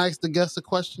 Can I ask the guest a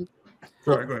question?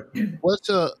 Sorry, go ahead.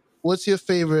 What's your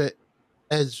favorite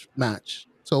Edge match?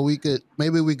 So we could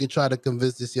try to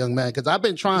convince this young man, because I've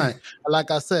been trying. Like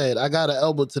I said, I got an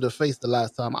elbow to the face the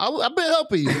last time. I've been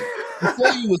helping you before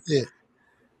you was here.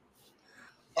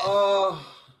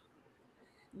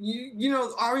 You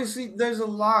know, obviously there's a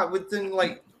lot within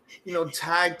like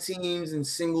tag teams and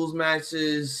singles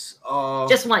matches.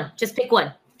 Just one. Just pick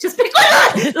one. Just pick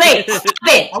one. Like, stop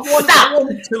it. I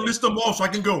want to list them all so I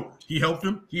can go. He helped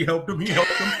him. He helped him. He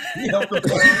helped him. He helped him.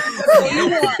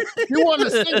 You want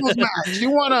a singles match?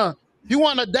 You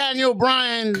want a Daniel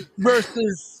Bryan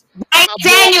versus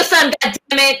Danielson? God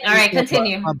damn it! All right,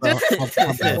 continue. I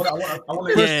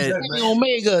want Kenny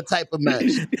Omega type of match.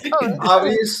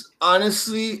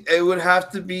 Honestly, it would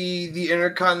have to be the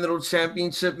Intercontinental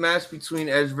Championship match between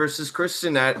Edge versus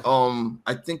Christian at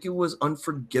I think it was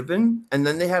Unforgiven, and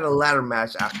then they had a ladder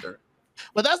match after.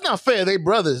 But that's not fair. They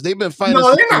brothers. They've been fighting.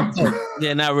 No, they're not.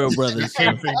 They're not real brothers.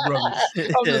 I'm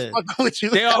just fucking with you.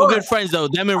 They're all good friends though.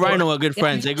 Them and Rhino are good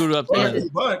friends. They grew up together.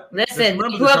 Listen,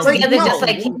 they grew up together just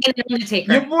like King and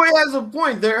Undertaker. Your boy has a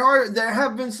point. There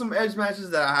have been some Edge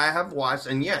matches that I have watched,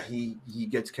 and yeah, he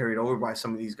gets carried over by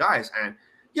some of these guys. And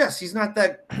yes, he's not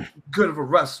that good of a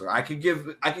wrestler. I could give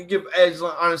Edge,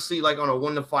 honestly, like on a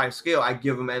 1 to 5 scale, I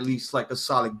give him at least like a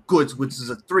solid goods, which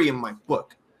is a 3 in my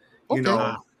book. But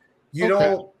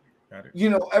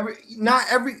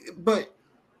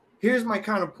here's my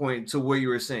counterpoint to what you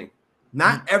were saying.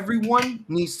 Not everyone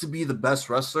needs to be the best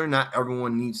wrestler. Not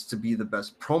everyone needs to be the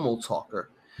best promo talker.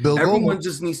 Everyone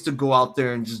just needs to go out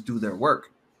there and just do their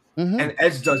work. And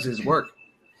Edge does his work.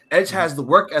 Edge has the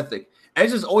work ethic.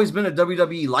 Edge has always been a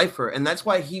WWE lifer, and that's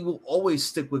why he will always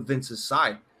stick with Vince's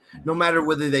side, no matter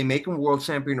whether they make him world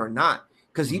champion or not.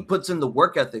 Because he puts in the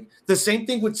work ethic. The same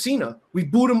thing with Cena. We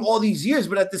booed him all these years,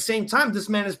 but at the same time, this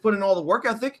man has put in all the work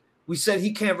ethic. We said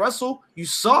he can't wrestle. You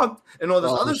sucked and all this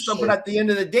other stuff. But at the end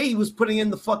of the day, he was putting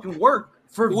in the fucking work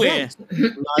for Vince.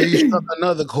 Now you struck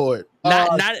another chord.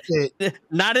 Not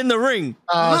in the ring.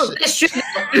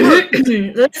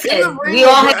 Listen, we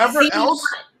all have else.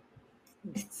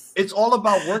 It's all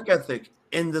about work ethic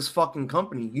in this fucking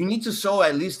company. You need to show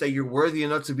at least that you're worthy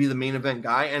enough to be the main event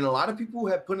guy. And a lot of people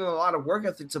have put in a lot of work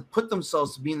ethic to put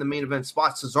themselves to be in the main event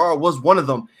spot. Cesaro was one of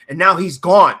them, and now he's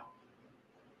gone.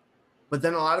 But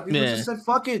then a lot of people just said,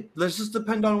 fuck it. Let's just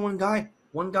depend on one guy.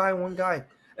 One guy.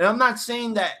 And I'm not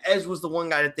saying that Edge was the one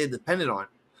guy that they depended on.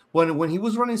 When he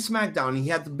was running SmackDown, he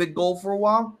had the big goal for a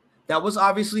while. That was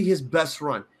obviously his best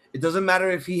run. It doesn't matter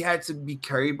if he had to be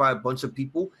carried by a bunch of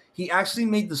people. He actually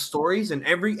made the stories and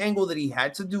every angle that he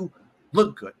had to do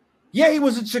look good. Yeah, he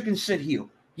was a chicken shit heel.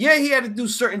 Yeah, he had to do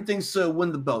certain things to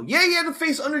win the belt. Yeah, he had to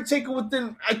face Undertaker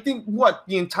within, I think,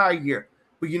 the entire year.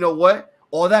 But you know what?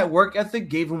 All that work ethic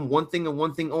gave him one thing and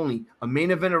one thing only: a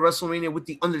main event of WrestleMania with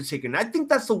the Undertaker. And I think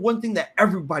that's the one thing that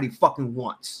everybody fucking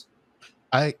wants.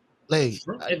 I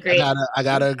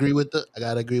gotta agree with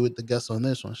the guest on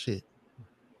this one. Shit,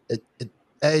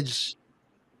 Edge.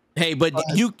 Hey, but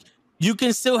you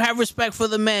can still have respect for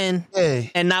the man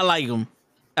and not like him.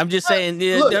 I'm just saying.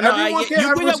 Look, everyone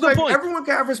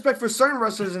can have respect for certain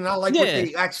wrestlers and not like what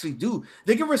they actually do.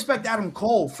 They can respect Adam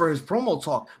Cole for his promo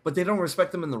talk, but they don't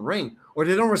respect him in the ring, or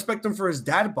they don't respect him for his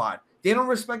dad bod. They don't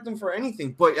respect him for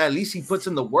anything, but at least he puts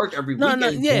in the work every week.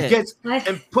 He gets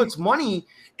and puts money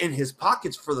in his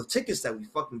pockets for the tickets that we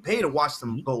fucking pay to watch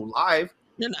them go live.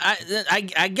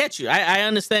 I get you. I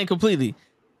understand completely,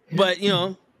 but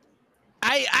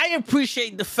I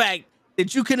appreciate the fact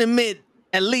that you can admit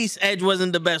at least Edge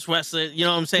wasn't the best wrestler. You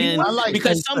know what I'm saying?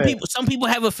 Because some people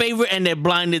have a favorite and they're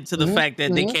blinded to the fact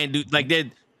that they can't do, like,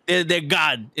 they're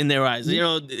God in their eyes.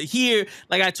 Here,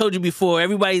 like I told you before,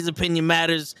 everybody's opinion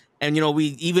matters, and we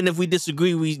even if we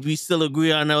disagree, we still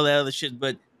agree on all that other shit.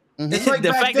 But it's like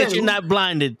the fact that you're not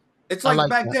blinded. It's like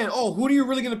back then. Oh, who are you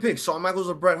really gonna pick? Shawn Michaels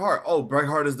or Bret Hart? Oh, Bret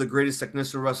Hart is the greatest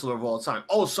technician wrestler of all time.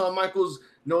 Oh, Shawn Michaels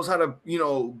knows how to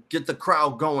get the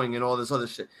crowd going and all this other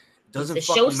shit. Doesn't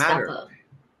fucking matter.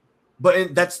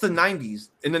 But that's the 90s.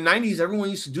 In the 90s,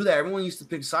 everyone used to do that. Everyone used to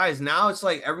pick sides. Now it's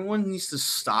like everyone needs to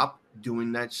stop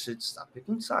doing that shit. Stop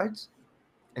picking sides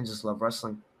and just love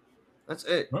wrestling. That's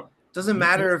it. Doesn't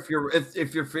matter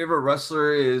if your favorite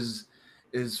wrestler is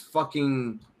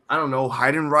fucking, I don't know,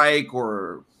 Heidenreich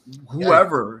or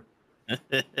whoever.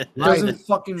 Doesn't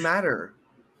fucking matter.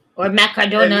 Or Matt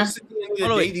Cardona.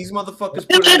 These motherfuckers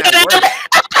put in that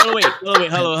work.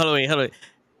 Hold on, wait.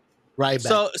 Right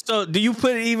back. So do you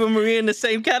put Eva Marie in the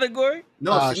same category?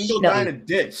 No, she can go down a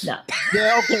ditch. No.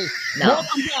 Yeah, okay. No.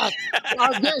 Welcome back.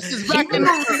 Our guest is back in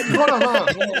Hold on.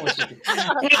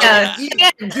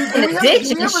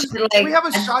 Do we have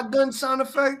a shotgun sound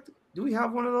effect? Do we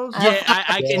have one of those? Yeah,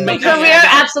 I can make career.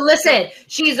 Absolutely. Listen,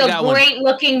 she's a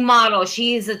great-looking model.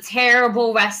 She's a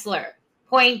terrible wrestler.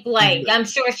 Point blank. I'm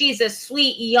sure she's a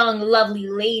sweet, young, lovely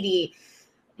lady,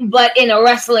 but in a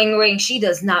wrestling ring, she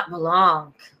does not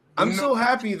belong. I'm so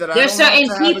happy that there's certain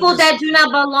people that do not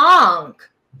belong,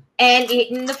 And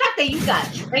the fact that you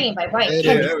got trained by Brian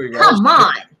Kendrick, go. come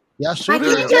on. Yeah, sure.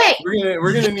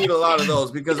 We're gonna need a lot of those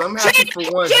because I'm happy for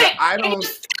once that I don't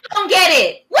get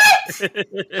it. What?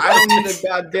 I don't need a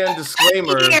goddamn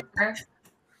disclaimer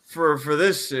for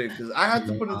this shit because I have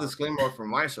to put a disclaimer for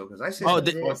my show because I say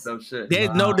fucked up shit. There's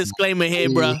no disclaimer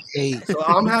here, bro. So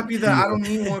I'm happy that I don't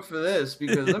need one for this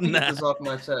because let me get this off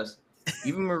my chest.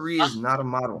 Eva Marie is not a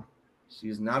model. She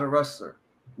is not a wrestler.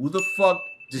 Who the fuck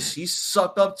did she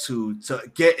suck up to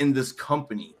get in this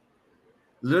company?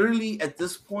 Literally, at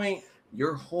this point,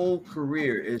 your whole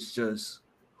career is just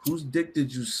whose dick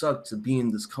did you suck to be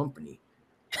in this company?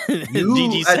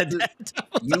 You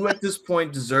at this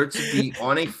point deserve to be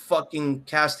on a fucking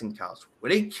casting couch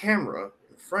with a camera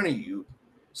in front of you,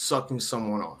 sucking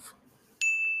someone off.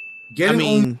 Get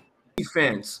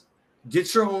fans.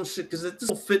 Get your own shit because this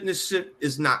whole fitness shit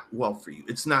is not well for you.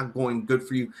 It's not going good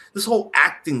for you. This whole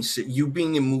acting shit, you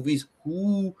being in movies.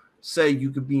 Who said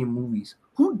you could be in movies?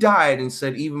 Who died and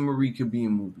said Eva Marie could be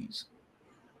in movies?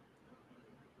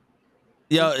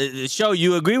 Yo, Show,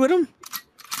 you agree with him?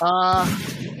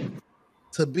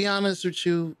 To be honest with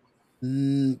you,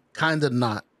 kind of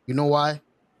not. You know why?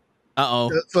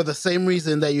 For the same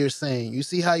reason that you're saying. You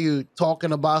see how you're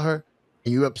talking about her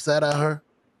and you're upset at her?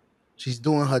 She's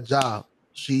doing her job.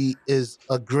 She is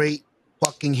a great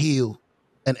fucking heel,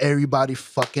 and everybody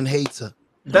fucking hates her.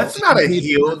 That's not a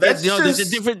heel. That's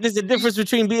just... There's a difference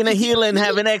between being a heel and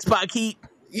having X-Pac heat.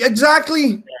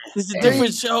 Exactly. There's a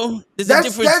difference, Show. There's a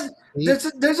difference.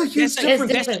 There's a huge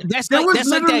difference. That's like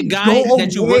that guy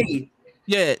that you work.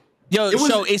 Yeah.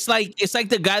 Show, it's like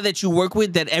the guy that you work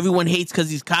with that everyone hates because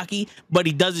he's cocky, but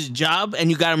he does his job, and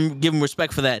you gotta give him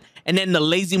respect for that. And then the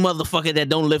lazy motherfucker that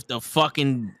don't lift a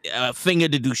fucking finger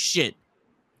to do shit.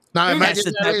 Now imagine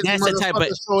that's the type of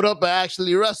showed up and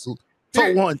actually wrestled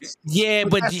for once. Yeah,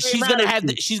 but she's gonna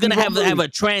have a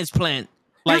transplant.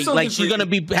 Like she's gonna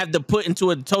have to put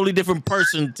into a totally different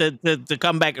person to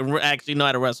come back and actually know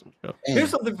how to wrestle.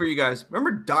 Here's something for you guys.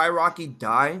 Remember Die Rocky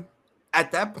Die?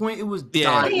 At that point, it was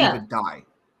die.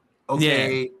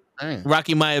 Okay. Yeah.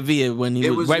 Rocky Maivia when he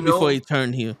was right before he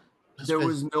turned heel. There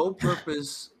was no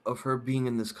purpose of her being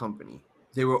in this company.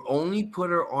 They were only put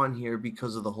her on here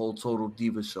because of the whole Total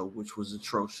Diva show, which was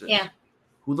atrocious. Yeah.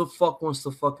 Who the fuck wants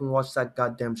to fucking watch that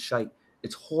goddamn shite?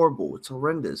 It's horrible. It's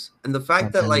horrendous. And the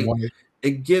fact that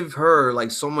it give her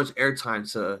so much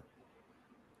airtime to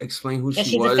explain who she was.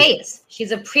 She's a face.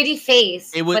 She's a pretty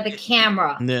face with a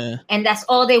camera. Yeah. And that's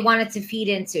all they wanted to feed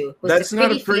into. That's the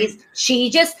not a pretty face. She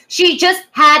just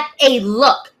had a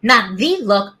look. Not the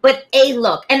look, but a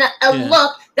look. And a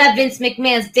look that Vince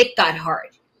McMahon's dick got hard.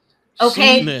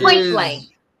 Okay? Point blank.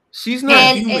 She's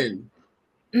not human.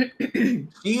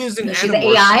 She is an animal. She's an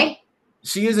AI?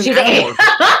 She is an animal.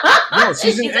 No,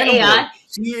 she's an animal. AI?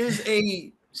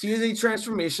 She is a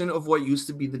transformation of what used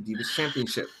to be the Divas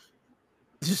Championship.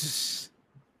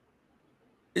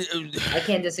 I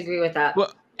can't disagree with that.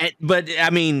 Well, but I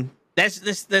mean,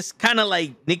 that's kind of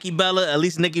like Nikki Bella. At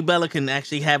least Nikki Bella can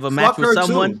actually have a match with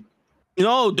someone. Too. You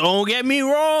know, don't get me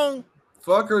wrong.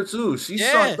 Fuck her too. She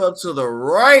sucked up to the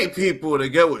right people to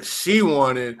get what she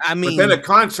wanted. I mean, but then a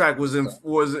contract was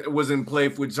in play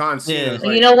with John Cena.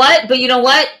 Yeah. You know what? But you know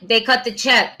what? They cut the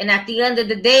check, and at the end of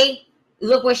the day,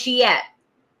 look where she at.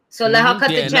 So let her cut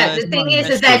the check. The thing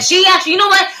is that she actually, you know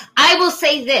what? I will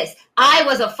say this. I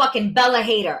was a fucking Bella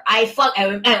hater. And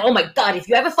oh my God, if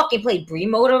you ever fucking play Brie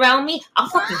mode around me, I'll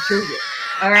fucking kill you.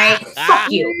 All right?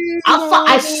 Fuck you.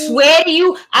 I swear to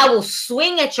you, I will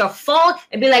swing at your phone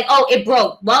and be like, oh, it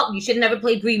broke. Well, you should never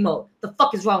play Brie mode. The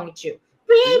fuck is wrong with you?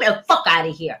 Brie, the fuck out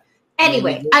of here.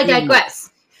 Anyway, I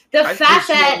digress. The fact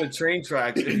that on the train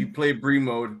tracks if you play Brie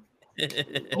mode.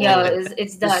 Yo,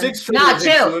 it's done. No,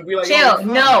 chill.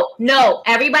 No.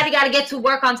 Everybody got to get to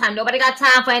work on time. Nobody got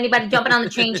time for anybody jumping on the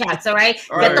train tracks. All right,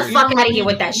 get the fuck out of here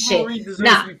with that shit.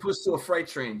 Nah, be pushed to a freight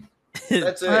train.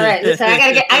 That's it. All right, listen,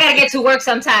 I gotta get to work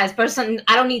sometimes. Person,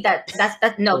 I don't need that.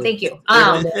 That's no, thank you.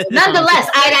 Nonetheless,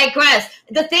 I digress.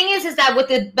 The thing is that with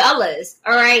the Bellas,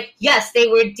 all right, yes, they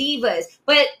were divas,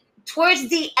 but towards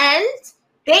the end,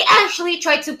 they actually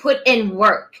tried to put in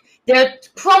work. Their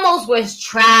promos was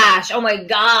trash. Oh my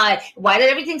God. Why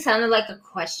did everything sound like a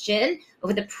question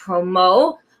over the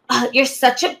promo? You're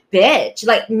such a bitch.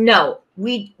 Like, no,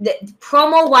 the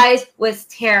promo wise was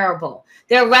terrible.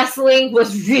 Their wrestling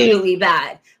was really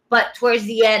bad. But towards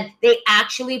the end, they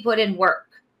actually put in work.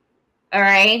 All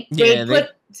right. They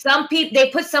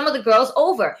put some of the girls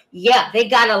over. Yeah, they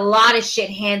got a lot of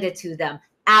shit handed to them.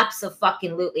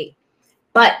 Abso-fucking-lutely.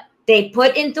 But they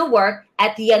put into work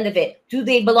at the end of it. Do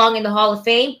they belong in the Hall of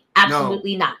Fame?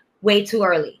 Absolutely not. Way too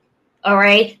early. All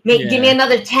right. Give me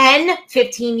another 10,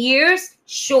 15 years.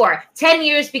 Sure. 10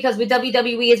 years because with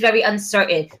WWE is very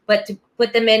uncertain. But to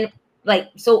put them in like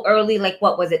so early, like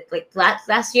what was it? Like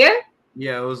last year?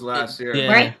 Yeah, it was last year.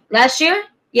 Yeah. Right? Last year?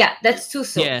 Yeah, that's too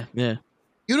soon. Yeah, yeah.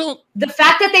 You don't. The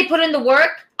fact that they put in the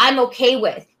work, I'm okay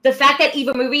with. The fact that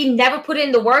Eva Marie never put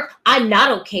in the work, I'm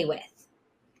not okay with.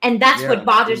 And that's what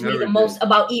bothers me the most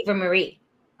about Eva Marie.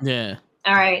 Yeah.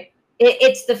 All right.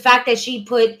 It's the fact that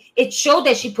it showed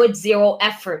that she put zero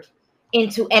effort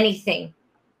into anything.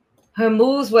 Her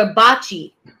moves were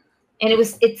botchy. And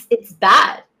it's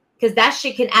bad. Because that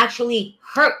shit can actually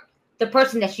hurt the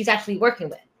person that she's actually working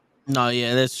with. No,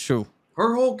 yeah, that's true.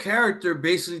 Her whole character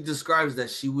basically describes that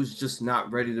she was just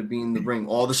not ready to be in the ring.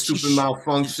 All the stupid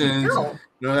malfunctions,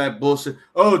 that bullshit.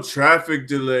 Oh, traffic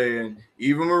delay, and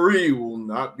Eva Marie will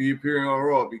not be appearing on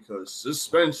Raw because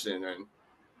suspension and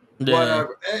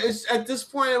whatever. It's at this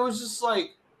point, it was just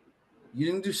like, you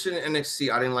didn't do shit in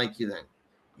NXT. I didn't like you then.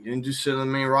 You didn't do shit on the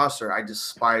main roster. I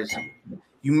despise you.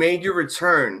 You made your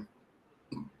return.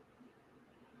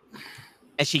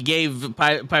 And she gave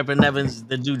Piper Nevins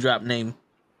the Dewdrop name.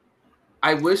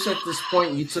 I wish at this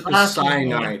point you took a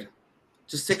cyanide.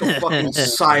 Just take a fucking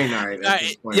cyanide at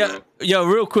this point. Yo,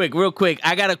 real quick.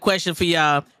 I got a question for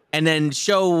y'all, and then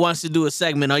Show wants to do a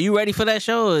segment. Are you ready for that,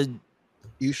 Show? Or?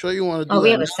 You sure you want to do we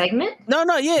have a segment? No,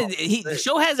 yeah.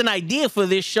 Show has an idea for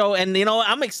this show, and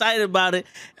I'm excited about it.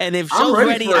 And if Show's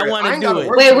ready, I want to do it.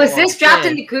 Wait, was this dropped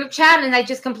in the group chat and I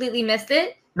just completely missed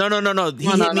it? No. He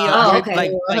hit me up.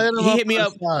 Okay. He hit me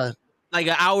up like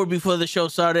an hour before the show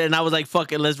started, and I was like,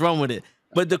 fuck it, let's run with it.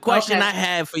 But the question I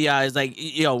have for y'all is like,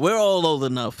 we're all old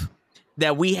enough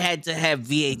that we had to have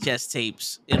VHS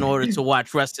tapes in order to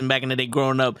watch wrestling back in the day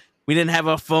growing up. We didn't have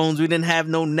our phones. We didn't have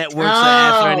no networks or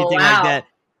apps or anything like that.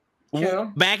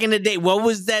 True. Back in the day, what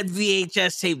was that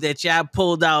VHS tape that y'all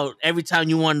pulled out every time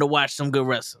you wanted to watch some good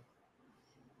wrestling?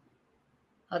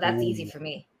 Oh, that's easy for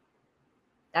me.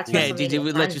 That's did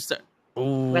we let you start?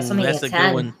 Ooh, WrestleMania that's a 10.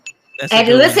 good one. And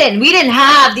listen, we didn't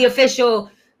have the official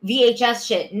VHS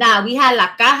shit. Nah, we had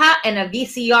La Caja and a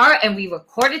VCR, and we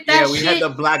recorded that shit. Yeah, we had the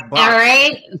black box. All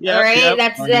right.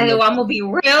 That's I'm gonna be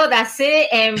real. That's it.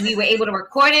 And we were able to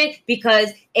record it because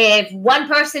if one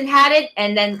person had it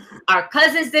and then our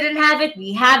cousins didn't have it,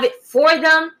 we have it for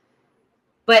them.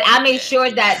 But I made sure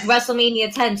that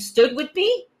WrestleMania 10 stood with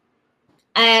me.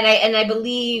 And I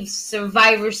believe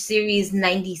Survivor Series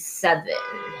 97.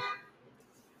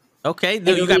 Okay,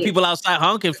 you got people outside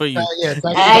honking for you.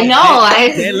 I know.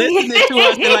 They're listening to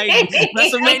us. They're like,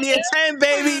 WrestleMania 10,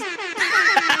 baby.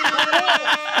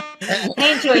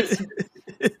 Pain choice.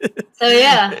 So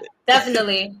yeah,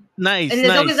 definitely. Nice. And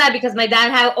there's always that because my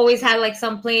dad always had like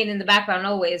some playing in the background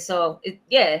always. So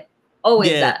always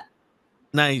that.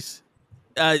 Nice.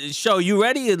 Show, you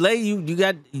ready? Lay, you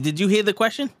got? Did you hear the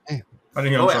question? I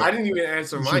didn't even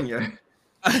answer mine yet.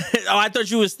 I thought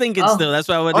you was thinking still. That's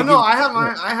why I went. I have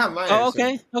mine. Oh,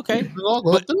 okay. I'll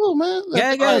go through, man.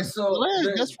 Right, so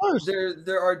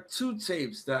there are two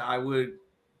tapes that I would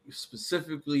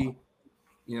specifically,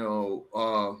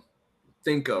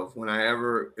 think of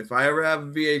if I ever have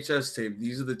a VHS tape.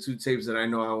 These are the two tapes that I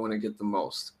know I want to get the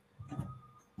most.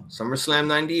 SummerSlam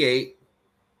 '98,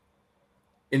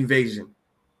 Invasion.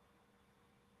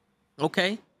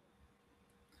 Okay.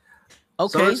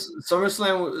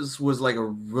 SummerSlam was like a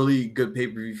really good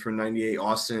pay-per-view for '98.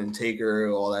 Austin and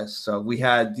Taker, all that stuff. We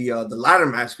had the ladder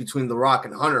match between The Rock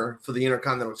and Hunter for the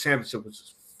Intercontinental Championship, which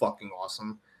was fucking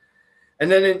awesome. And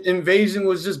then Invasion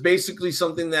was just basically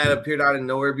something that appeared out of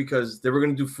nowhere because they were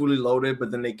going to do Fully Loaded,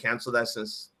 but then they canceled that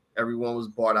since everyone was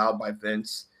bought out by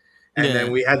Vince. And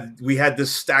then we had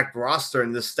this stacked roster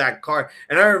and this stacked card.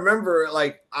 And I remember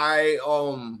I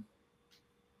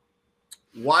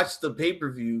watched the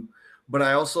pay-per-view, but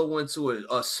I also went to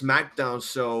a SmackDown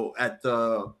show at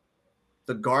the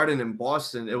Garden in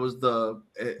Boston.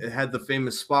 It had the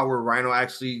famous spot where Rhino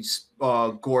actually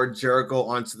gored Jericho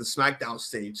onto the SmackDown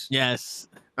stage. Yes.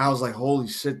 And I was like, holy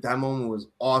shit, that moment was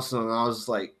awesome. And I was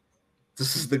like,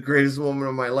 this is the greatest moment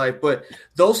of my life. But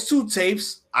those two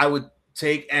tapes I would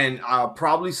take, and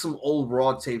probably some old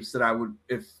Raw tapes that I would,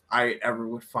 if I ever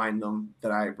would find them,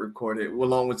 that I recorded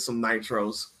along with some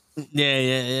nitros.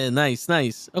 Yeah.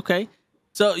 Nice. Okay.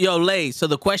 So, Lay, so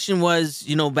the question was,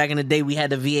 back in the day, we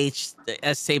had the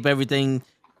VHS tape, everything.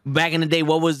 Back in the day,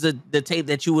 what was the tape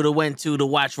that you would have went to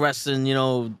watch wrestling,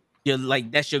 you're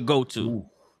like, that's your go-to? Ooh,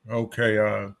 okay.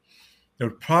 There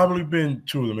would probably been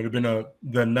two of them. It would have been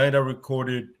the night I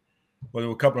recorded, well, there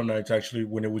were a couple of nights, actually,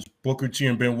 when it was Booker T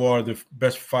and Benoit, the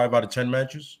best 5 out of 10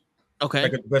 matches. Okay.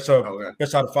 Like best out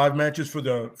of 5 matches for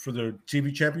the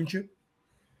TV championship.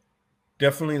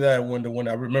 definitely that when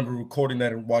I remember recording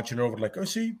that and watching it over, like, oh,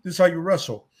 see, this is how you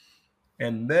wrestle.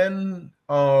 And then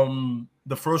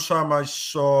the first time I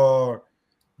saw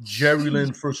Jerry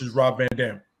Lynn versus Rob Van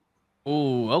Dam.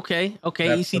 Oh, okay. That's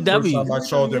ECW. the first time I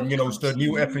saw them. It's the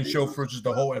new effing show versus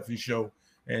the whole effing show,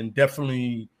 and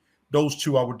definitely those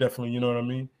two I would definitely, you know what I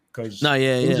mean? Because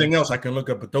anything else I can look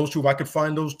up, but those two, if I could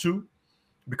find those two,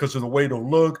 because of the way they'll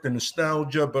look, the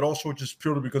nostalgia, but also just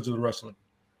purely because of the wrestling.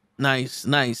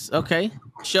 Nice. Okay.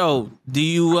 Show, do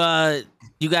you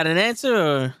got an answer?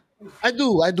 Or? I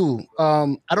do. I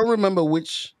don't remember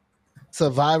which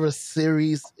Survivor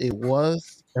Series it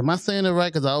was. Am I saying it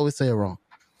right? Because I always say it wrong.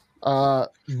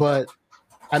 But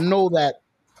I know that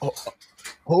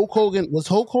Hulk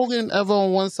Hogan ever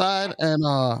on one side and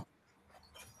the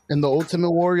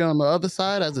Ultimate Warrior on the other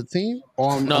side as a team?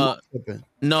 Or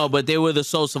No, but they were the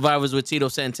sole survivors with Tito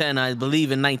Santana, I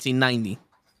believe, in 1990.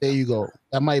 There you go.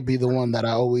 That might be the one that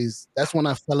that's when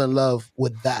I fell in love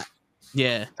with that.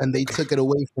 Yeah. And they took it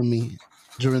away from me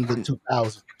during the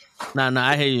 2000s. No,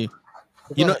 I hear you.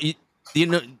 You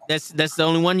know that's the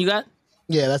only one you got?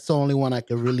 Yeah, that's the only one I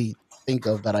can really think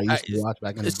of that I used to watch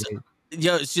back in the day.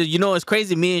 Yo, so it's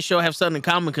crazy. Me and Show have something in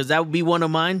common because that would be one of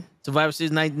mine, Survivor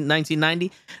Series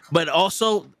 1990. But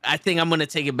also, I think I'm gonna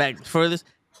take it back furthest.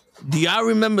 Do y'all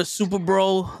remember Super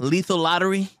Bowl Lethal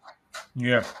Lottery?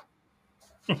 Yeah.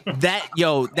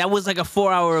 That was like a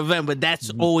 4-hour event, but that's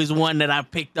always one that I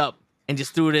picked up and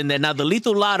just threw it in there. Now the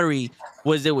Lethal Lottery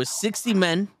there was 60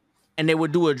 men, and they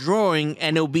would do a drawing,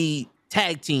 and it'll be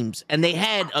tag teams, and they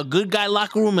had a good guy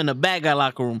locker room and a bad guy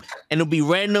locker room, and it'll be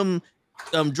random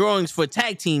drawings for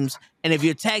tag teams. And if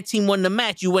your tag team won the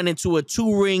match, you went into a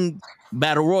 2-ring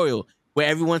battle royal where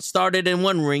everyone started in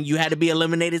one ring. You had to be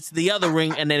eliminated to the other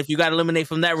ring, and then if you got eliminated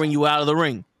from that ring, you were out of the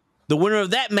ring. The winner of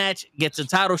that match gets a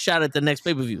title shot at the next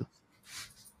pay-per-view.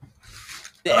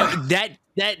 That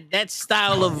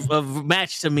style of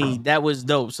match to me, that was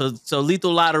dope. So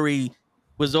Lethal Lottery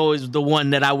was always the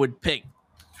one that I would pick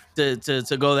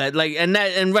to go that, like, and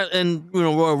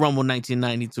Royal Rumble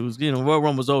 1992. Royal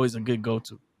Rumble was always a good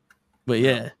go-to. But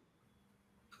yeah.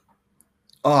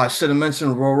 Oh, I should have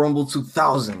mentioned Royal Rumble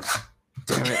 2000.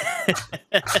 Damn it.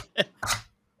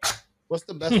 What's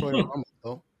the best Royal Rumble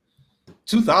though?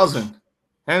 2000,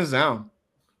 hands down.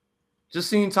 Just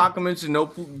seeing Taka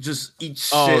Michinoku just eat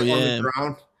shit on the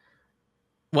ground.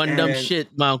 One dumb shit,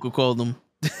 my uncle called them.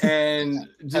 And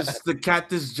just the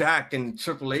Cactus Jack and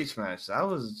Triple H match. That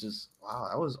was just, wow,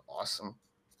 that was awesome.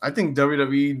 I think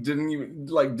WWE didn't even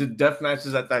did death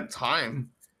matches at that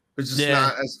time, but just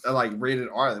not as rated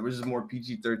R. There was just more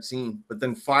PG-13. But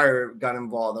then Fire got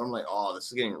involved. And I'm like, oh, this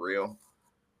is getting real.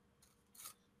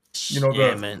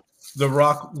 Man. The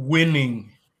Rock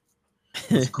winning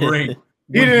was great.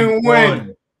 He didn't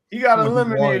win. He got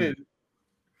eliminated.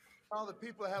 All the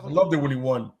people I loved it when he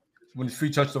won. When his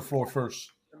feet touched the floor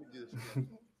first. Let me do this.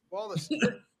 All the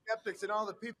skeptics and all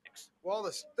the people, all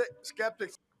the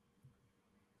skeptics.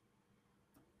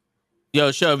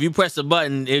 Yo, Show, if you press the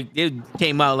button, it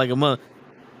came out like a month.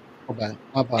 Okay.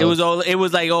 It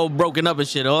was like all broken up and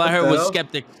shit. All I heard was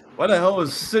skeptic. What the hell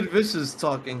was Sid Vicious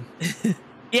talking?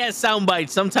 Yeah, sound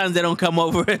bites. Sometimes they don't come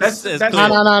over. No.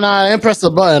 I didn't press the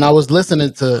button. I was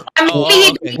listening to. I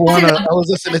was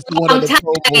listening to one of the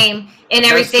time and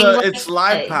everything. It's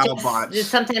live paddle bots.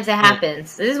 Sometimes it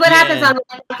happens. This is what happens on the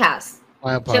podcast.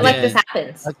 Shit like this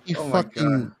happens. I keep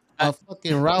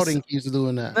fucking routing keeps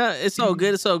doing that. No, it's all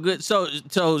good. It's all good.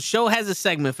 So Show has a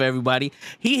segment for everybody.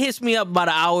 He hits me up about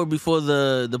an hour before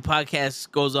the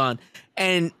podcast goes on,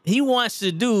 and he wants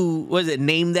to do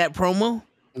name that promo.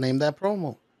 Name that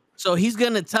promo. So he's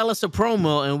gonna tell us a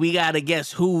promo, and we gotta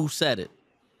guess who said it.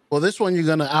 Well, this one you're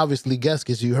gonna obviously guess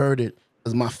because you heard it.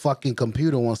 Because my fucking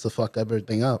computer wants to fuck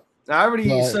everything up. I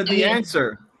already said the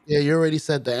answer. Yeah, you already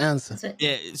said the answer.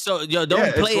 Yeah, so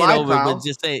don't play it over, but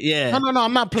just say No,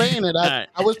 I'm not playing it. I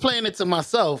was playing it to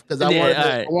myself because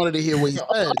I wanted to hear what you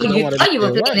said. You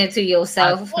were playing it to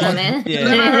yourself, man.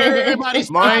 Yeah.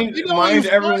 Mind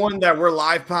everyone that we're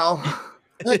live, pal.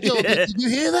 Did you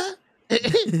hear that?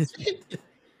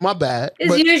 My bad.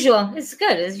 It's usual. It's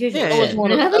good. It's usual. That was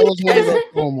one of those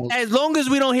promos. As long as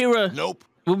we don't hear a nope,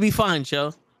 we'll be fine,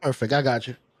 Joe. Perfect. I got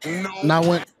you.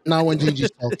 No. Not when Gigi's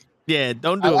talking. Yeah,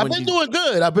 don't do it. I've been doing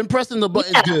good. I've been pressing the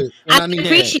buttons good. I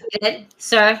appreciate it,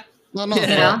 sir. No.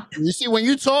 You see, when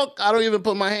you talk, I don't even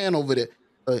put my hand over there.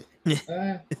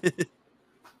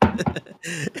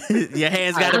 Your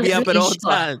hands got to be up at all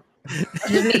times.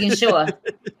 I'm just making sure. All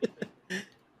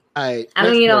right. I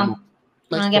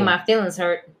don't get my feelings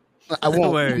hurt. I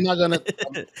won't. I'm not gonna.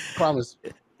 Promise.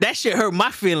 That shit hurt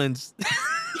my feelings.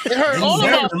 It hurt all of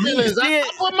Yeah, our feelings. see I it?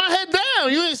 put my head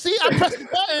down. You didn't see? I pressed the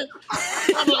button.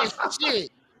 I'm like, shit.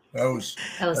 That was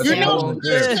You know, terrible.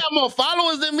 if she got more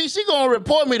followers than me, she gonna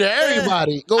report me to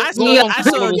everybody. Go, I go saw, on I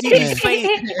saw follow this Gigi's man.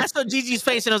 face. I saw Gigi's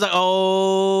face, and I was like,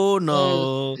 "Oh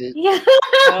no! shit. Yeah.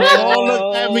 Oh,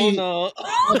 look at me. No.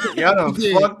 Y'all done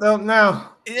Yeah. fucked up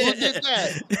now. Who did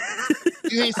that?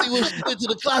 You ain't see what she did to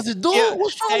the closet door? Yeah.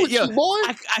 What's wrong Hey, with yo, you, boy?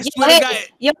 I swear to God,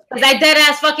 Yo, I dead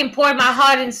ass fucking poured my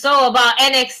heart and soul about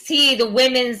NXT, the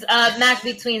women's match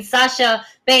between Sasha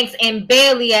Banks and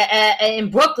Bailey in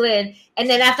Brooklyn. And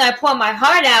then after I pour my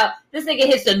heart out, this nigga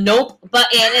hits the nope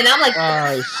button, and I'm like,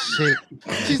 Oh shit!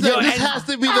 She said Yo, this and- has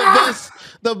to be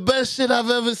the best shit I've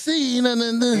ever seen. And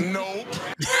then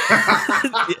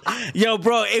yo,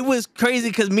 bro, it was crazy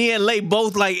because me and Lay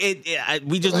both like it.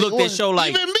 We just looked at show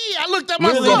like, even me, I looked at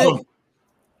Really, myself. nigga?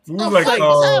 We What were the like, fuck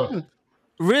just happened?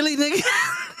 really, nigga?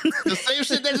 The same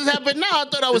shit that just happened now. I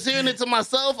thought I was hearing it to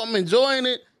myself. I'm enjoying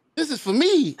it. This is for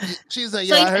me. She's like,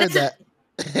 yo, So I heard this is- that.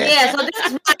 yeah. So this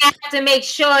is why I have to make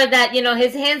sure that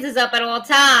his hands is up at all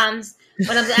times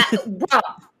when I'm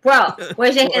bro.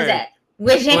 Where's your hands Word. at?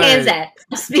 Where's your Word. hands at?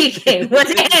 I'm speaking. Where's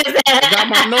your hands at? I got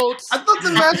my notes. I thought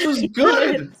the match was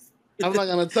good. I'm not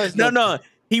gonna touch No, that. no.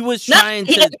 He was No, trying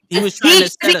to. He was trying to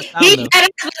set us he down.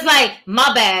 was like,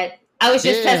 my bad. I was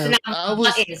just Yeah, testing out I my was-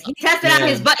 buttons. He tested out Yeah.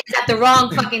 his buttons at the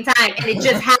wrong fucking time, and it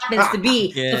just happens to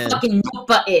be Yeah. the fucking no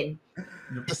button.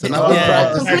 Listen, I was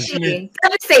Yeah. practicing.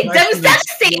 Completely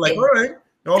devastating. like, all Devastating. right.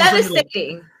 All of a sudden, like,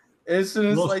 Devastating.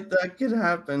 Incidents Most- like that could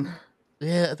happen.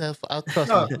 Yeah, I'll trust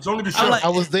no, me. it's only the I'm show. like- I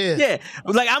was there. Yeah,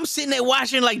 like I'm sitting there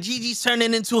watching, like Gigi's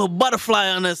turning into a butterfly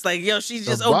on us. Like, yo, she's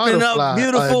A just opening butterfly, up, a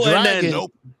beautiful, and then dragon.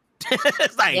 nope.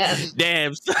 It's like, Yeah.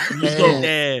 damn, Man.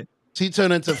 damn. She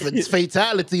turned into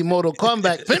fatality, Mortal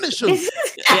Kombat finisher.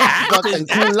 Yeah, Fucking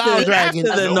Kung Lao dragon.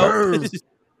 after the No no, words.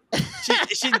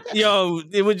 yo,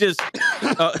 it was just,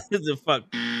 the fuck.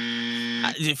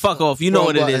 Fuck off. You know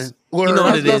what it is. You know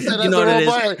what it is. You know what it is.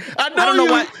 I I don't know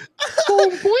why.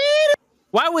 why.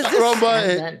 Why was Wrong this?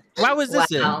 button. Why was this?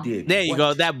 Wow. In? There you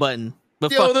go. That button.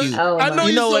 But Yo, fuck this- you. Oh, I know You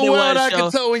you, know so what it well. was, I can Show.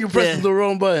 tell when you press Yeah. the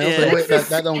wrong button. I was Yeah. like, wait,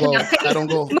 that don't go. That don't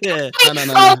go. Yeah. No, no,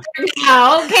 no, Oh, no.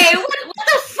 now, okay. What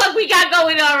the fuck we got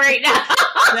going on right now?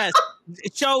 Yes.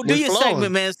 Show, do We're your flowing.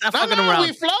 segment, man. Stop No, fucking no, around.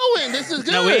 we flowing. This is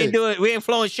good. No, we ain't doing. We ain't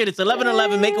flowing shit. It's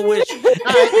 11:11. Make a wish.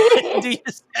 Do your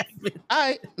segment. All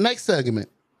right, next segment.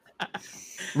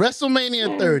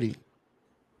 WrestleMania 30.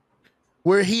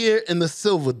 We're here in the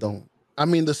Silver Dome. I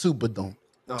mean the Superdome.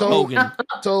 So, Hogan.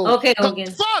 so Okay, Hogan.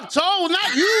 Fuck, Toe,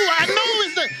 not you. I know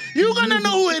it's the you gonna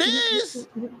know who it is.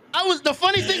 The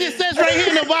funny thing it says right here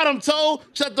in the bottom, Toe,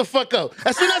 shut the fuck up.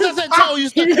 As soon as I said Toe, you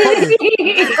start Hogan.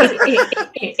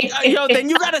 Yo, then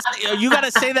you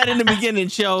gotta say that in the beginning,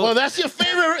 show. Well, that's your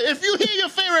favorite. If you hear your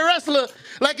favorite wrestler,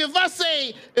 like if I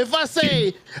say,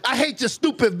 I hate your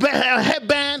stupid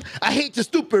headband, I hate your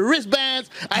stupid wristbands,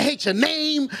 I hate your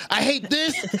name, I hate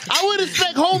this, I would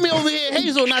expect homie over here,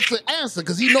 Hazel, not to answer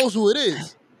because he knows who it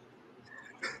is.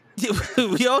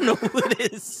 We all know who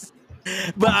it is.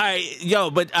 But all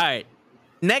right.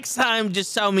 Next time,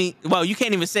 just tell me. Well, you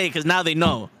can't even say it because now they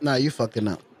know. Nah, you fucking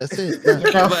up. That's it. No, But,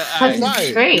 this alright,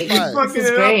 is great. alright. This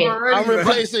is great.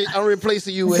 I'm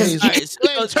replacing you with This is Hazel.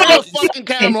 Alright, Turn the fucking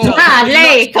camera Come off. on,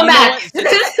 Lay, come you know back.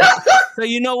 So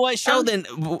you know what, show then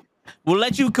we'll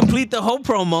let you complete the whole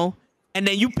promo, and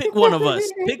then you pick one of us.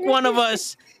 Pick one of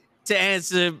us to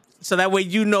answer, so that way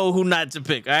you know who not to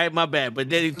pick. All right, my bad. But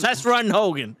then let's run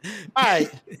Hogan. All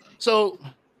right. So,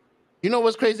 you know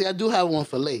what's crazy? I do have one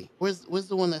for Lay. Where's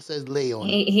the one that says Lay on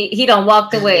it? He don't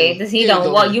walk away. He Yeah,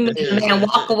 don't walk. You made the man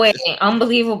walk away.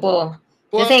 Unbelievable.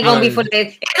 Well, This ain't gonna be for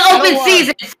this. It's open what?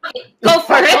 season. Go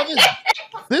for it.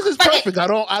 This is perfect. I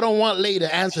don't want Lay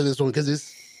to answer this one because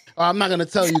it's. I'm not gonna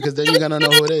tell you because then you're gonna know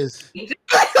who it is.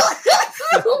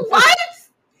 What?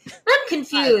 I'm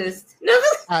confused. No.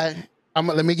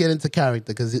 Let me get into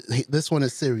character because this one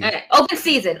is serious. All right. Open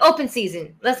season. Open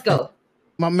season. Let's go.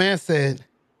 My man said,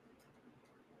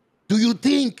 "Do you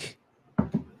think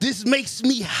this makes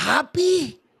me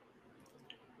happy?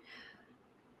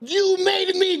 You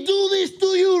made me do this to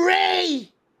you, Ray."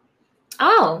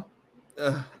 Oh.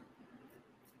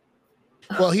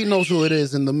 Well, he knows who it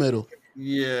is in the middle.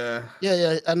 Yeah.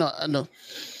 Yeah, I know.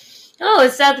 Oh,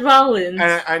 it's Seth Rollins.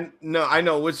 And I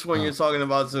know which one you're talking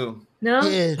about too. No.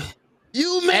 Yeah.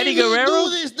 You made Eddie me Guerrero? do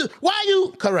this. Why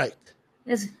you? Correct.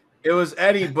 It's, It was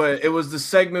Eddie, but it was the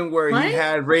segment where What? he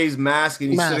had Ray's mask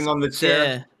and he's Mask. sitting on the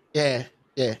chair. Yeah,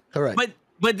 correct.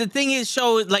 But the thing is,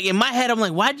 show like in my head, I'm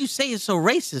like, why'd you say it's so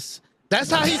racist? That's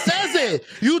how he says it.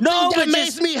 You No, think that but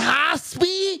makes me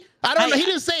happy? I don't know. He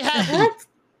didn't say happy. what?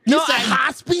 You No, said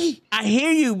Hospi? I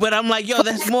hear you, but I'm like, yo,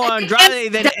 that's more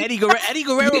Andrade than Eddie Guerrero. Eddie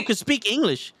Guerrero could speak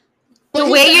English. The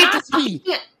way you're talking,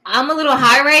 I'm a little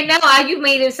high right now. You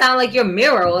made it sound like your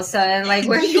mirror or something. Like,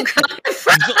 where are you coming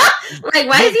from? Like,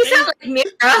 why does he sound like mirror?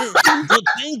 You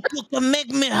think you can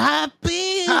make me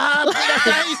happy? That's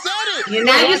how he said it.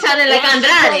 Now you sounded like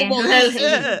Andrade.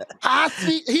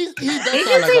 Hospi. He does Did you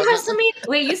sound say like WrestleMania?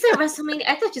 Wait, you said WrestleMania?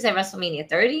 I thought you said WrestleMania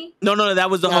 30. No, that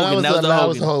was the Hogan. That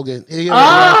was the Hogan.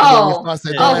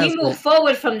 Oh, he moved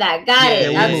forward from that. Got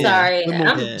it. I'm sorry.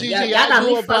 Gigi, I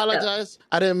do apologize.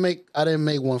 I didn't make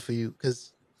one for you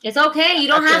because it's okay. You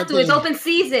don't have to. It's open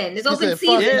season. It's open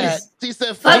season. She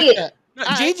said, "Fuck it."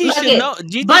 Gigi should know.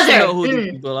 Gigi should know who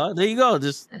the people are. There you go.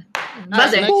 Just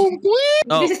buzzer. I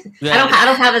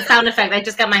don't have a sound effect. I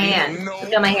just got my hand.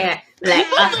 Got my hand. Like,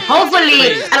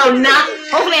 hopefully I don't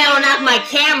knock my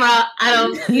camera. I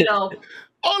don't. You know.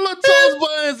 All the toes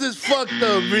buttons is fucked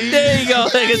up, Reed. There you go.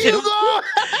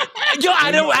 Yo,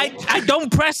 I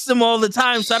don't press them all the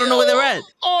time, so I don't know where they're at.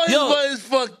 All his buttons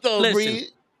fucked up, Reed.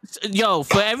 Yo,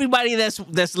 for everybody that's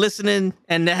listening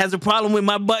and that has a problem with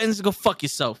my buttons, go fuck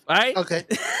yourself. All right? Okay.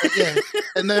 Yeah.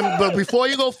 And then, but before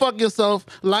you go fuck yourself,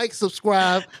 like,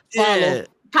 subscribe, follow,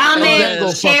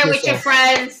 comment, share with your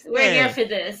friends. We're here for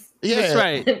this. Yeah, that's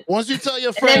right. Once you tell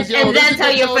your friends, and then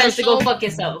tell your friends to go fuck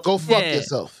yourself. Go fuck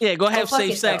yourself. Yeah, go have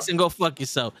safe sex and go fuck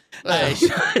yourself. All right.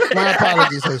 My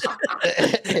apologies. All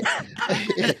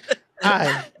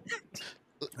right.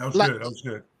 That was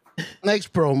good.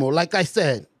 Next promo, like I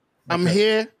said, I'm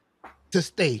here to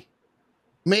stay.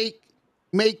 Make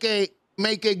a good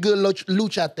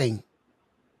lucha thing.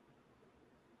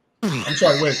 I'm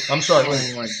sorry. Wait.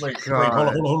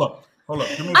 Hold up.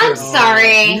 I'm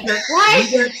sorry.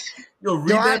 What? Read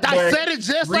that I back. said it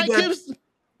just like him.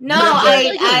 No,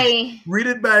 I read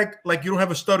it back like you don't have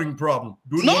a stuttering problem.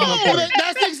 No,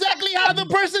 that's exactly how the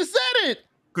person said it.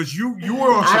 Because you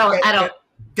were on. I don't.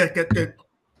 Get.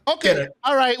 Okay.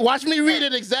 All right. Watch me read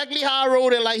it exactly how I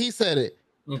wrote it, like he said it.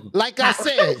 Mm-hmm. Like I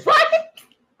said,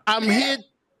 I'm here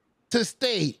to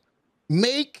stay.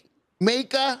 Make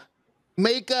a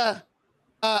good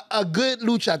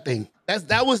lucha thing.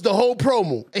 That was the whole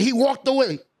promo, and he walked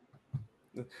away.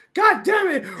 God damn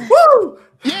it! Woo!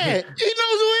 Yeah, he knows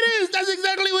who it is. That's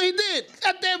exactly what he did.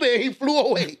 God damn it, he flew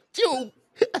away.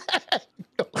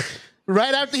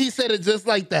 Right after he said it, just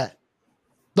like that.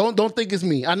 Don't think it's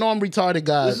me. I know I'm retarded,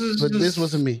 guys, this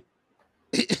wasn't me.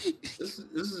 This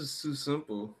is too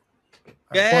simple.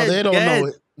 Well, they don't know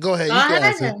it. Go ahead. You can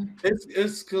answer.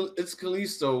 It's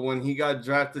Kalisto when he got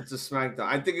drafted to SmackDown.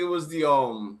 I think it was the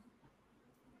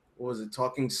what was it,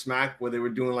 Talking Smack, where they were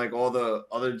doing like all the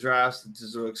other drafts,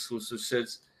 just are exclusive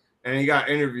shits, and he got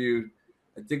interviewed.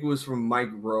 I think it was from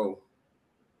Mike Rowe.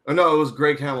 Oh no, it was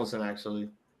Greg Hamilton actually.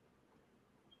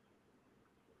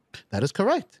 That is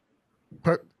correct.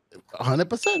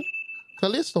 100%.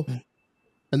 Kalisto.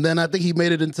 And then I think he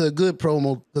made it into a good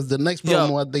promo because the next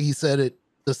promo, I think he said it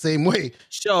the same way.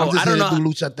 Sure, I don't know. I don't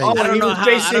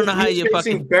know how you're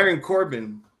fucking Baron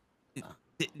Corbin.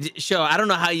 Sure, I don't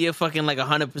know how you're fucking like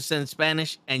 100%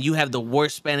 Spanish and you have the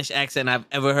worst Spanish accent I've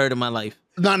ever heard in my life.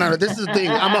 No. This is the thing.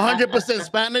 I'm 100%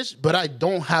 Spanish, but I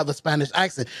don't have a Spanish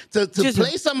accent. To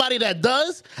play somebody that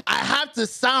does, I have to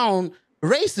sound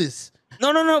racist.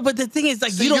 No. But the thing is,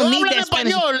 like, you don't need that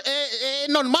Spanish.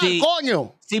 Normal,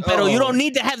 coño. Sí, pero you don't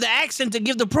need to have the accent to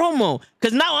give the promo.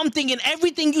 Because now I'm thinking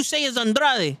everything you say is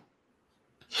Andrade.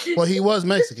 Well, he was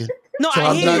Mexican. No, so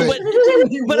I hear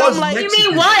you, but I'm like, what do you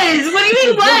mean was? What do you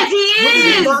mean was? He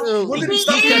is. What are you doing?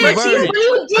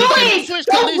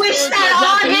 Don't wish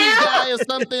that on him. Or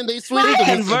something. They switched. He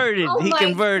converted. Oh he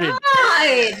converted.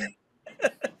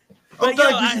 But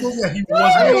he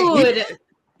was.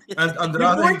 And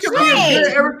Andrade could be a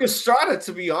good Eric Estrada,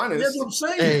 to be honest. That's what I'm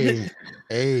saying.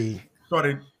 Hey.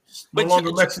 Started no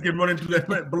longer Mexican running through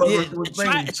that blood.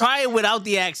 Yeah, try it without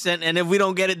the accent, and if we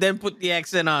don't get it, then put the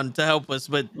accent on to help us.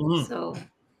 But so,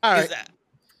 all right,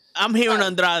 I'm hearing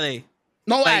Andrade.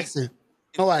 No accent.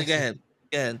 No accent.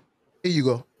 Go ahead. Here you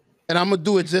go. And I'm gonna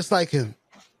do it just like him.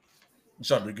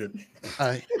 That'll be good. All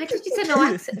right. I thought you said no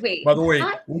accent. Wait. By the way,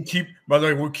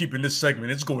 we're keeping this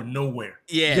segment. It's going nowhere.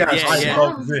 Yeah. I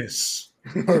love this.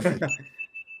 Perfect.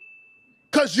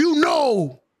 Because you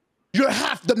know you're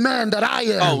half the man that I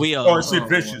am. Oh, we are. Oh, it's Sid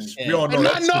Vicious. Yeah. We all know and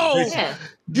that. I know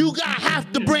you got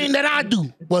half the brain that I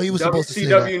do. Well, he was supposed to say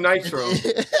WCW Nitro.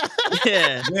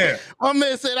 Yeah. My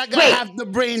man said I got half the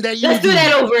brain that you Let's do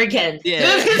that over again. Yeah.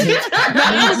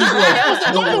 That was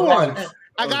the other one.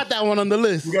 I got that one on the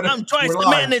list. I'm twice the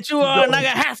man that you are, and I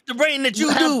got half the brain that you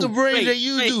do. Half the brain that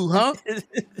you do, huh?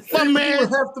 My man,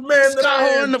 half the man that I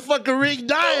am. in the fucking ring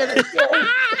dying.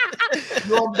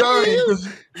 Yo, I'm dying. Because,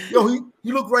 yo,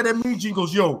 he looked right at Mean Gene.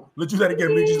 Goes, yo, let's do that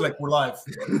again. Mean Gene's like, we're live.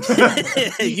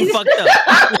 You fucked up.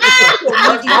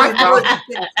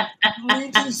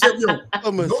 Mean Gene said, yo,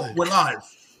 no, we're live.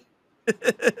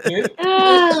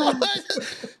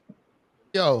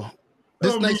 Yo,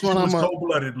 this next one was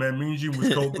cold-blooded, man. Mean Gene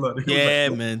was cold-blooded. Yeah,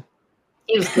 man.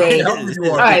 He was great.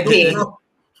 All right, P.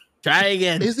 Try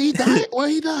again. Is he died? When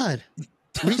he died?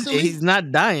 Recently? He's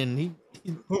not dying.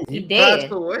 He passed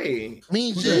did. away.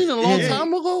 Mean Gene a long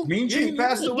time ago? Mean Gene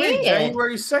passed away did.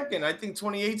 January 2nd, I think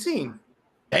 2018.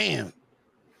 Damn.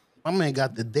 My man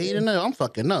got the date in there. I'm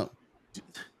fucking up.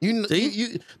 You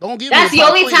don't give That's me the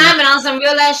only point. time, and on some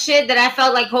real ass shit, that I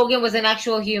felt like Hogan was an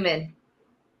actual human.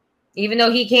 Even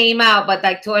though he came out, but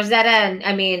like towards that end,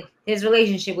 I mean, his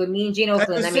relationship with Mean Gene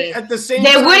Oakland. I mean, at the same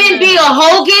there time, wouldn't be a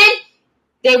Hogan.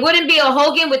 There wouldn't be a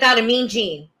Hogan without a Mean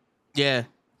Gene. Yeah.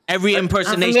 Every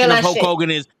impersonation of Hulk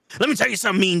Hogan is, let me tell you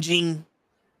something, Mean Gene.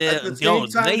 At the same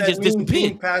time they just Mean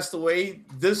Gene passed away,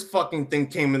 this fucking thing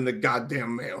came in the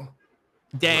goddamn mail.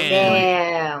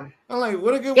 Damn. I'm like,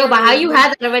 what a good. Yo, but how you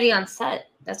had that already on set?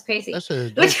 That's crazy. That's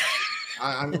a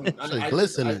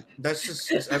glistening. That's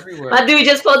just it's everywhere. My dude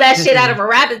just pulled that shit out of a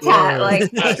rabbit's hat. Like,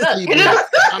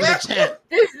 I'm the champ.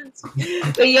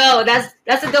 But yo,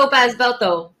 that's a dope ass belt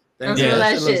though. Thank That's you.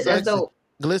 that shit. That's dope.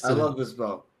 Glistening. I love this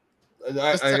belt.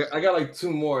 I got like two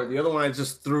more. The other one I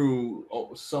just threw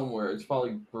somewhere. It's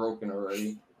probably broken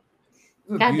already.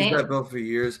 I've abused that belt for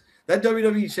years. That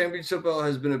WWE Championship belt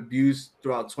has been abused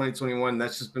throughout 2021.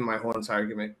 That's just been my whole entire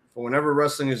gimmick. For whenever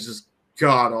wrestling is just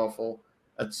god awful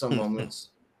at some moments,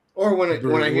 or when I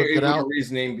hear Adrian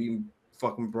Marie's name being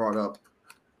fucking brought up.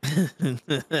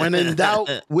 When in doubt,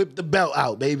 whip the belt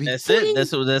out, baby. That's it.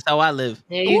 That's how I live.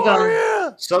 There you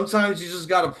go. Sometimes you just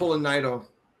gotta pull a Naito.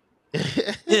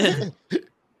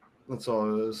 That's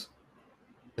all it is.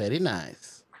 Very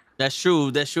nice. That's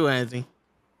true. That's true, Anthony.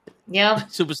 Yeah.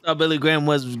 Superstar Billy Graham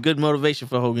was good motivation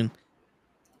for Hogan.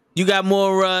 You got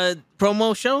more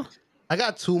promo show? I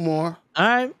got two more. All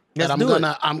right. I'm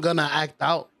gonna act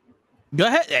out. Go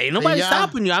ahead. Ain't nobody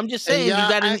stopping you. I'm just saying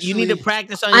you need to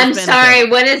practice on your I'm sorry.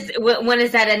 When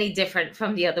is that any different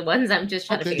from the other ones? I'm just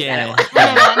trying to figure that out.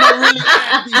 I'm gonna really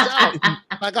act these out.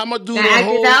 Like I'm gonna do the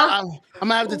whole. I'm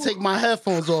gonna have to take my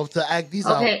headphones off to act these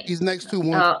out. These next two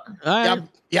ones.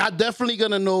 Y'all definitely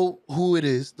gonna know who it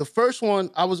is. The first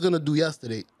one I was gonna do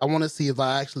yesterday. I want to see if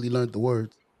I actually learned the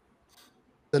words.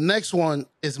 The next one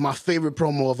is my favorite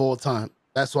promo of all time.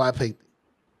 That's why I picked it.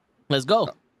 Let's go.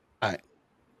 All right.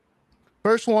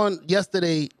 First one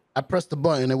yesterday, I pressed the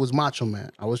button. It was Macho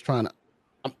Man. I was trying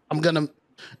to.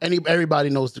 Everybody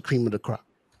knows the cream of the crop.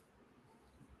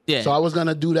 Yeah. So I was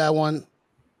gonna do that one,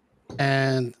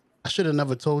 and I should have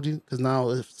never told you because now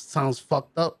it sounds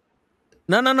fucked up.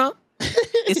 No.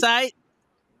 It's all right.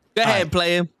 Go ahead,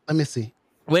 play him. Let me see.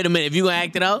 Wait a minute. If you gonna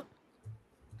act it out,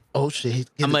 oh shit!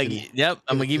 I'm gonna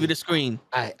give you the screen.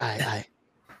 All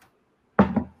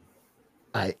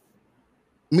right.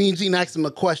 Mean Gene asks him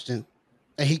a question,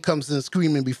 and he comes in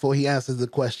screaming before he answers the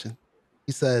question.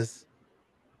 He says,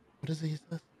 "What is it?" He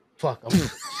says, "Fuck."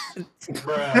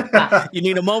 You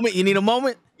need a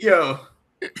moment. Yo.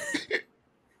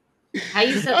 How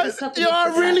you set this up? Yo,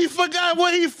 I really forgot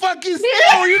what he fucking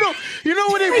said. You know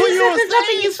when they put you on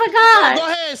stage? You forgot. Go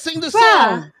ahead, sing the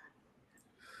song.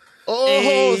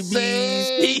 Oh,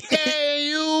 say can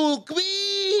you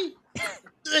be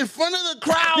in front of the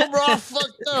crowd, bro? I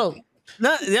fucked up.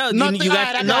 Nothing.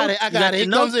 I got it.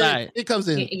 It comes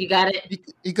in. You got it.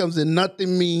 He comes in.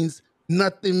 Nothing means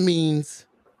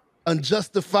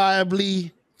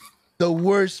unjustifiably the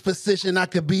worst position I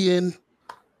could be in.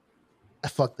 I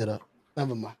fucked it up.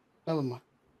 Never mind. No.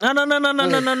 We're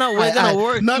gonna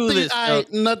work through this.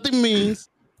 Nothing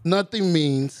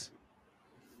means.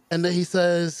 And then he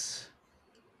says,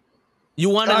 "You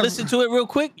want to listen to it real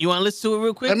quick?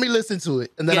 Let me listen to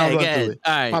it, and then I'll run through it.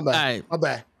 All right. My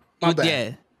bad.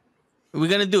 Yeah. We're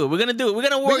gonna do it. We're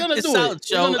gonna work this out,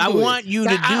 Joe. I want you to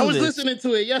do this. I was listening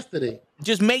to it yesterday.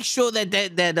 Just make sure that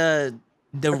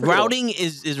the routing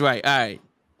is right. All right.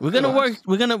 We're gonna work.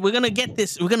 We're gonna get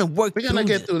this. We're gonna work. We're gonna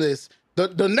get through this.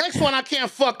 The next one I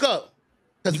can't fuck up.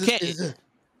 You can't.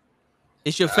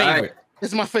 It's your favorite. Right.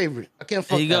 It's my favorite. I can't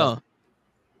fuck up. There you go.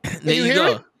 There you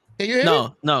go. Can you hear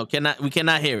it? No, we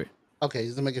cannot hear it. Okay,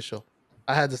 just to make it sure.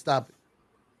 I had to stop it.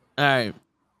 All right.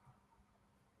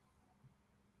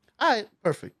 All right,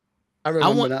 perfect. I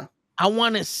remember that. I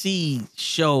want to see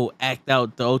Show act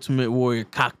out the Ultimate Warrior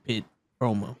cockpit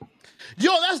promo.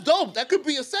 Yo, that's dope. That could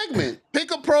be a segment.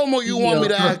 Pick a promo you want me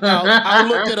to act out. I'll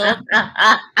look it up,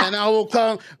 and I will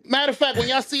come. Matter of fact, when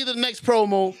y'all see the next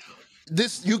promo,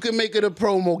 this you can make it a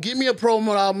promo. Give me a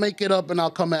promo, I'll make it up, and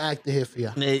I'll come and act it here for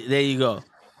you. There you go.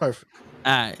 Perfect.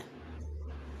 All right.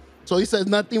 So he says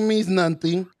nothing means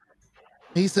nothing.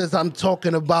 He says I'm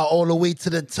talking about all the way to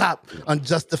the top,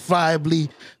 unjustifiably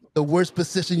the worst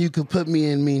position you could put me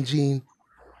in, Mean Gene.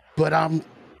 But I'm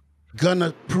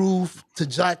gonna prove to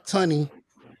Jack Tunney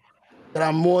that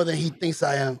I'm more than he thinks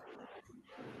I am.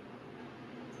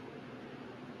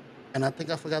 And I think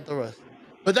I forgot the rest.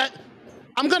 But that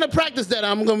I'm gonna practice that.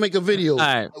 I'm gonna make a video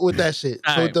with that shit.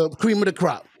 So the cream of the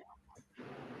crop.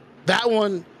 That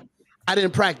one I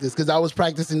didn't practice because I was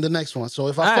practicing the next one. So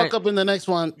if I fuck up in the next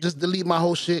one, just delete my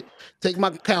whole shit, take my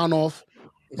account off.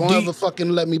 Don't ever fucking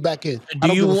let me back in.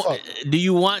 Do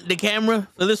you want the camera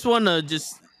for this one, or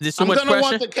just there's so much pressure? I'm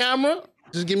gonna want the camera.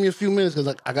 Just give me a few minutes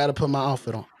because I gotta put my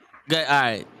outfit on. Okay,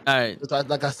 all right.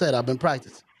 Like I said, I've been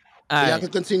practicing. Y'all can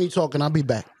continue talking. I'll be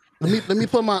back. Let me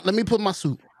put my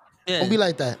suit. Yeah. Don't be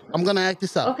like that. I'm gonna act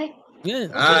this out. Okay. Yeah.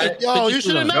 Right. Yo, you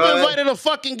should have never invited a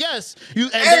fucking guest.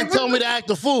 Then tell me to act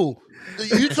a fool.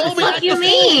 You told me. What do you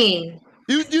mean?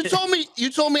 You told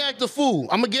me act a fool.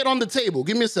 I'm gonna get on the table.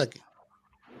 Give me a second.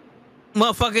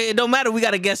 Motherfucker, it don't matter we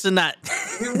got a guest or not.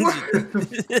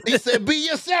 He said, "Be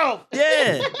yourself."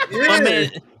 Yeah.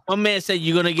 My man said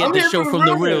you're gonna get the show from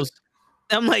the reels.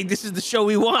 I'm like, this is the show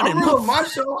we wanted. My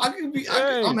show,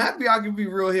 I'm happy I can be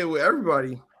real here with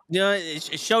everybody. You know,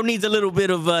 show needs a little bit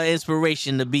of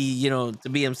inspiration to be, to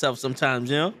be himself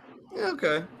sometimes. Yeah,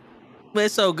 okay. But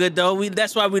it's so good though.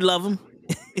 That's why we love him.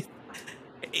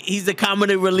 He's the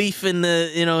comedy relief in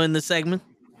the segment.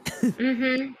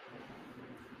 Mm-hmm.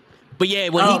 But yeah,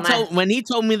 when he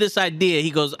told me this idea,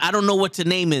 he goes, I don't know what to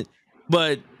name it,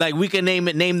 but like we can name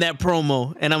that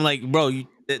promo. And I'm like, bro,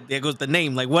 there goes the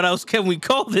name. Like, what else can we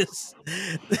call this? You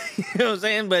know what I'm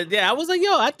saying? But yeah, I was like,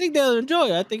 yo, I think they'll enjoy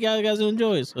it. I think y'all guys will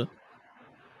enjoy it. So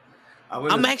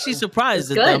I'm actually surprised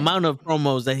at the amount of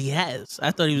promos that he has.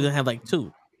 I thought he was gonna have like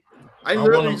 2. I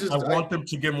want them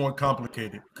to get more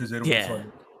complicated because it'll be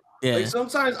fun. Yeah. Like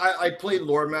sometimes I played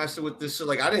Lore Master with this shit.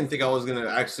 Like I didn't think I was gonna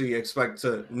actually expect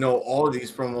to know all of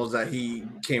these promos that he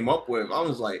came up with. I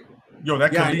was like, yo,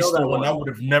 that Kalisto one, I would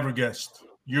have never guessed.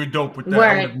 You're dope with that.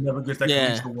 I would have never guessed that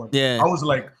Kalisto one. Yeah. I was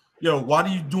like, yo, why are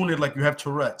you doing it like you have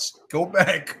Tourette's? Go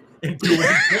back and do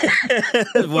it.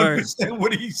 Understand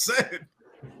what he said.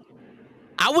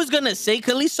 I was gonna say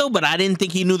Kalisto, but I didn't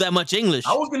think he knew that much English.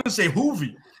 I was gonna say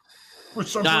Hoovy for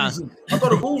some reason. I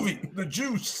thought of Hoovy, the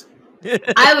juice.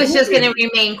 I was just gonna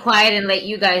remain quiet and let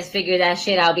you guys figure that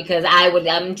shit out because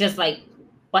I'm just like,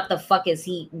 what the fuck is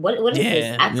he? What is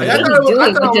this accent? What is he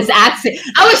doing with this accent?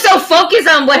 I was so focused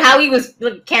on how he was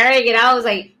carrying it out. I was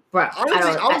like, bro,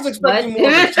 I was expecting more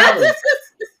of a challenge.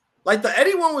 Like the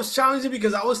Eddie one was challenging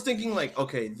because I was thinking like,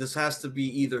 okay, this has to be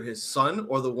either his son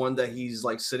or the one that he's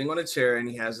like sitting on a chair and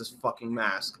he has this fucking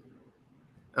mask.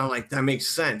 And I'm like, that makes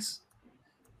sense.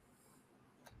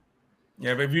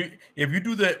 Yeah, but if you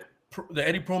do the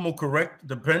Eddie promo correct,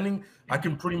 depending, I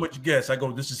can pretty much guess. I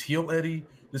go, this is heel Eddie,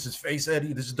 this is face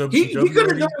Eddie, this is WCW. He could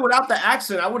have done it without the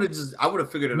accent. I would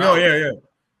have figured it out. Yeah.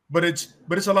 But it's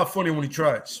a lot funnier when he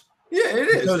tries. Yeah, it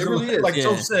is. It really is. Like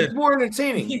Joe said, it's more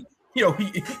entertaining. He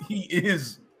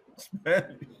is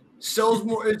Spanish.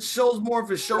 It shows more of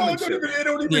his showmanship. It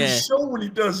don't even show when he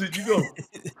does it. You go,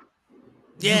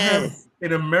 you have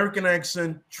an American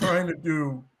accent trying to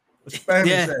do a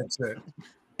Spanish accent.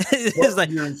 It's like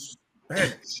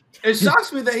it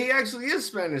shocks me that he actually is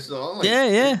Spanish though. Like,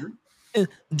 yeah.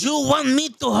 Do you want me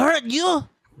to hurt you?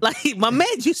 Like, my man,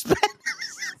 you Spanish.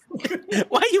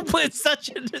 Why you put such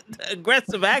an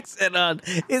aggressive accent on?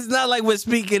 It's not like we're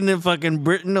speaking in fucking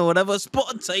Britain or whatever.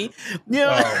 Sporty, Oh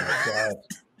my god!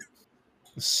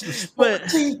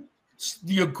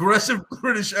 The aggressive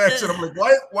British accent. I'm like,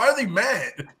 why are they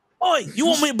mad? Oi, you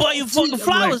want me to buy you fucking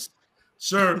flowers? Like,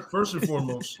 sir, first and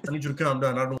foremost, I need you to calm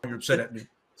down. I don't know why you're upset at me.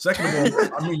 Second of all,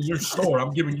 I'm in your store.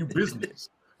 I'm giving you business.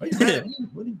 Are you mad at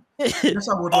me? Yes,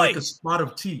 I would like a spot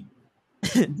of tea.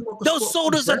 Those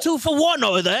sodas are 2 for 1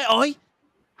 over there, oi.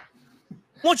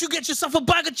 Won't you get yourself a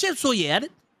bag of chips while you're at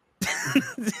it?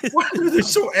 Why are they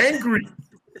so angry?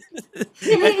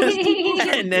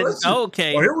 And then,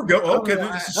 okay. Oh, here we go. Okay.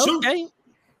 Okay.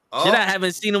 Shit, I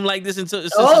haven't seen him like this since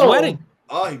his wedding.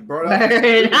 Oh, he brought out. Fact.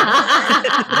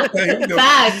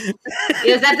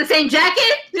 Is that the same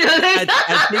jacket?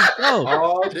 I think so.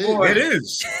 Oh, boy. It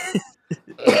is.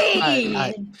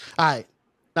 All right.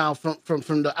 Now, from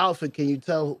the outfit, can you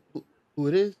tell who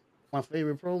it is? My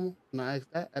favorite promo? Can I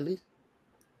ask that at least?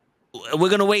 We're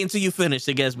gonna wait until you finish,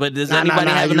 I guess. But does anybody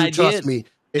have an idea? Trust me.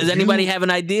 Does anybody have an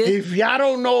idea? If y'all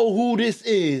don't know who this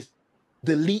is,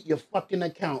 delete your fucking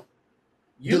account.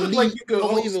 You look like you could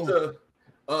host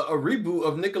reboot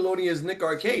of Nickelodeon's Nick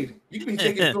Arcade. You can be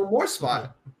taking Phil Moore's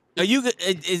spot. Are you?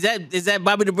 Is that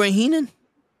Bobby the Brain Heenan?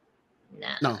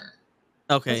 No.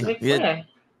 Okay. Yeah.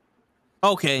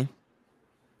 Okay.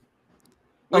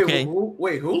 Wait, Okay. who?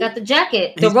 He got the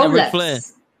jacket, the He's got Ric Rolex. Flair.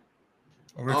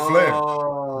 Ric Flair.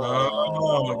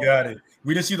 Oh, Got it.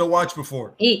 We didn't see the watch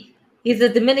before. He's a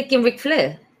Dominican Ric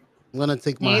Flair. I'm gonna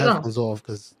take my There you go. headphones off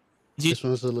because this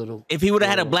one's a little. If he would have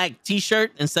had a black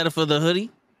T-shirt instead of for the hoodie,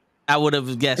 I would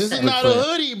have guessed. This is Ric not Flair. a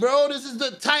hoodie, bro. This is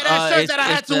the tight ass shirt that I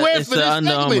had to wear it's for the this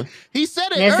Under Armour. segment. He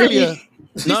said it Yes, earlier. He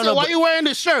No, said, "Why but- you wearing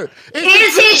this shirt?"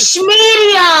 It's his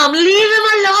schmedium. Leave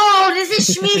him alone. This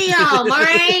is schmedium. All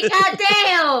right. God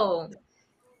damn.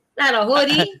 Not a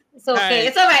hoodie. It's okay. right.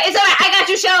 It's all right. It's all right. I got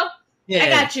you, show. Yeah. I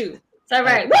got you. It's all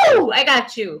right. Woo! I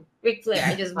got you. Ric Flair.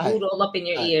 I just booed all up in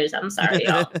your ears. I'm sorry,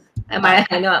 y'all.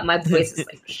 I know my voice is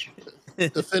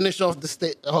like. To finish off the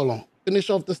state. Hold on. Finish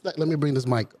off the state. Let me bring this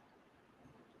mic up.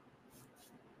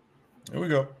 Here we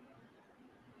go.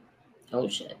 Oh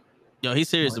shit. Yo, he's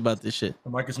serious about this shit. The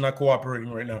mic is not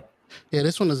cooperating right now. Yeah,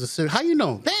 this one is a serious. How you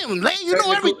know? Damn, Lane, you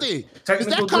know everything. Is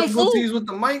Technical that kung fu? difficulties with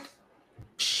the mic.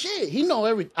 Shit, he know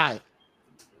everything. All right,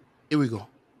 here we go.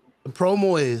 The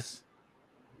promo is,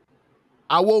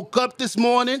 I woke up this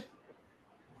morning.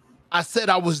 I said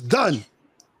I was done.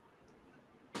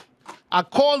 I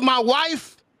called my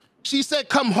wife. She said,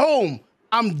 come home.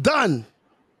 I'm done.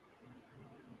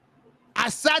 I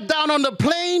sat down on the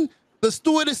plane. The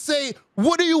stewardess say,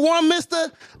 what do you want,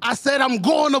 mister? I said, I'm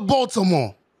going to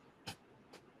Baltimore.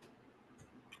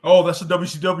 Oh, that's the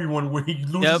WCW one where he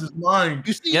loses his mind.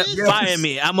 You see Yep, this? fire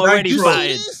me. I'm already Nitro.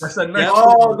 fired. That's that Yep. nice.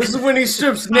 Oh, this is when he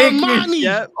strips naked Armani.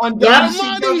 Yep. on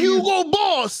Armani WCW. Hugo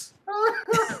Boss.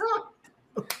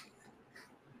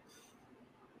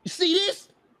 You see this?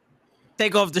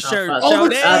 Take off the shirt. fuck. Show. Oh,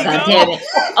 There Oh, you God go. damn it.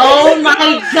 Oh my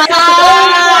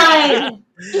god.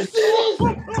 You see this?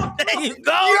 There you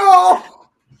go.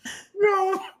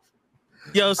 Yo,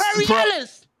 Yo, Barry pro,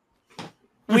 Ellis.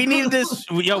 we need this.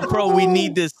 Yo, pro, we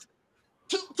need this.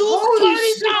 $20,000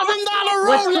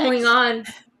 What's Rolex. going on?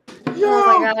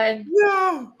 Oh my god.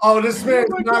 Yeah. oh, this man's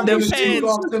not Them going to shoot pants.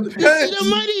 off them You see pants. the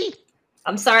money?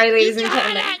 I'm sorry, ladies You and got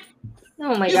gentlemen. that?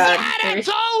 Oh my You god. got that, We're-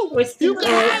 Toe? we're still You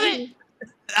got it.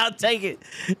 I'll take it.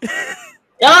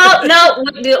 Oh no!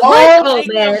 What? Oh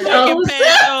Take man! the fucking Oh,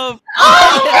 pants off.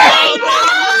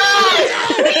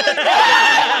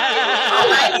 oh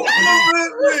my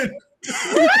god!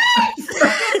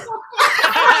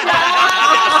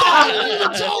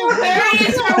 Where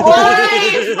is your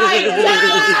wife? My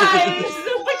god!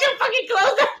 Put your fucking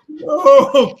clothes on.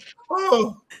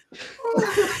 Oh.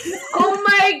 Oh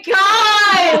my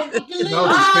god!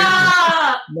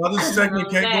 Now this segment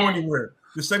can't go man. anywhere.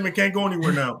 This segment can't go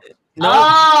anywhere now.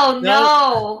 Oh No.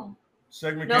 no!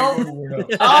 Segment No. can't go anywhere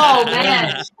now. Oh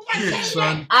man! Shit,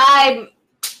 son. I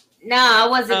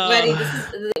wasn't ready.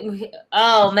 This is,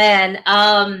 oh man.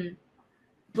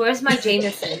 Where's my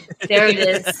Jameson? There it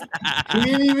is. He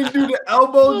didn't even do the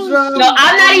elbow drop. No,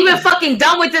 I'm not even fucking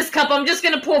done with this cup. I'm just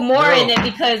gonna pour more No. in it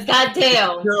because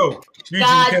goddamn. Yo, you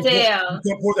Goddamn.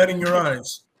 can't pour that in your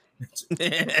eyes.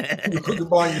 You cook it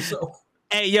by yourself.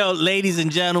 Hey, yo, ladies and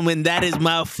gentlemen, that is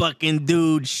my fucking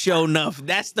dude, Show Nuff.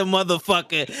 That's the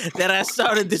motherfucker that I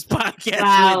started this podcast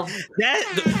Wow. with.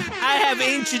 I have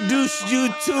introduced you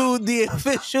to the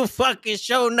official fucking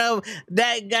Show Nuff.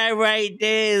 That guy right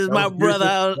there is That my was beautiful.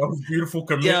 brother. That was beautiful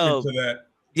commitment Yo. to that.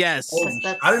 Yes.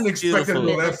 That's- I didn't expect it to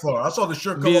Beautiful. go that far. I saw the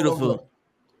shirt come Beautiful. up.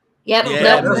 Yep.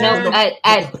 Yeah, no.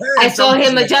 that's- I saw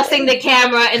him adjusting the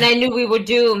camera, and I knew we were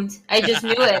doomed. I just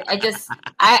knew it.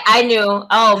 I knew.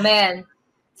 Oh man.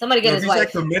 Somebody get his He's wife.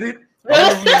 like committed. I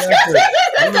wouldn't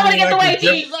Somebody get the like wife.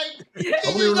 the He's like, I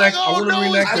he's wouldn't like, like- I oh wouldn't no,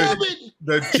 like it's the- coming.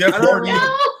 The Jeff Hardy. No,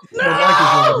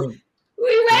 Michaels over him.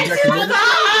 we went Is that too committed?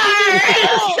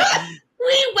 far.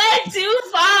 We went too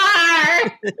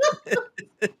far.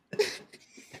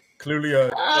 Clearly,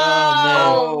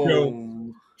 Oh,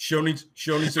 Yo, Show needs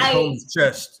to I- comb his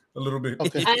chest a little bit.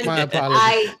 Okay, man. my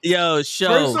apologies. Yo, First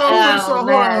Show. off, hold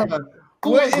man. on.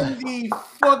 What in the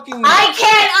fucking? I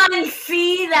can't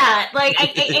unsee that. Like I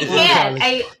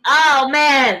can't. Oh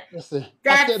man, Listen, I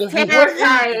that's said if he,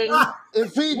 terrifying.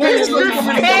 if he When did is it, he I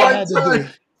coming had at the to right do time?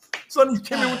 it. Sonny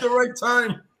came in with the right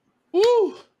time.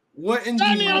 Woo! What in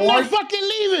Johnny, the I'm not Mark? fucking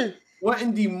leaving. What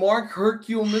in the Mark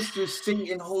Hercule, Mr.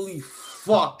 Satan? Holy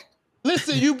fuck!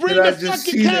 Listen, you bring Did I the just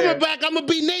fucking see camera that? back, I'm gonna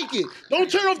be naked. Don't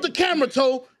turn off the camera,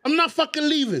 Toe. I'm not fucking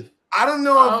leaving. I don't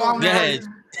know if Oh, I'm. Go ahead.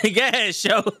 Go ahead,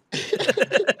 Show.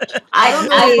 I don't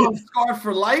know if I'm scarred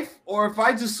for life or if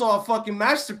I just saw a fucking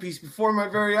masterpiece before my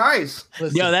very eyes.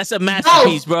 Listen, Yo, that's a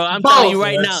masterpiece, bro. I'm telling you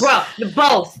right now. Bro,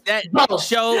 both. That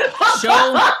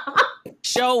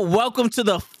show, welcome to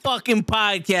the fucking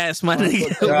podcast, my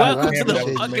nigga. Welcome to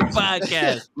the fucking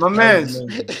podcast. My man,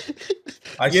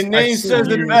 your name says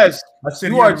it best.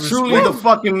 You are truly the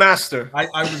fucking master.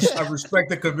 I respect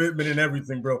the commitment and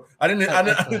everything, bro. I didn't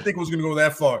think it was gonna go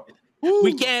that far.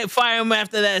 We can't fire him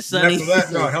after that, Sonny. After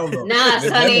that, no, hell no. Nah,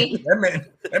 Sonny.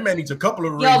 That man needs a couple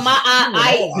of rings. Yo,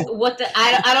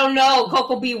 I don't know.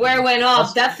 Coco Beware went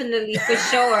off, definitely for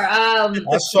sure. I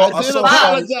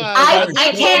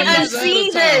can't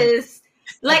unsee this.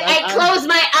 Like I close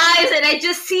my eyes and I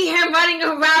just see him running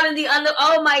around in the under.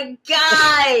 Oh my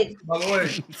god! By the way,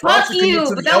 fuck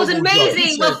you! But that was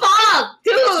amazing. But fuck,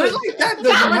 dude, that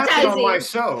doesn't happen on my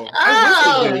show.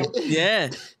 Oh, yeah.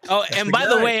 Oh, and by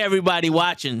the way, everybody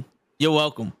watching, you're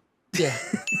welcome. Yeah.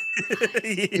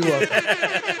 You're welcome.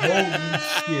 Holy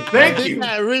shit! Thank you.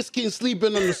 Not risking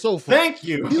sleeping on the sofa. Thank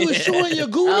you. You enjoying your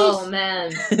goodies? Oh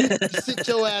man! Sit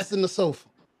your ass in the sofa.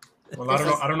 Well, I don't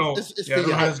know. I don't know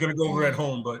how it's gonna go over at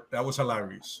home, but that was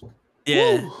hilarious.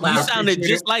 Yeah, wow. You sounded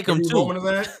just like him too. Moment of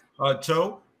that,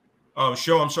 Toe,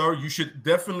 show. I'm sorry. You should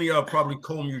definitely probably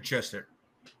comb your chest hair.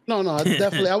 No,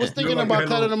 definitely. I was thinking about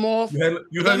cutting them off.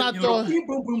 You had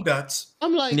boom, boom, dots.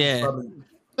 I'm like, yeah.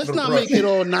 Let's not make it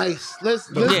all nice. Let's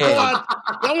go out.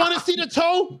 Y'all want to see the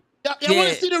toe? Y'all want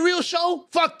to see the real show?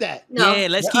 Fuck that. No. Yeah,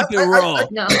 let's keep it raw.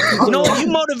 No. You know what? You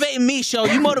motivating me, show.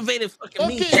 You motivated fucking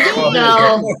me.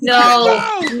 No.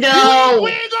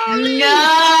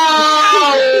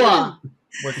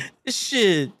 This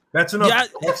shit. That's enough.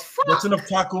 That's enough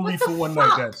taco meat for one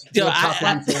night, guys. Yo,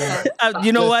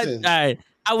 you know what? All right.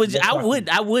 I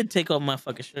would take off my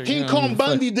fucking shirt. King Kong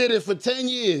Bundy did it for 10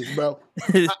 years, bro.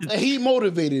 He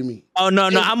motivated me. Oh no,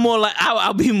 I'm more like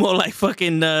I'll be more like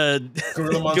fucking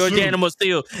George Animal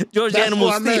Steel. George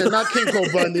Animal Steel. Not King Kong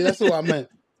Bundy. That's what I meant.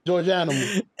 George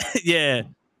Animal. Yeah.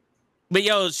 But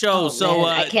yo, show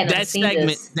that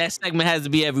segment has to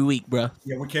be every week, bro.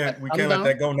 Yeah, we can't let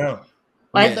that go now.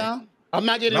 What? Yeah. I'm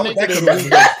not getting naked.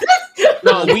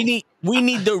 No, we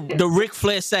need the Ric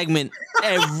Flair segment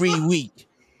every week.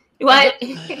 What?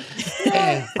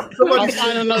 I'll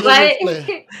find another Ric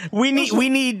Flair. We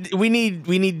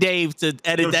need Dave to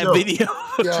edit that video.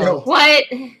 What?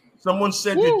 Someone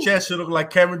said your chest should look like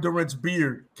Kevin Durant's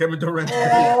beard. Kevin Durant's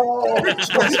beard.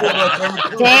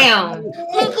 Damn.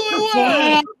 Look who it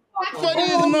was.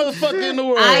 Funniest motherfucker in the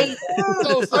world.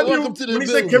 So welcome to the when he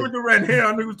said Kevin Durant hair,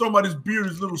 I knew he was talking about his beard,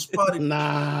 his little spotty.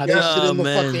 Nah, that shit in the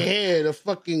fucking hair, the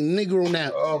fucking Negro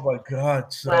nap. Oh my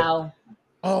god, son. Wow.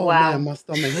 Oh man, my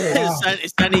stomach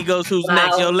hurts. Sonny goes, who's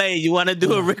next? Yo, Lay, you want to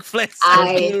do a Ric Flair?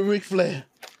 Ric Flair.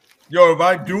 Yo, if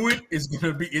I do it, it's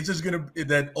just gonna be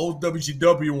that old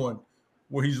WCW one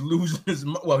where he's losing his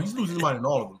mind. Well, he's losing his mind in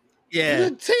all of them. Yeah.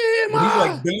 He's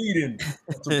like bleeding.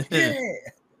 So, yeah.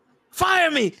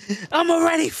 Fire me! I'm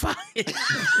already fired. Yo,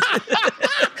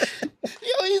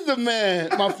 he's the man.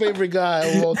 My favorite guy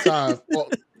of all time.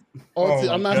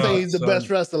 I'm not saying he's the best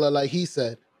wrestler, like he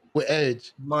said, with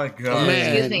Edge. My God.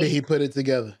 Man, did he put it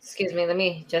together. Excuse me, let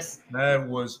me just... That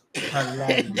was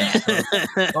hilarious.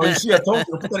 Oh, you see, I told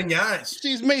you, put that in your eyes.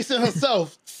 She's Mason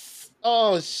herself.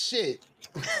 Oh, shit.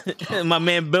 My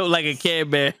man built like a Care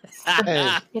Bear.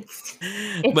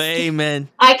 But hey, man.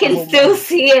 I can still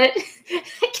see it.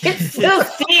 I can still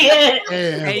see it.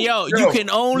 Hey, yo, you can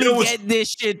only get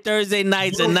this shit Thursday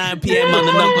nights at 9 p.m. on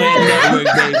the Knucklehead Network,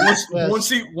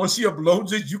 baby. Once he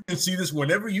uploads it, you can see this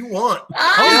whenever you want.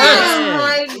 Oh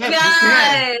my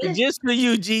God. Just for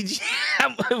you, Gigi.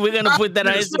 We're going to put that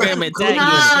on Instagram and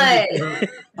tag you.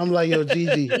 I'm like, yo,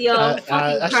 Gigi. Yo,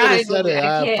 I should have said it.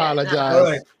 I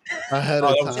apologize. Ahead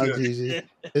of time, Gigi.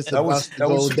 It's about to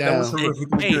go down.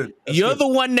 Hey, you're the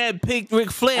one that picked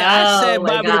Ric Flair. I said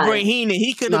Bobby the Brain Heenan.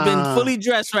 He could have been fully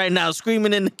dressed right now,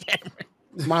 screaming in the camera.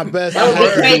 My best. That would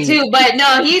be great too. But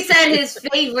no, he said his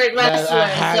favorite wrestler,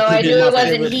 so I knew it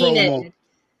wasn't Heenan.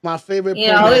 My favorite. You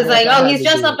know, it was like, oh, he's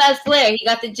dressed up as Flair. He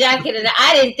got the jacket, and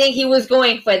I didn't think he was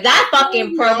going for that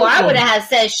fucking promo. I would have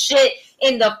said shit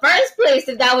in the first place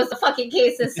if that was the fucking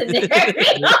case and scenario.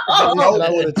 I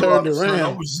would have turned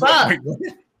around.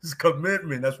 This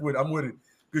commitment. That's what I'm with it.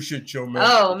 Good shit, Cho, man.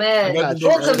 Oh man,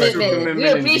 full commitment. We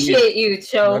appreciate you,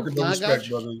 Cho. Respect,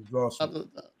 brother. Awesome.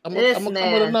 I'm gonna come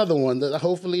with another one. That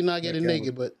hopefully not getting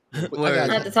naked, but I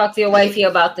have to talk to your wifey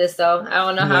about this though. I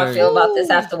don't know how I feel about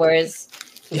this afterwards.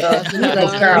 So,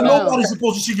 nobody's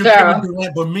supposed to see your Kevin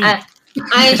Durant but me.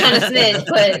 I ain't trying to snitch,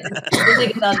 but this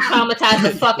nigga done traumatized the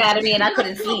fuck out of me and I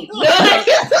couldn't sleep.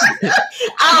 I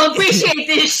don't appreciate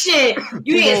this shit.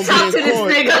 You need to talk to this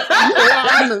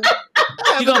nigga.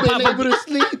 She gonna pop able to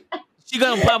sleep. She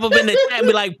gonna pop up in the chat and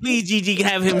be like, please, Gigi,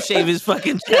 have him shave his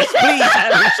fucking chest. Please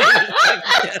have him shave his fucking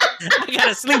chest. I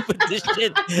gotta sleep with this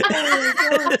shit.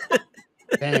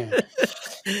 Damn.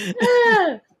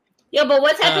 Yo, but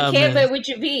what type of Care Bear would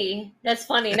you be? That's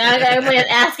funny. Now that everyone's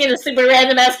asking a super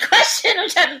random ass question, I'm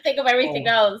trying to think of everything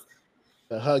else.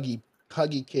 The huggy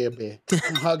Care Bear.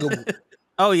 Huggable.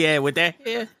 Oh yeah, with that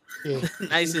hair. Yeah.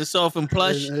 Nice and soft and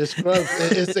plush. It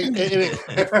exfoliates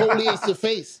the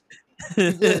face.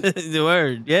 The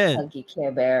word, yeah. Huggy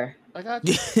Care Bear. I got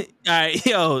you. All right,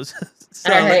 yo. So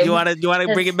right. you wanna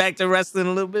bring it back to wrestling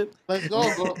a little bit? Let's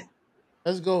go, bro.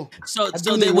 Let's go. So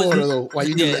there there was water, though, while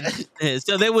you do that. Yeah,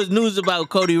 so there was news about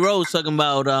Cody Rhodes talking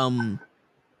about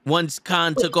once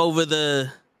Khan took over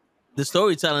the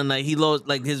storytelling, like he lost,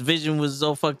 like his vision was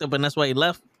so fucked up, and that's why he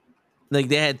left. Like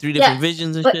they had 3 different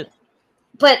visions and shit.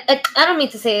 But I don't mean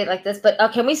to say it like this, but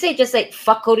can we say just like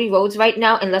fuck Cody Rhodes right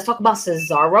now and let's talk about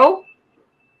Cesaro?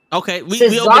 Okay,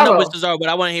 we opened up with Cesaro, but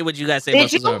I want to hear what you guys say about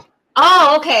Cesaro.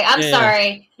 Oh, okay. I'm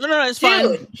sorry. No, it's fine.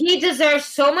 Dude, he deserves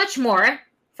so much more.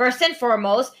 First and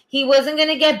foremost, he wasn't going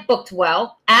to get booked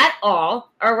well at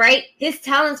all. All right. His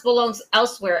talents belongs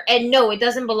elsewhere. And no, it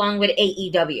doesn't belong with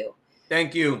AEW.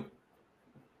 Thank you.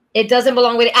 It doesn't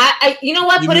belong with you know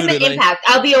what? Put him in Impact.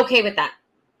 I'll be okay with that.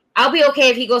 I'll be okay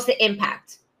if he goes to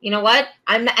Impact. You know what?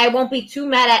 I won't be too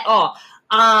mad at all.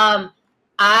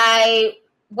 I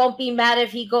won't be mad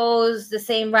if he goes the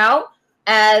same route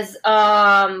as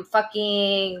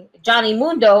fucking Johnny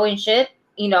Mundo and shit,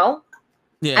 you know.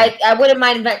 Yeah. I wouldn't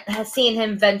mind seeing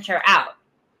him venture out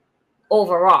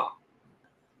overall.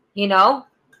 You know?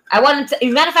 Matter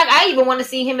of fact, I even want to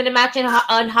see him in a match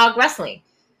on Hog Wrestling.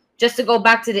 Just to go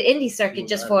back to the indie circuit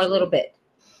just for a little bit.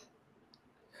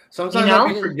 Sometimes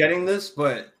I be forgetting this,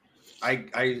 but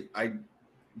I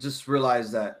just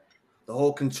realized that the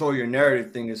whole control your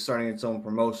narrative thing is starting its own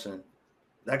promotion.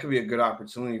 That could be a good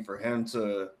opportunity for him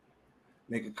to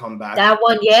make a comeback. That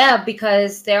one, yeah,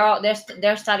 because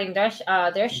they're starting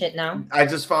their shit now. I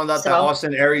just found out that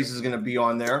Austin Aries is going to be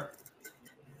on there.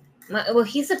 Well,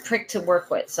 he's a prick to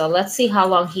work with, so let's see how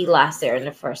long he lasts there in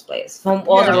the first place from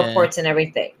all the reports and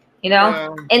everything. You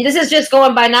know, and this is just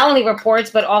going by not only reports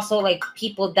but also like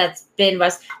people that's been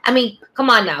I mean,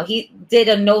 come on now, he did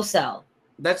a no sell.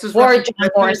 That's his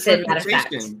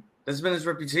reputation. That's been his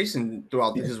reputation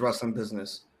throughout his wrestling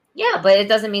business. Yeah, but it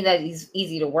doesn't mean that he's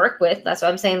easy to work with. That's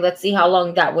what I'm saying. Let's see how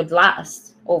long that would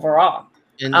last overall.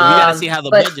 And we gotta see how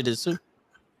the budget is too.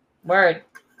 Word.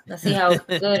 Let's see how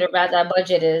good or bad that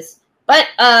budget is. But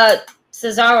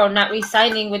Cesaro not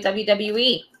re-signing with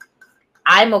WWE,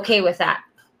 I'm okay with that.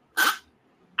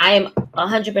 I am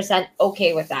 100%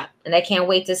 okay with that, and I can't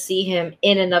wait to see him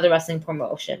in another wrestling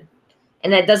promotion.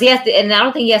 And that he have to? And I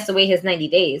don't think he has to wait his 90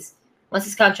 days. Once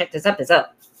his contract is up, it's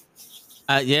up.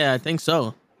 Yeah, I think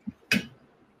so.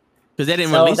 Because they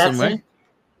didn't release him, right?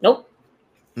 Nope.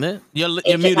 Yeah. You're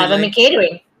muted. Have him in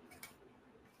catering.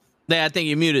 Yeah, I think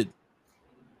you're muted.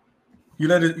 You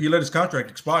let his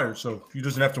contract expire, so he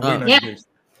doesn't have to wait 90 days.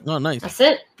 Oh, nice. That's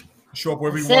it. Show up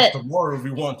wherever he wants tomorrow if he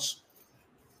wants.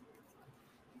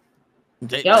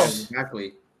 Yo,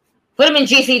 exactly. Put him in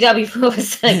GCW for a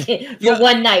second for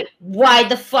one night. Why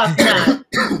the fuck not?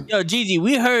 Yo, Gigi,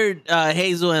 we heard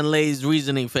Hazel and Lay's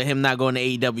reasoning for him not going to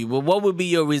AEW, but what would be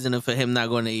your reasoning for him not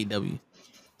going to AEW?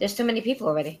 There's too many people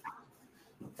already.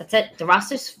 That's it. The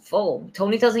roster's full.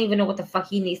 Tony doesn't even know what the fuck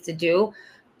he needs to do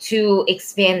to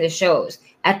expand the shows.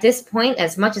 At this point,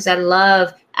 as much as I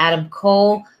love Adam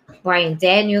Cole, Bryan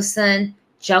Danielson,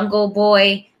 Jungle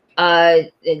Boy, and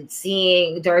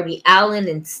seeing Darby Allin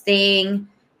and Sting,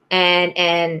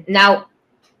 and now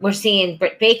we're seeing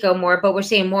Britt Baker more, but we're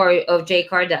seeing more of Jay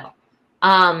Cardell.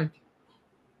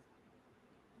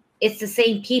 It's the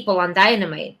same people on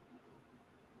Dynamite.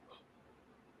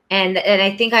 And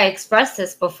I think I expressed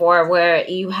this before, where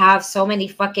you have so many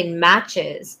fucking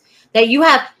matches that you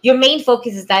have. Your main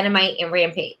focus is Dynamite and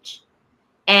Rampage.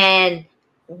 And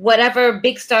whatever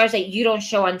big stars that you don't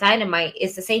show on Dynamite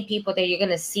is the same people that you're going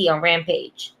to see on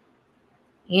Rampage.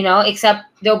 You know, except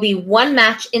there'll be one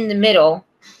match in the middle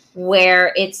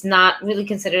where it's not really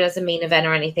considered as a main event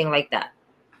or anything like that.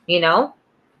 You know?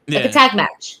 Like a tag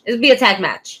match. It'll be a tag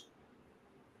match.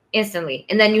 Instantly.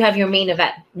 And then you have your main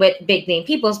event with big name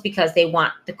peoples because they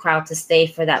want the crowd to stay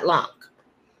for that long.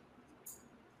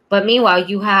 But meanwhile,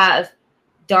 you have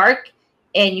Dark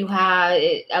and you have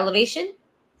Elevation.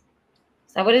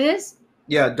 Is that what it is?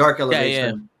 Yeah, Dark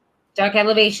Elevation. Yeah. Dark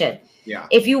Elevation. Yeah.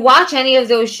 If you watch any of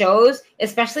those shows,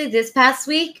 especially this past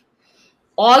week,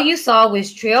 all you saw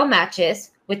was trio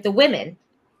matches with the women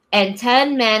and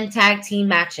 10-man tag team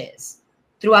matches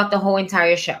throughout the whole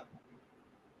entire show.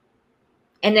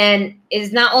 And then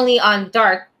it's not only on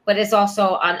Dark, but it's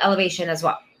also on Elevation as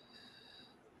well.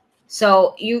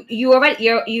 So you already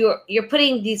you're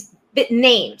putting these bit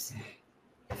names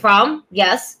from,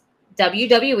 yes,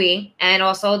 WWE, and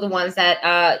also the ones that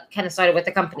kind of started with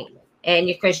the company, and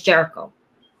your Chris Jericho.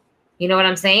 You know what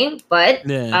I'm saying? But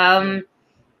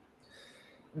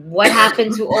what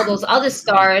happened to all those other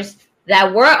stars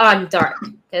that were on Dark?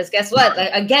 Because guess what?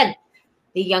 Like, again,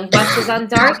 the Young Bucks is on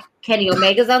Dark. Kenny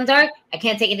Omega's on Dark. I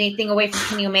can't take anything away from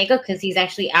Kenny Omega because he's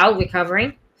actually out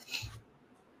recovering.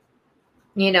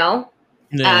 You know,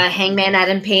 Hangman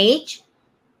Adam Page.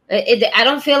 I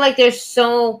don't feel like there's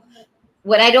so.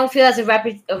 What I don't feel as a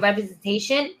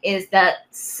representation is that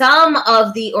some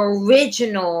of the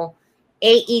original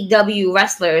AEW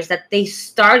wrestlers that they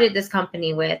started this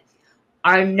company with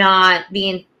are not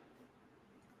being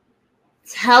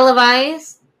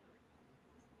televised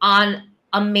on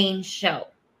a main show.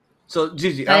 So,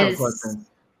 Gigi, I have a question.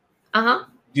 Uh-huh.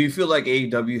 Do you feel like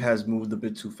AEW has moved a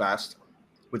bit too fast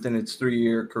within its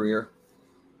 3-year career?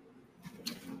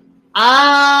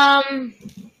 I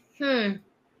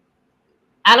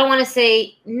don't want to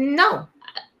say no.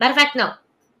 Matter of fact, no.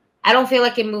 I don't feel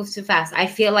like it moves too fast. I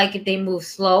feel like if they move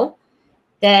slow,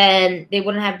 then they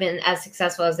wouldn't have been as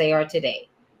successful as they are today.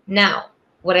 Now,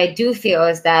 what I do feel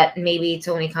is that maybe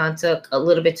Tony Khan took a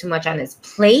little bit too much on his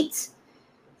plate,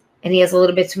 and he has a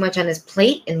little bit too much on his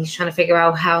plate, and he's trying to figure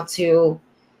out how to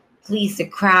please the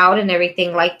crowd and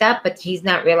everything like that, but he's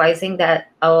not realizing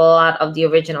that a lot of the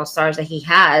original stars that he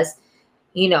has,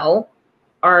 you know,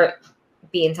 are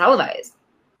being televised.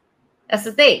 That's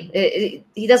the thing.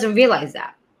 He doesn't realize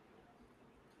that.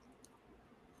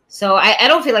 So I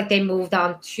don't feel like they moved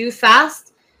on too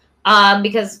fast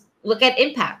because look at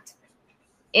Impact.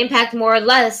 Impact, more or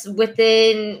less,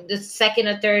 within the second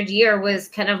or third year was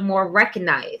kind of more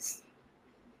recognized.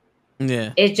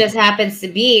 Yeah. It just happens to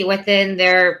be within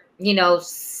their,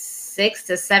 6th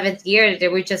to 7th year, they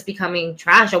were just becoming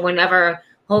trash. Or whenever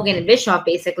Hogan and Bischoff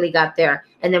basically got there.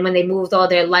 And then when they moved all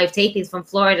their live tapings from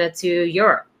Florida to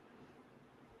Europe.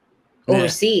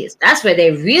 Overseas. That's where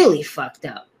they really fucked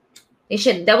up.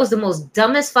 That was the most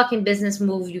dumbest fucking business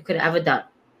move you could have ever done.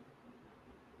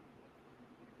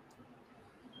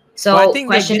 So the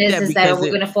question is that we're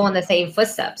going to fall in the same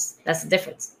footsteps. That's the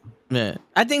difference. Yeah.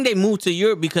 I think they moved to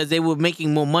Europe because they were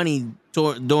making more money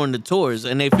during the tours,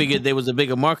 and they figured there was a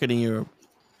bigger market in Europe.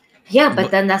 Yeah,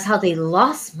 but then that's how they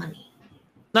lost money.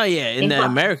 No, yeah, in the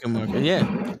American market,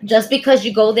 yeah. Just because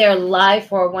you go there live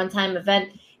for a one-time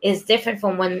event is different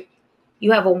from when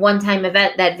you have a one-time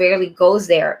event that rarely goes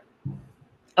there.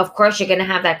 Of course, you're going to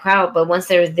have that crowd, but once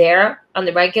they're there on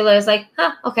the regular, it's like,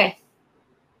 okay.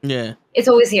 Yeah. It's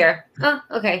always here.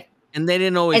 Okay. And they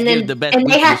didn't always give the best. And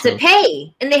they had to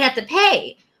pay. And they had to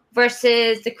pay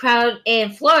versus the crowd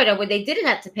in Florida where they didn't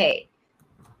have to pay.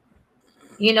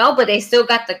 But they still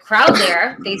got the crowd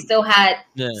there. They still had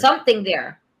something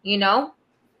there,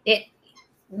 It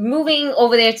moving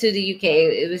over there to the UK,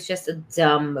 it was just a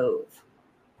dumb move.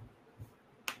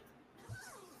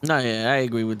 No, yeah, I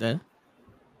agree with that.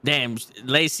 Damn,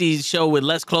 Lacey's show with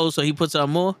less clothes, so he puts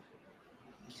on more?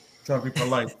 Trying to be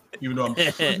polite, even though I'm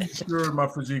pretty sure my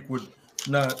physique would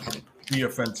not be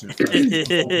offensive.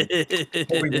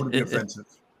 Hopefully wouldn't be offensive.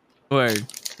 Word.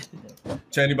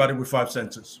 To anybody with 5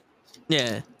 senses.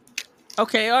 Yeah.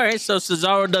 Okay, all right. So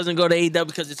Cesaro doesn't go to AEW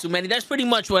because it's too many. That's pretty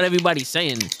much what everybody's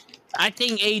saying. I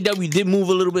think AEW did move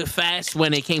a little bit fast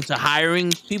when it came to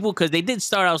hiring people because they did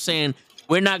start out saying,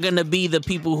 we're not going to be the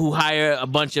people who hire a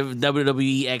bunch of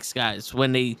WWE X guys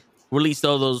when they released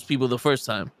all those people the first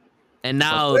time. And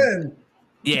now,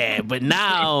 but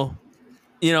now,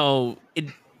 they're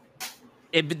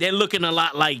looking a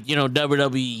lot like,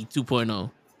 WWE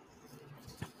 2.0.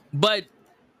 But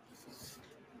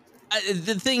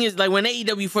the thing is, like, when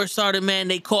AEW first started, man,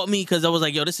 they caught me because I was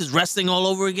like, yo, this is wrestling all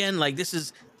over again. Like, this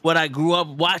is what I grew up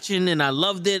watching and I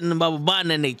loved it and blah, blah, blah.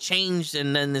 And then they changed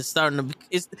and then it's starting to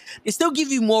they still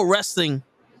give you more wrestling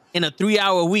in a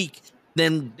 3-hour week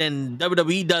than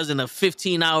WWE does in a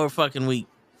 15-hour fucking week.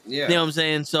 Yeah. You know what I'm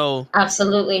saying? So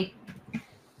absolutely.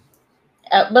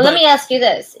 But let me ask you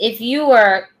this. If you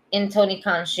were in Tony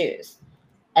Khan's shoes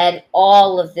and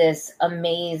all of this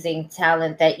amazing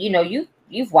talent that,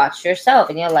 you've watched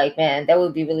yourself and you're like, man, that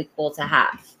would be really cool to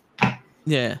have.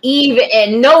 Yeah. Even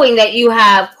and knowing that you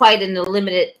have quite an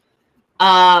unlimited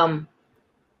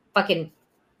fucking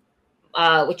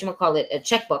a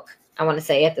checkbook, I want to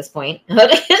say at this point.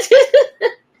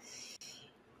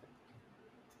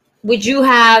 would you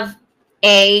have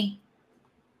A,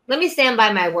 let me stand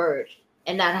by my word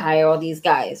and not hire all these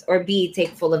guys, or B, take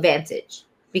full advantage?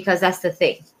 Because that's the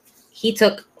thing. He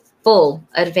took full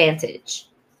advantage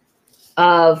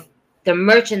of the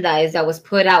merchandise that was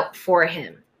put out for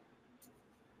him.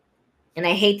 And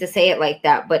I hate to say it like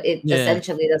that, but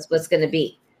essentially that's what's going to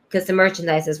be. Because the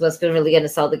merchandise is what's really going to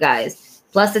sell the guys.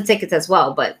 Plus the tickets as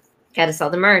well, but got to sell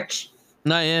the merch.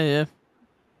 No, yeah.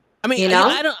 I mean,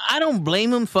 I don't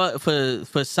blame him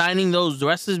for signing those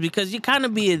wrestlers, because you kind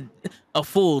of be a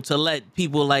fool to let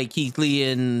people like Keith Lee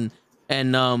and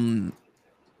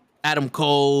Adam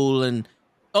Cole and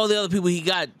all the other people he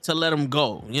got to let him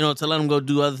go, to let him go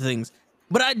do other things.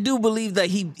 But I do believe that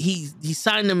he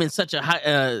signed them in such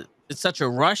a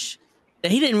rush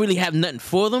that he didn't really have nothing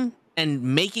for them, and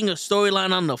making a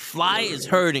storyline on the fly is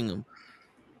hurting him.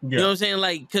 Yeah. You know what I'm saying?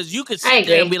 Like, because you could sit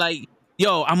there and be like,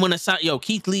 yo, I'm going to sign. Yo,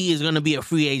 Keith Lee is going to be a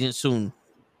free agent soon.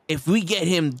 If we get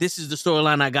him, this is the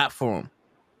storyline I got for him.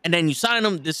 And then you sign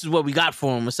him, this is what we got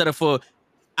for him. Instead of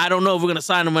I don't know if we're going to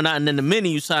sign him or not. And then the minute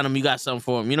you sign him, you got something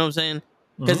for him. You know what I'm saying?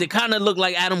 Because it kind of looked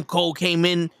like Adam Cole came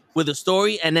in with a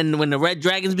story. And then when the Red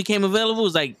Dragons became available, it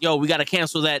was like, yo, we got to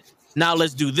cancel that. Now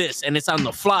let's do this. And it's on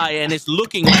the fly. And it's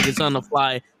looking like it's on the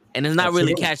fly. And it's not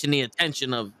really catching the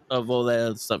attention of all that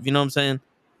other stuff. You know what I'm saying?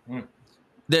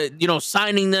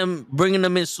 Signing them, bringing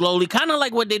them in slowly, kind of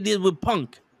like what they did with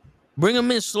Punk. Bring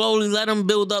them in slowly, let them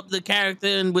build up the character,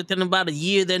 and within about a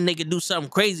year, then they could do something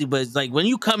crazy. But it's like when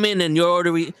you come in and you're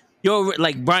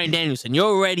like Bryan Danielson, you're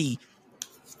already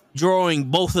drawing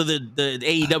both of the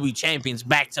AEW champions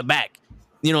back to back.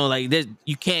 Like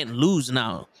you can't lose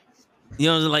now.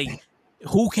 Like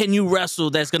who can you wrestle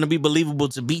that's gonna be believable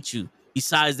to beat you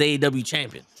besides the AEW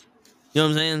champion? You know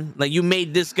what I'm saying? Like you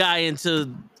made this guy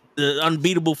into the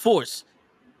unbeatable force.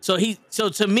 So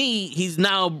to me, he's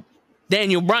now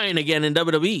Daniel Bryan again in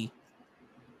WWE.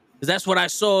 Because that's what I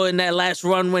saw in that last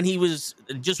run when he was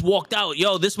just walked out.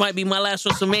 Yo, this might be my last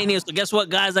WrestleMania. So guess what,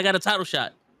 guys? I got a title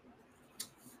shot.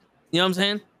 You know what I'm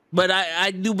saying? But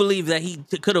I do believe that he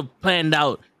could have planned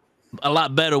out a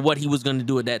lot better what he was going to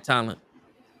do with that talent.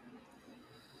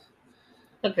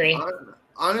 Agree.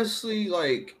 Honestly,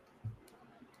 like,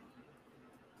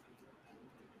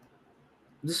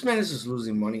 this man is just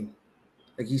losing money.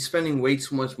 Like, he's spending way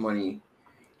too much money.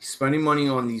 He's spending money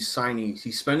on these signings.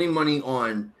 He's spending money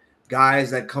on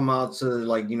guys that come out to,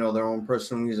 like, their own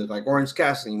personal music, like Orange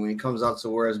Cassidy when he comes out to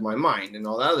Where's My Mind and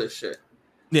all that other shit.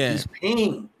 Yeah. He's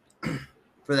paying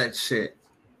for that shit.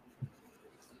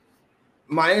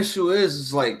 My issue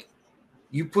is like,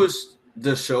 you pushed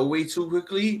the show way too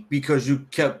quickly because you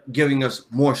kept giving us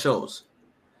more shows.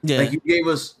 Yeah. Like, you gave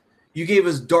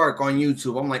us Dark on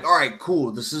YouTube. I'm like, all right,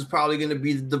 cool. This is probably going to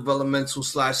be the developmental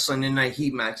 / Sunday Night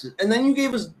Heat matches. And then you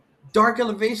gave us Dark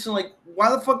Elevation. Like, why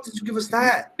the fuck did you give us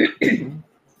that?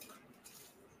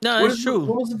 No, it's true.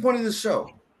 What was the point of the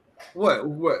show? What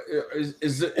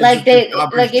is it? Like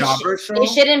It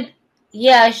shouldn't.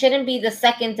 Yeah, it shouldn't be the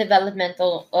second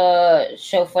developmental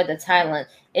show for the talent.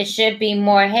 It should be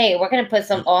more, hey, we're going to put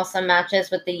some awesome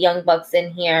matches with the Young Bucks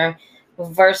in here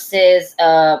versus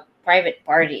Private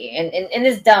Party. And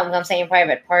it's dumb I'm saying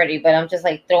Private Party, but I'm just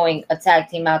like throwing a tag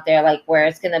team out there, like where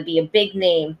it's going to be a big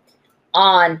name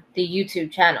on the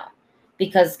YouTube channel.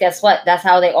 Because guess what? That's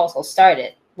how they also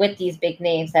started, with these big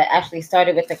names that actually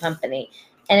started with the company.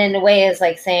 And in a way, it's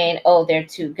like saying, oh, they're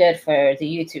too good for the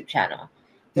YouTube channel.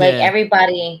 Like,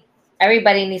 everybody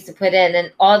needs to put in,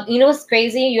 and all. You know what's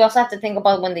crazy? You also have to think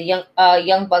about when the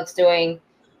Young Bucks doing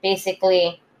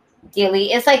basically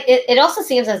daily. It's like it also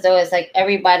seems as though it's like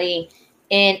everybody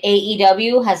in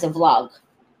AEW has a vlog.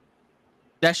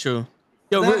 That's true.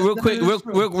 Yo, real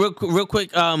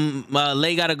quick.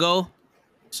 Lay gotta go,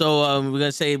 so we're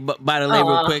gonna say bye to Lay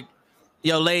real quick.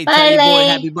 Yo, Lay, tell your boy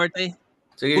happy birthday.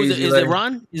 Is it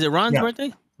Ron? Is it Ron's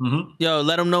birthday? Mm-hmm. Yo,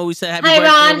 let him know we said happy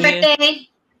birthday.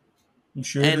 You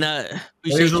sure? And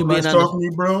appreciate you being talking to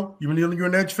me, bro. Even though you're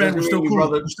an Edge fan, we're still cool.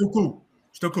 We're still cool.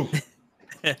 Still cool.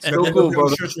 Still cool,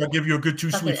 brother. I'll give you a good too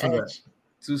sweet for that.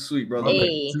 Too sweet, brother.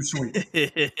 Hey. Too sweet.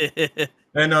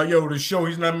 And the show,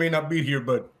 may not be here,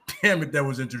 but damn it, that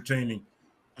was entertaining.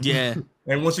 Yeah.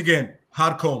 And once again,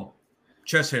 hot comb,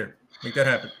 chest hair, make that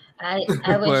happen. I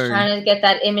was trying to get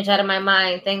that image out of my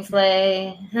mind. Thanks,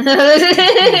 Lay. No,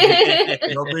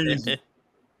 easy.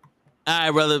 All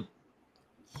right, brother.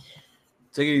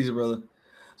 Take it easy, brother.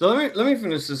 So let me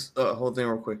finish this whole thing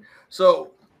real quick.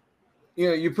 So,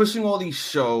 you're pushing all these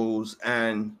shows,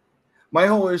 and my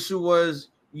whole issue was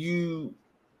you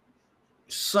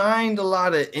signed a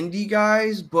lot of indie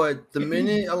guys, but the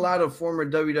minute a lot of former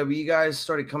WWE guys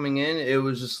started coming in, it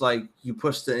was just like you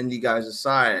pushed the indie guys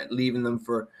aside, leaving them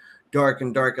for Dark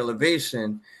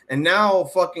Elevation, and now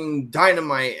fucking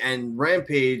Dynamite and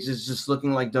Rampage is just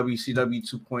looking like WCW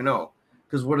 2.0.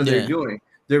 Because what are they doing?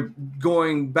 They're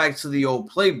going back to the old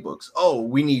playbooks. Oh,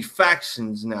 we need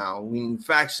factions now. We need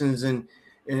factions, and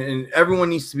everyone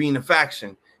needs to be in a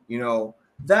faction. You know,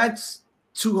 that's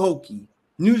too hokey.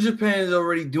 New Japan is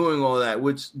already doing all that,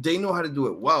 which they know how to do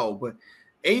it well. But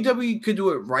AEW could do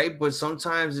it right, but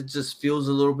sometimes it just feels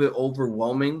a little bit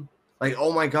overwhelming. Like,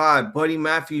 oh my God, Buddy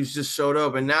Matthews just showed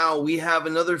up, and now we have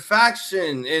another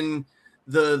faction in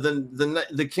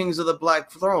the Kings of the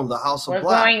Black Throne, the House of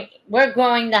Black. We're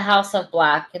growing the House of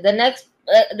Black.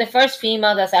 The first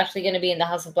female that's actually going to be in the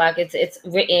House of Black. It's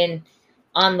written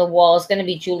on the wall. It's going to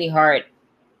be Julie Hart.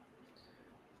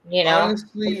 You know,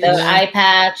 honestly, with the eye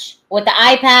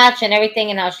patch and everything,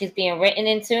 and how she's being written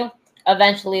into.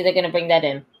 Eventually, they're going to bring that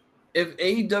in. If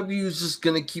AEW is just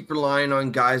going to keep relying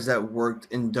on guys that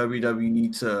worked in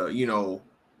WWE to, you know,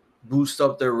 boost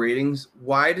up their ratings,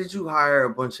 why did you hire a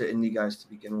bunch of indie guys to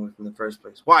begin with in the first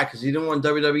place? Why? Because you didn't want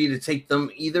WWE to take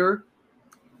them either?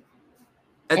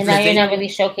 And now you're not really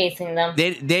showcasing them.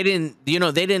 They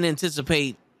didn't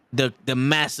anticipate the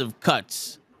massive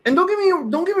cuts. And don't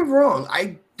get me wrong,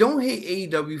 I don't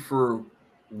hate AEW for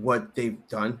what they've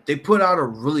done. They put out a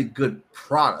really good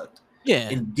product. Yeah.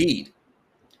 Indeed.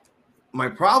 My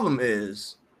problem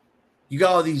is you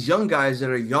got all these young guys that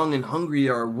are young and hungry,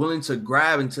 are willing to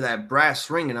grab into that brass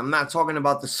ring. And I'm not talking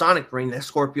about the Sonic ring that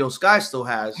Scorpio Sky still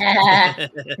has.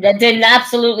 That did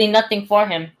absolutely nothing for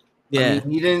him. Yeah. I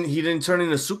mean, he didn't turn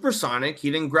into Supersonic.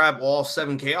 He didn't grab all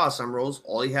 7 Chaos Emeralds.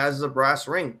 All he has is a brass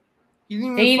ring. He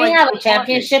didn't even have a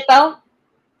championship belt?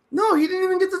 No, he didn't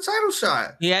even get the title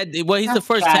shot. He's the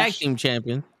first tag team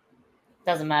champion.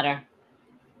 Doesn't matter.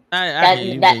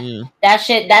 That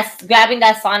shit. That's grabbing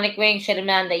that Sonic ring should have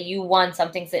meant that you won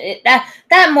something.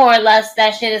 That more or less,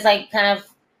 that shit is like kind of,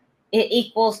 it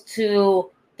equals to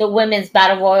the women's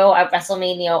battle royal at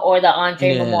WrestleMania or the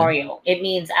Andre Memorial. It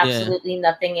means absolutely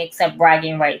nothing except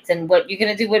bragging rights. And what you're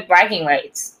gonna do with bragging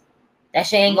rights? That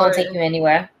shit ain't gonna take you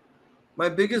anywhere. My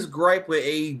biggest gripe with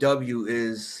AEW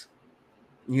is,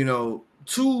 you know,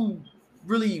 2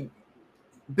 really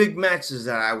big matches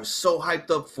that I was so hyped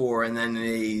up for, and then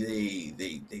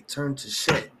they turned to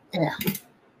shit. Yeah.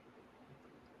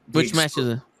 Which match is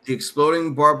it? The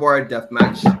Exploding Barbed Wire Death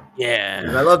Match. Yeah.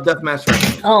 I love deathmatch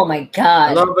wrestling. Oh my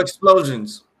God. I love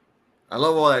explosions. I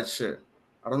love all that shit.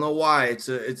 I don't know why.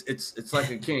 It's like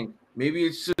a king. Maybe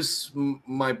it's just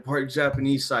my part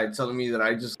Japanese side telling me that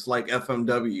I just like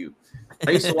FMW.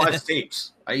 I used to watch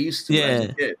tapes. As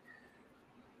a kid.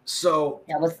 So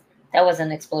that was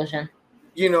an explosion.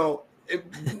 You know,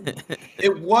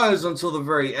 it was until the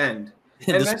very end.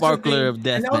 And the sparkler of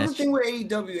death. And that was the thing with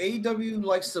AEW. AEW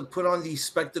likes to put on these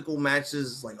spectacle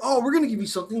matches like, oh, we're going to give you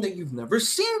something that you've never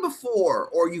seen before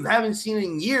or you haven't seen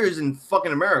in years in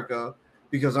fucking America,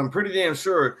 because I'm pretty damn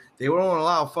sure they won't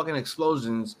allow fucking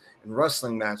explosions in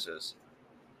wrestling matches.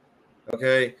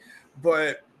 Okay?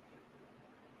 But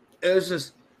it was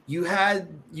just, you had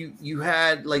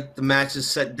like the matches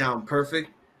set down perfect,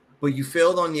 but you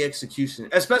failed on the execution,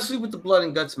 especially with the blood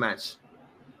and guts match.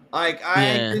 Like,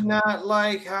 I did not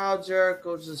like how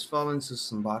Jericho just fell into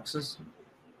some boxes.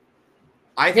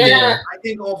 I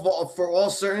think for all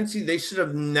certainty, they should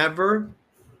have never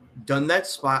done that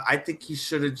spot. I think he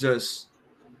should have just...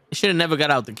 He should have never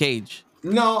got out the cage.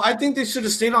 No, I think they should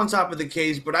have stayed on top of the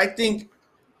cage, but I think,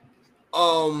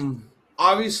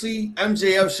 obviously,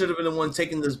 MJF should have been the one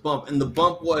taking this bump, and the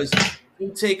bump was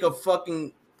you take a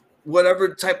fucking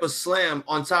whatever type of slam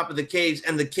on top of the cage,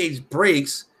 and the cage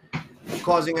breaks,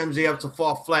 causing MJF to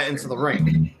fall flat into the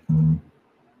ring.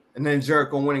 And then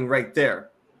Jericho winning right there.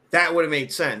 That would have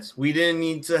made sense. We didn't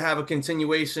need to have a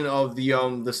continuation of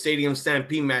the Stadium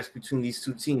Stampede match between these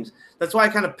two teams. That's why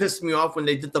it kind of pissed me off when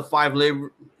they did the 5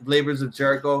 labors of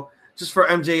Jericho, just for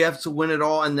MJF to win it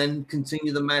all and then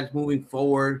continue the match moving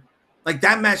forward. Like,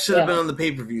 that match should have been on the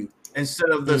pay-per-view instead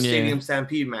of the Stadium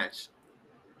Stampede match.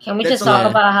 Can we just talk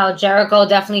about how Jericho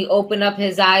definitely opened up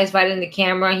his eyes right in the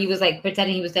camera? He was like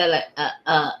pretending he was there, like,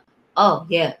 oh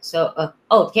yeah, so,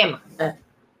 camera,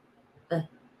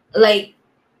 like,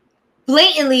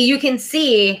 blatantly you can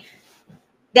see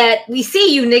that we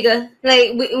see you, nigga.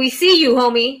 Like, we see you,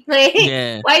 homie. Like,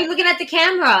 why are you looking at the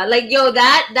camera? Like, yo,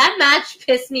 that match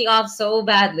pissed me off so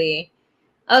badly.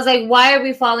 I was like, why are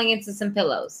we falling into some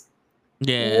pillows?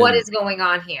 Yeah, what is going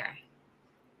on here?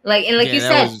 Like, and like you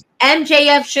said,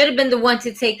 MJF should have been the one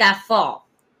to take that fall,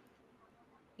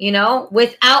 you know,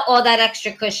 without all that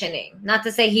extra cushioning. Not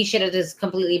to say he should have just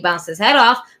completely bounced his head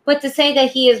off, but to say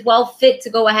that he is well fit to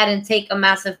go ahead and take a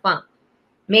massive bump.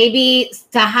 Maybe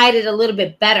to hide it a little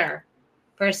bit better,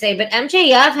 per se, but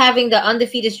MJF having the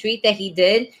undefeated streak that he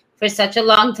did for such a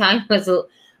long time was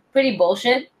pretty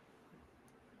bullshit,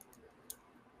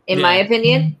 in my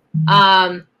opinion.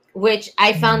 Which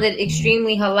I found it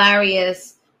extremely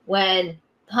hilarious when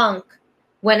Punk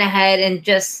went ahead and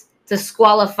just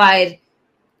disqualified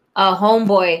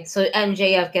Homeboy, so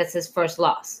MJF gets his first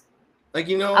loss. Like,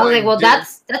 you know, I was like, well,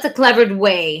 that's a clever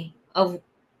way of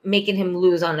making him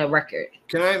lose on the record.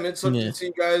 Can I admit something to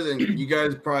you guys? And you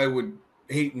guys probably would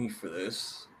hate me for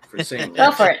this, for saying Go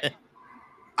that. for it.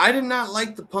 I did not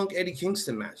like the Punk Eddie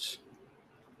Kingston match.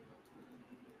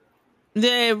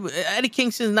 Yeah, Eddie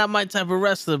Kingston's not my type of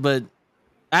wrestler, but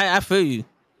I feel you.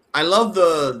 I love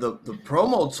the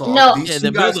promo talk. No. These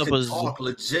two guys could talk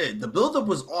legit. The build-up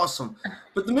was awesome.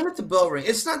 But the minute the bell rang,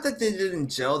 it's not that they didn't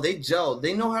gel. They gelled.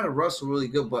 They know how to wrestle really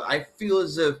good. But I feel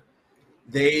as if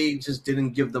they just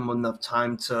didn't give them enough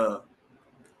time to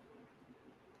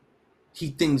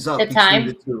heat things up between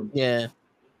the two. Yeah.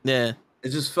 Yeah. It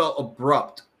just felt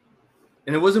abrupt.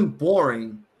 And it wasn't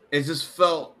boring. It just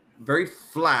felt very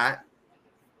flat,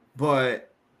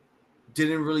 but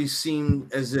didn't really seem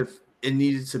as if it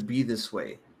needed to be this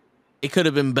way. It could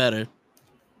have been better.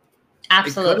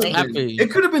 Absolutely.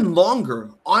 It could have been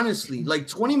longer, honestly. Like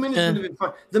 20 minutes would have been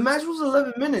fine. The match was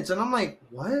 11 minutes, and I'm like,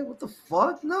 what? What the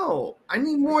fuck? No, I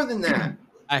need more than that.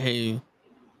 I hate you.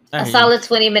 A solid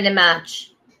 20-minute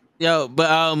match. Yo,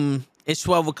 but it's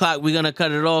 12 o'clock. We're gonna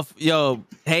cut it off. Yo,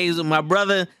 Hazel, my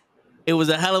brother, it was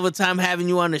a hell of a time having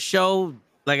you on the show.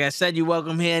 Like I said, you're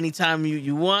welcome here anytime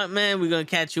you want, man. We're gonna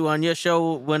catch you on your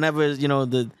show whenever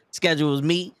the schedules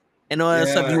meet and all that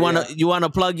stuff. You wanna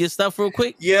plug your stuff real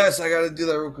quick? Yes, I gotta do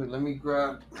that real quick. Let me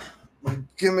grab my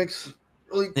gimmicks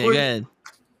really quick. Yeah, go ahead.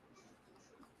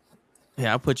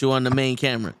 Yeah, I'll put you on the main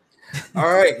camera.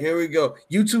 All right, here we go.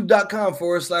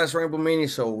 YouTube.com/RambleMania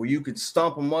Show, where you could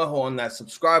stomp a mud hole on that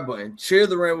subscribe button. Cheer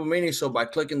the Ramble Mania Show by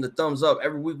clicking the thumbs up.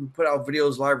 Every week we put out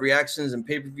videos, live reactions, and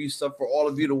pay-per-view stuff for all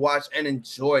of you to watch and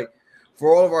enjoy.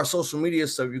 For all of our social media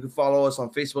stuff, you can follow us on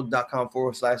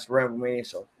Facebook.com/RambleMania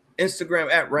Show,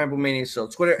 Instagram @RambleMania Show,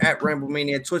 Twitter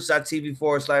 @RambleMania,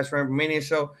 Twitch.tv/RambleMania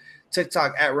Show,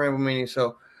 TikTok @RambleMania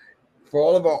Show. For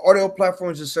all of our audio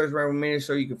platforms, just search Ramble Mania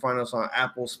Show. You can find us on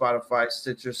Apple, Spotify,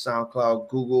 Stitcher, SoundCloud,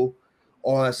 Google,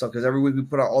 all that stuff. Because every week we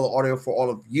put out all the audio for all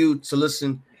of you to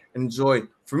listen and enjoy.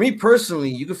 For me personally,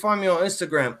 you can find me on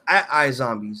Instagram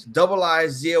 @iZombies,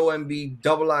 IZOMB,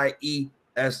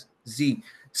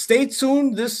 Stay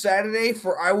tuned this Saturday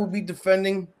for I will be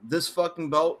defending this fucking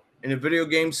belt in a video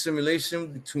game simulation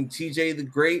between TJ the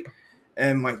Great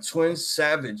and my twin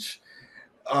Savage.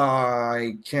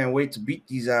 I can't wait to beat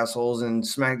these assholes in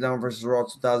SmackDown versus Raw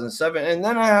 2007, and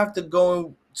then I have to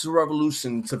go to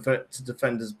Revolution to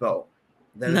defend this belt.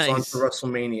 Then it's on to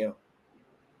WrestleMania.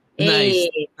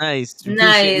 Nice.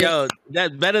 Yo,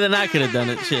 that's better than I could have done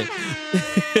it. Shit.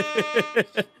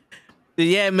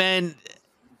 Yeah, man.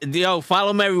 Yo,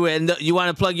 follow me everywhere. And you want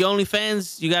to plug your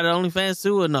OnlyFans? You got an OnlyFans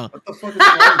too, or no? What the fuck is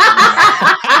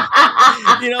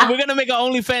we're gonna make an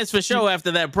OnlyFans for show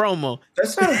after that promo.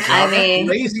 That's not a job. That's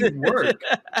lazy work.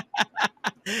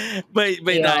 but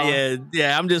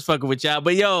yeah. I'm just fucking with y'all.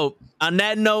 But yo, on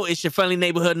that note, it's your friendly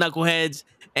neighborhood knuckleheads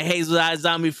and Hazel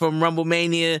iZombie from Rumble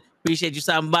Mania. Appreciate you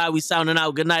stopping by. We sounding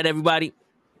out. Good night, everybody.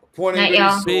 Night,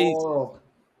 y'all.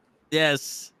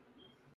 Yes.